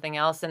on something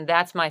else, and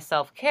that's my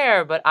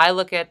self-care, but I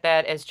look at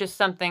that as just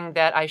something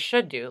that I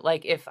should do.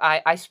 Like if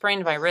I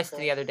sprained my wrist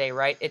the other Mm-hmm. day,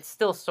 right? It's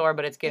still sore,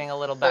 but it's getting a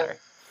little better.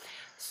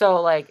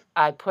 So like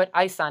I put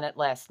ice on it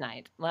last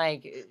night.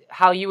 Like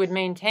how you would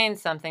maintain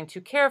something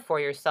to care for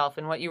yourself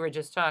and what you were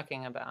just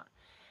talking about.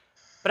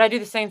 But I do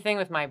the same thing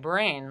with my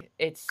brain.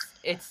 It's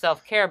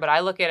self-care, but I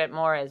look at it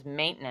more as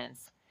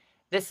maintenance.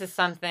 This is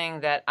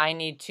something that I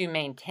need to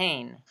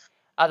maintain.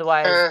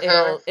 Otherwise,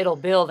 Mm-hmm. it'll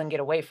build and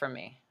get away from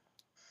me.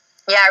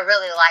 Yeah, I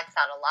really like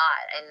that a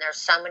lot. And there's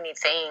so many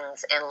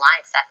things in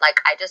life that, like,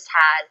 I just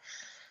had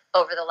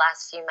over the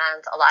last few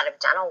months a lot of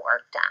dental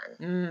work done.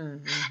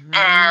 Mm-hmm.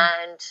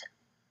 And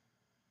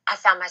I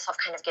found myself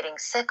kind of getting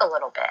sick a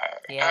little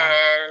bit. Yeah.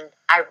 And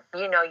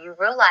you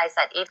realize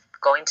that if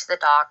going to the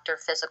doctor,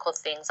 physical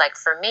things, like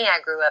for me, I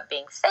grew up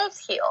being faith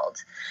healed.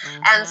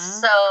 And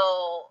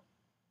so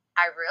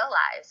I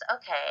realized,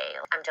 okay,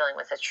 I'm dealing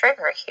with a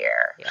trigger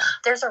here. Yeah.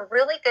 There's a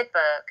really good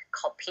book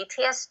called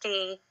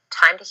PTSD,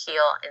 Time to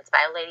Heal, and it's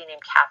by a lady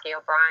named Kathy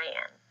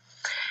O'Brien.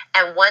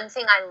 And one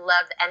thing I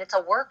love, and it's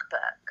a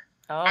workbook.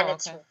 Oh, and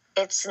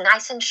it's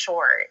nice and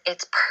short.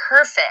 It's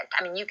perfect.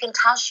 I mean, you can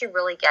tell she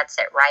really gets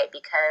it right,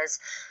 because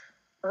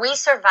we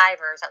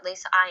survivors, at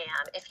least I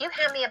am, if you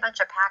hand me a bunch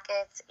of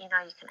packets, you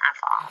can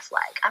F off.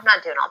 Like, I'm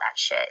not doing all that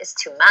shit. It's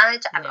too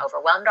much. I'm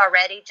overwhelmed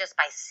already just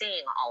by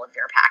seeing all of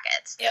your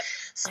packets. Yep.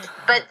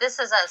 But this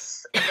is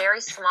a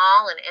very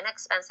small and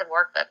inexpensive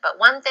workbook. But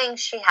one thing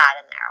she had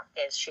in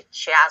there is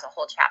she has a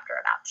whole chapter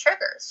about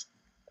triggers.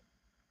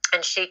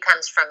 And she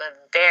comes from a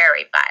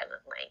very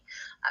violently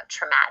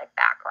traumatic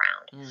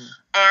background.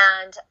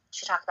 And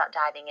she talked about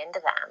diving into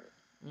them.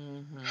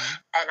 And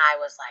I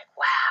was like,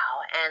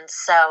 wow. And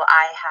so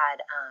I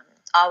had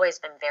always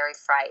been very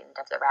frightened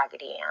of the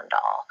Raggedy Ann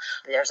doll.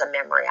 There's a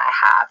memory I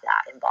have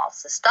that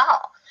involves this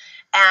doll.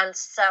 And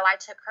so I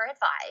took her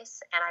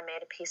advice and I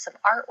made a piece of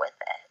art with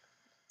it.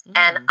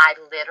 And I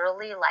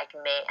literally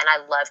and I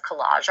love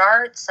collage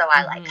art, so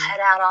I cut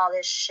out all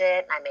this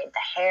shit, and I made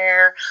the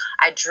hair,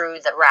 I drew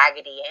the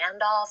Raggedy Ann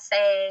doll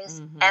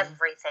face,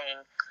 everything.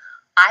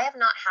 I have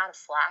not had a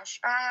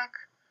flashback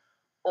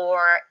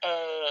or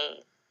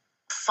a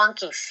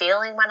funky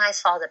feeling when I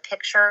saw the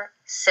picture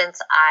since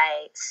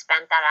I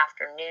spent that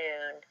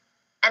afternoon,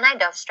 and I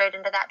dove straight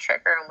into that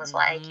trigger and was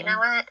like, you know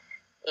what,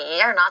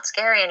 you're not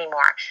scary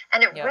anymore.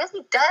 And it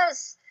really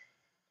does,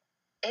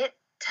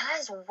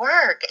 does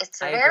work. It's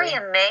very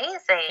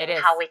amazing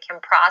how we can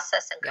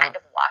process and kind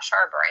of wash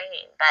our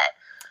brain. But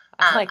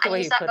I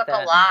use that book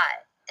a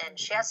lot, and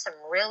she has some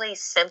really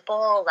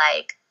simple,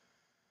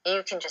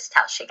 you can just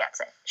tell she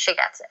gets it. She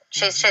gets it.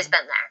 She's been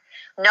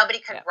there. Nobody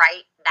could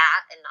write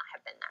that and not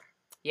have been there.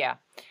 Yeah.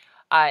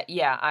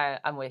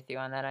 I'm with you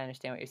on that. I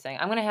understand what you're saying.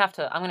 I'm gonna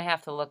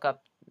have to look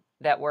up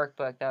that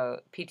workbook, though.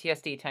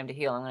 PTSD, Time to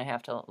Heal. I'm gonna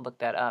have to look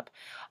that up.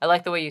 I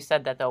like the way you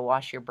said that, though.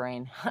 Wash your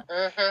brain,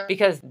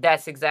 because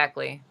that's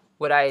exactly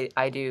what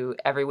I do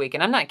every week,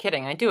 and I'm not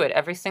kidding. I do it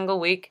every single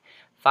week,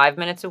 5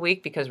 minutes a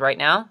week, because right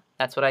now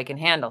that's what I can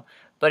handle.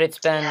 But it's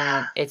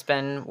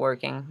been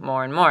working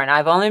more and more, and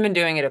I've only been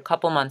doing it a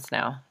couple months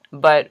now.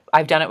 But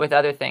I've done it with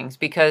other things,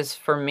 because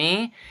for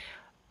me,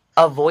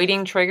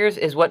 avoiding triggers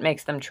is what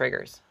makes them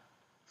triggers.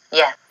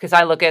 Yeah. Because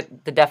I look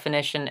at the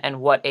definition and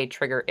what a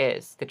trigger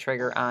is. The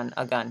trigger on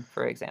a gun,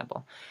 for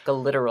example. The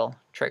literal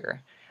trigger.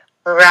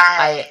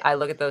 Right. I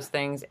look at those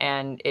things,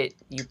 and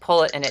you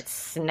pull it and it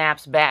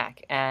snaps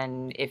back.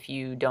 And if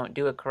you don't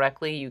do it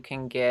correctly, you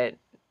can get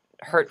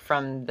hurt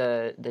from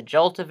the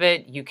jolt of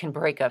it. You can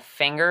break a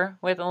finger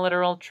with a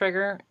literal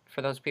trigger.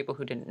 For those people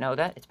who didn't know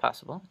that, it's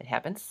possible. It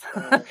happens.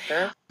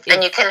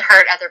 And you can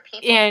hurt other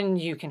people.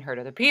 And you can hurt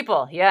other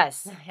people.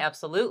 Yes,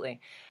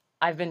 absolutely.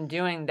 I've been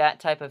doing that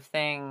type of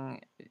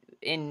thing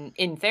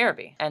in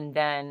therapy, and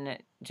then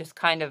just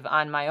kind of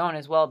on my own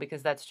as well,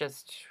 because that's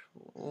just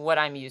what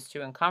I'm used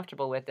to and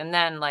comfortable with. And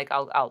then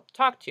I'll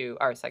talk to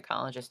our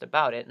psychologist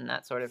about it and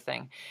that sort of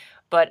thing.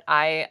 But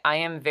I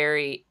am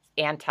very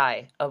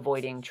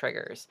anti-avoiding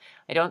triggers.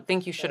 I don't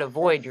think you should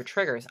avoid your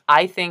triggers.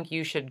 I think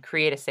you should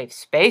create a safe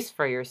space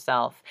for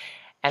yourself.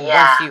 And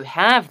once you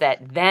have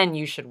that, then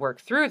you should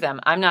work through them.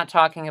 I'm not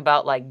talking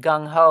about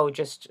gung-ho,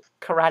 just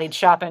karate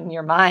chopping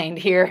your mind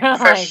here.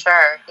 For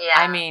sure, yeah.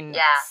 I mean,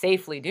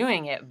 safely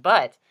doing it.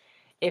 But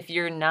if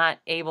you're not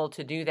able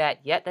to do that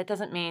yet, that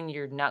doesn't mean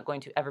you're not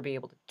going to ever be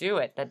able to do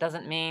it. That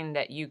doesn't mean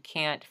that you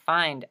can't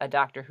find a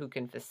doctor who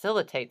can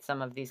facilitate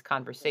some of these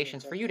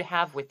conversations for you to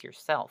have with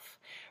yourself,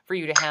 for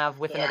you to have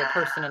with another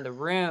person in the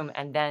room,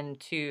 and then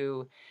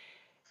to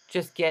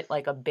just get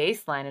a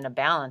baseline and a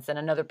balance, and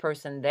another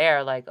person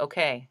there,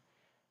 okay,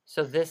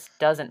 so this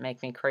doesn't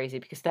make me crazy,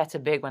 because that's a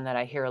big one that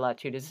I hear a lot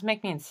too. Does this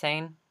make me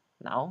insane?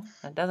 No,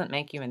 that doesn't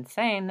make you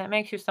insane. That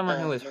makes you someone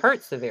who is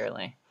hurt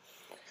severely.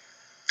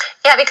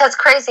 Yeah, because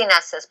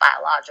craziness is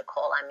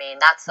biological. I mean,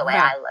 that's the way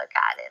I look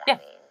at it. Yeah. I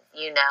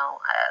mean,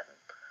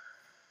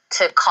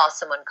 to call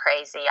someone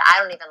crazy, I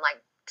don't even like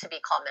to be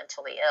called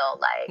mentally ill.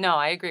 No,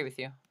 I agree with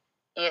you.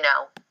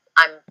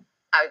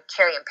 I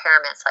carry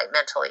impairments like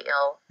mentally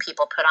ill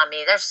people put on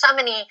me. There's so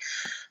many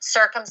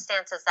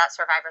circumstances that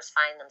survivors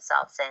find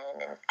themselves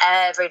in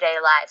everyday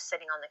life,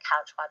 sitting on the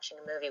couch watching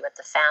a movie with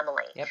the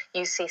family. Yep.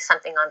 You see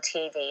something on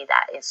TV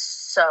that is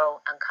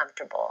so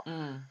uncomfortable.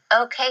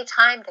 Okay,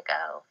 time to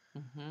go.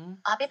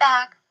 I'll be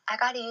back. I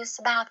got to use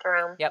the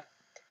bathroom. Yep.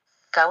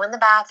 Go in the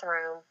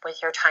bathroom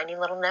with your tiny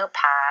little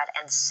notepad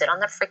and sit on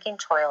the freaking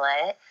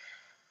toilet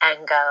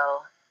and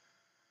go,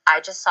 I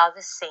just saw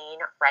this scene,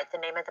 write the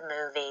name of the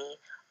movie.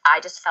 I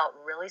just felt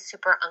really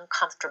super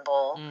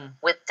uncomfortable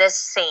with this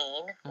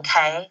scene,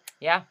 okay?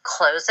 Yeah.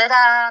 Close it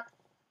up.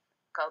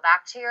 Go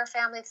back to your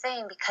family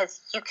thing,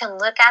 because you can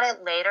look at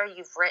it later.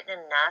 You've written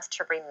enough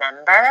to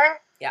remember.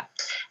 Yeah.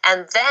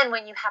 And then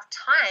when you have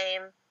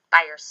time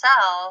by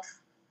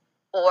yourself,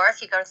 Or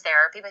if you go to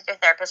therapy with your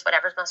therapist,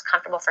 whatever's most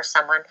comfortable for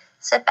someone,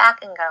 sit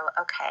back and go,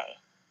 okay,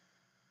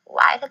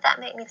 why did that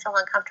make me feel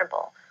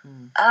uncomfortable?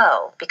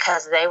 Oh,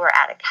 because they were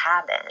at a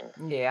cabin.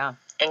 Yeah.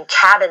 And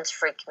cabins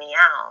freak me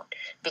out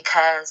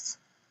because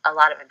a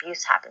lot of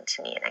abuse happened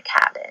to me in a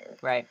cabin.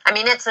 Right. I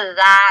mean, it's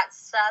that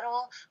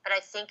subtle, but I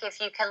think if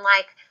you can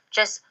like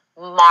just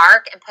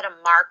mark and put a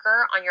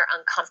marker on your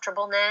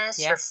uncomfortableness,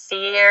 your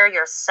fear,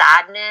 your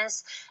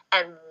sadness,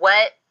 and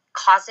what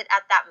caused it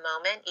at that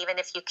moment, even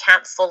if you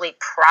can't fully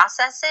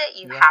process it,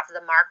 you have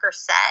the marker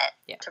set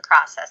to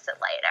process it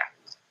later.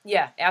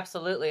 Yeah,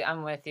 absolutely.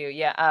 I'm with you.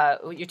 Yeah.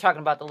 You're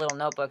talking about the little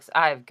notebooks.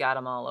 I've got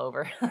them all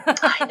over.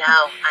 I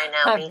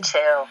know. Me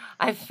too.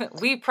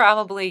 We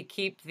probably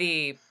keep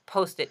the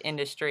Post-it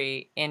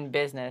industry in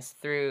business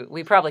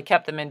we probably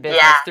kept them in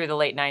business through the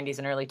late 90s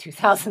and early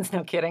 2000s.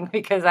 No kidding,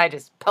 because I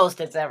just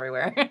Post-its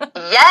everywhere.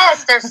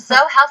 Yes, they're so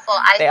helpful.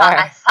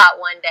 I thought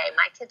one day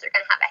my kids are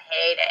going to have a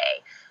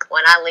heyday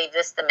when I leave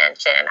this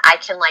dimension. I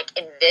can like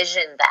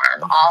envision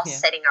them all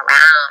sitting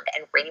around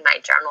and reading my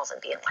journals and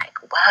being like,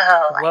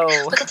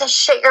 whoa. Look at the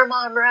shit your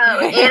mom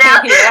wrote, you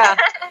know?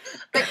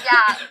 But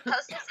yeah,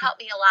 Kocsis helped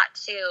me a lot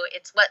too.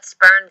 It's what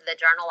spurned the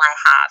journal I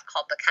have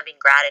called Becoming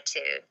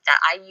Gratitude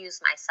that I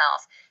use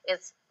myself.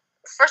 Is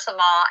first of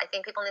all, I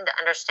think people need to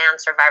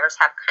understand survivors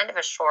have kind of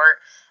a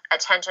short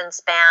attention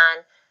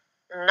span,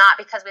 not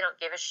because we don't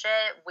give a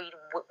shit. We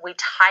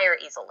tire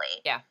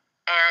easily. Yeah.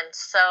 And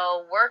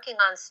so working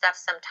on stuff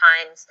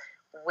sometimes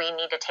we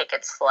need to take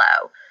it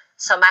slow.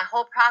 So my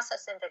whole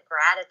process into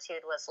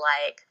gratitude was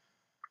like,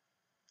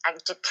 I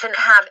couldn't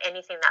have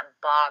anything that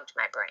bogged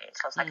my brain.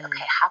 So I was like,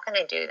 okay, how can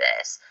I do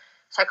this?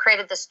 So I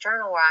created this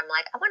journal where I'm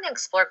like, I want to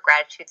explore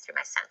gratitude through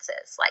my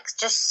senses, like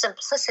just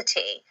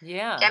simplicity.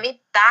 Yeah. Get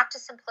me back to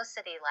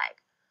simplicity. Like,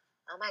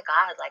 oh my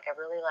God, like I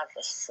really love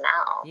the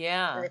smell.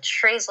 Yeah. And the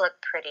trees look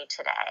pretty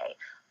today.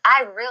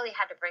 I really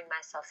had to bring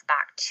myself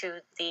back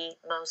to the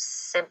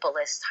most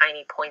simplest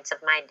tiny points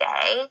of my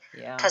day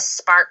to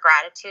spark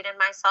gratitude in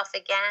myself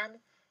again.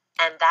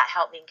 And that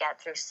helped me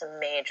get through some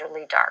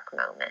majorly dark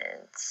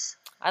moments.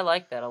 I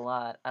like that a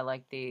lot. I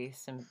like the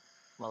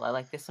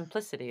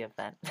simplicity of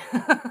that.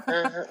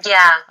 It's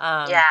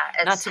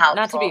helpful.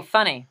 Not to be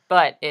funny,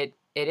 but it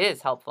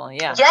is helpful.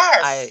 Yeah.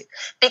 Yes,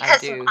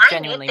 because I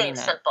need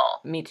things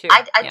simple. Me too.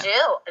 I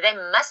do. They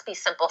must be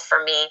simple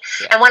for me.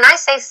 Yeah. And when I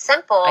say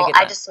simple,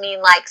 I just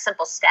mean like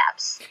simple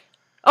steps.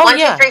 Oh, 1,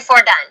 2, 3, 4,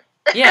 done.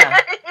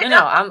 Yeah.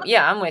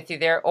 I'm with you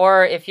there.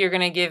 Or if you're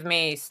gonna give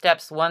me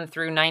steps 1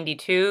 through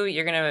 92,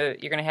 you're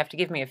gonna have to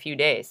give me a few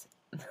days.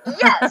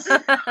 Yes.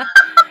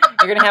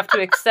 You're going to have to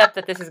accept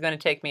that this is going to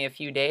take me a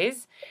few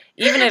days,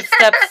 even if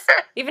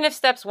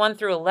steps 1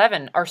 through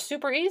 11 are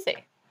super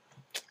easy.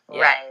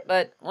 Yeah, right.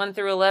 But 1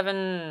 through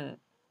 11,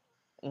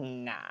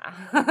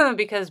 nah.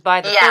 Because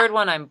by the third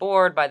one, I'm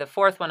bored. By the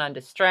fourth one, I'm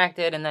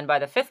distracted. And then by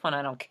the fifth one,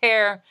 I don't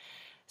care.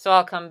 So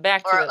I'll come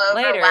back to it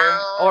later.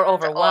 Or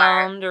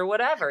overwhelmed or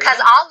whatever. Because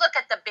I'll look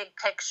at the big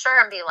picture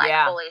and be like,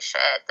 holy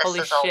shit, this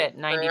is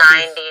 99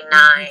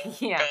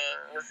 things. You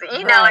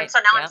know, and so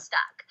now I'm stuck.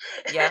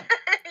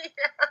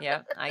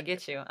 Yeah, I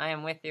get you. I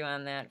am with you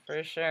on that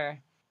for sure.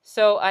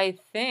 So I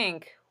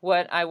think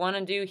what I want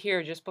to do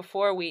here just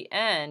before we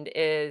end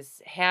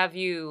is have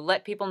you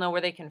let people know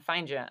where they can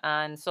find you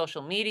on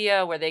social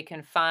media, where they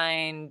can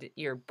find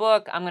your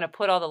book. I'm going to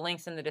put all the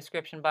links in the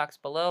description box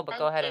below, but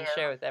go ahead and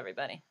share with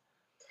everybody.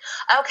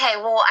 Okay,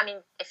 well, I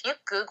mean, if you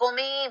Google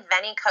me,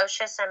 Vennie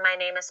Kocsis, and my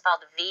name is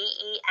spelled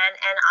Vennie,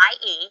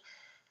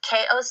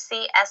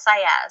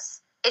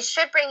 Kocsis, it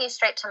should bring you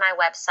straight to my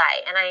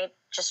website. And I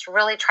just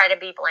really try to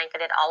be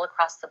blanketed all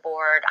across the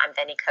board. I'm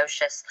Vennie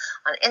Kocsis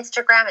on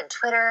Instagram and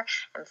Twitter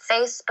and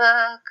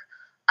Facebook.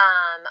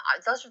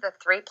 Those are the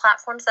 3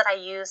 platforms that I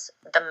use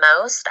the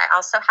most. I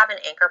also have an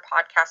Anchor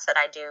podcast that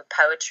I do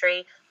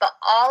poetry, but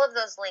all of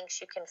those links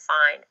you can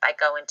find by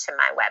going to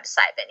my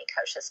website,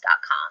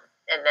 VennieKocsis.com,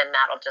 and then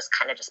that'll just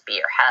kind of just be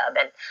your hub.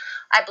 And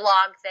I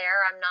blog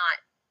there. I'm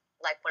not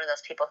like one of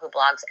those people who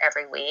blogs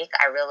every week.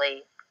 I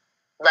really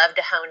love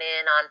to hone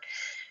in on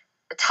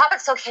the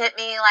topics will hit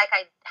me. Like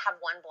I have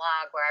one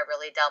blog where I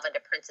really delve into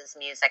Prince's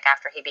music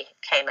after he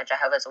became a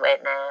Jehovah's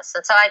Witness.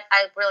 And so I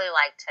really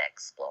like to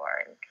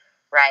explore and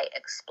write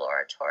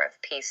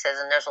explorative pieces.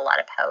 And there's a lot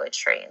of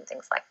poetry and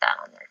things like that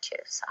on there too.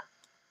 So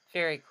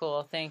very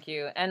cool. Thank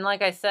you. And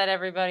like I said,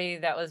 everybody,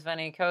 that was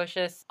Vennie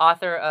Kocsis,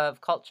 author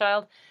of Cult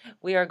Child.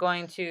 We are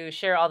going to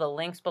share all the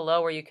links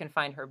below where you can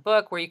find her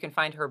book, where you can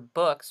find her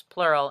books,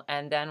 plural,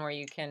 and then where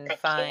you can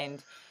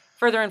find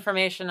further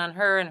information on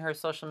her and her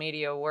social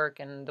media work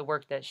and the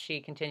work that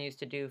she continues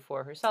to do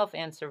for herself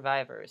and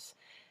survivors.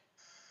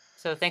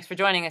 So thanks for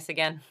joining us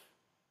again.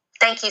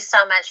 Thank you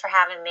so much for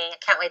having me. I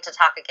can't wait to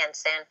talk again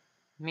soon.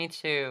 Me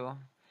too.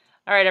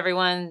 All right,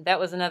 everyone. That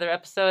was another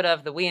episode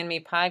of the We and Me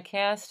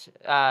podcast.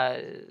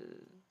 I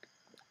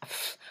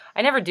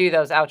never do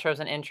those outros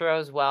and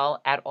intros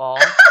well at all.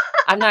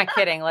 I'm not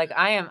kidding. Like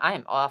I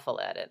am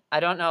awful at it. I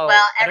don't know.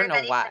 Well,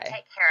 everybody should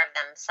take care of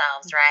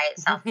themselves, right?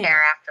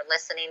 Self-care after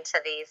listening to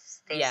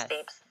these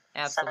deep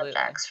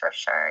subjects, for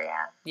sure.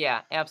 Yeah.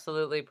 Yeah,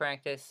 absolutely.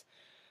 Practice.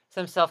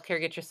 some self-care,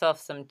 get yourself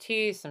some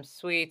tea, some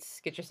sweets,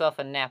 get yourself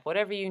a nap,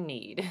 whatever you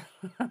need.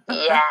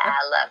 Yeah, I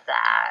love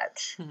that.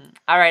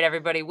 All right,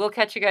 everybody. We'll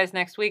catch you guys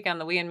next week on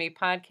the We and Me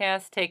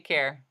podcast. Take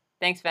care.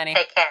 Thanks, Vennie.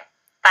 Take care.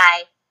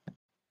 Bye.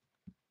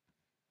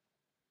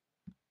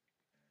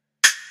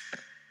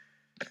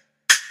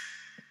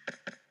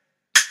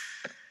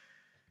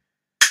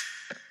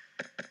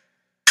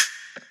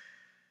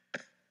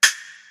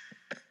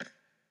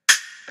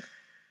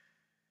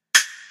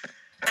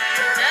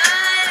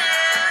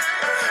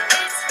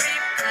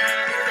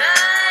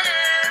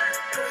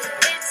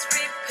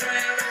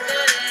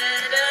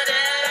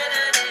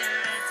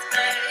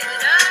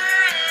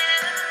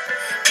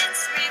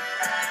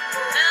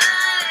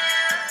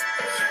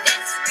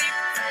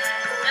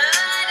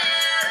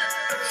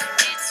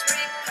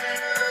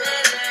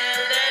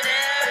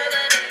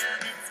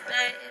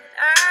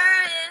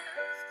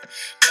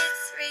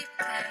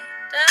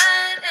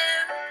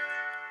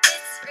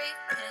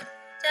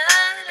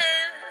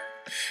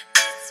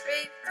 It's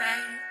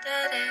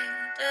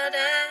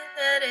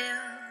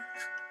repetitive.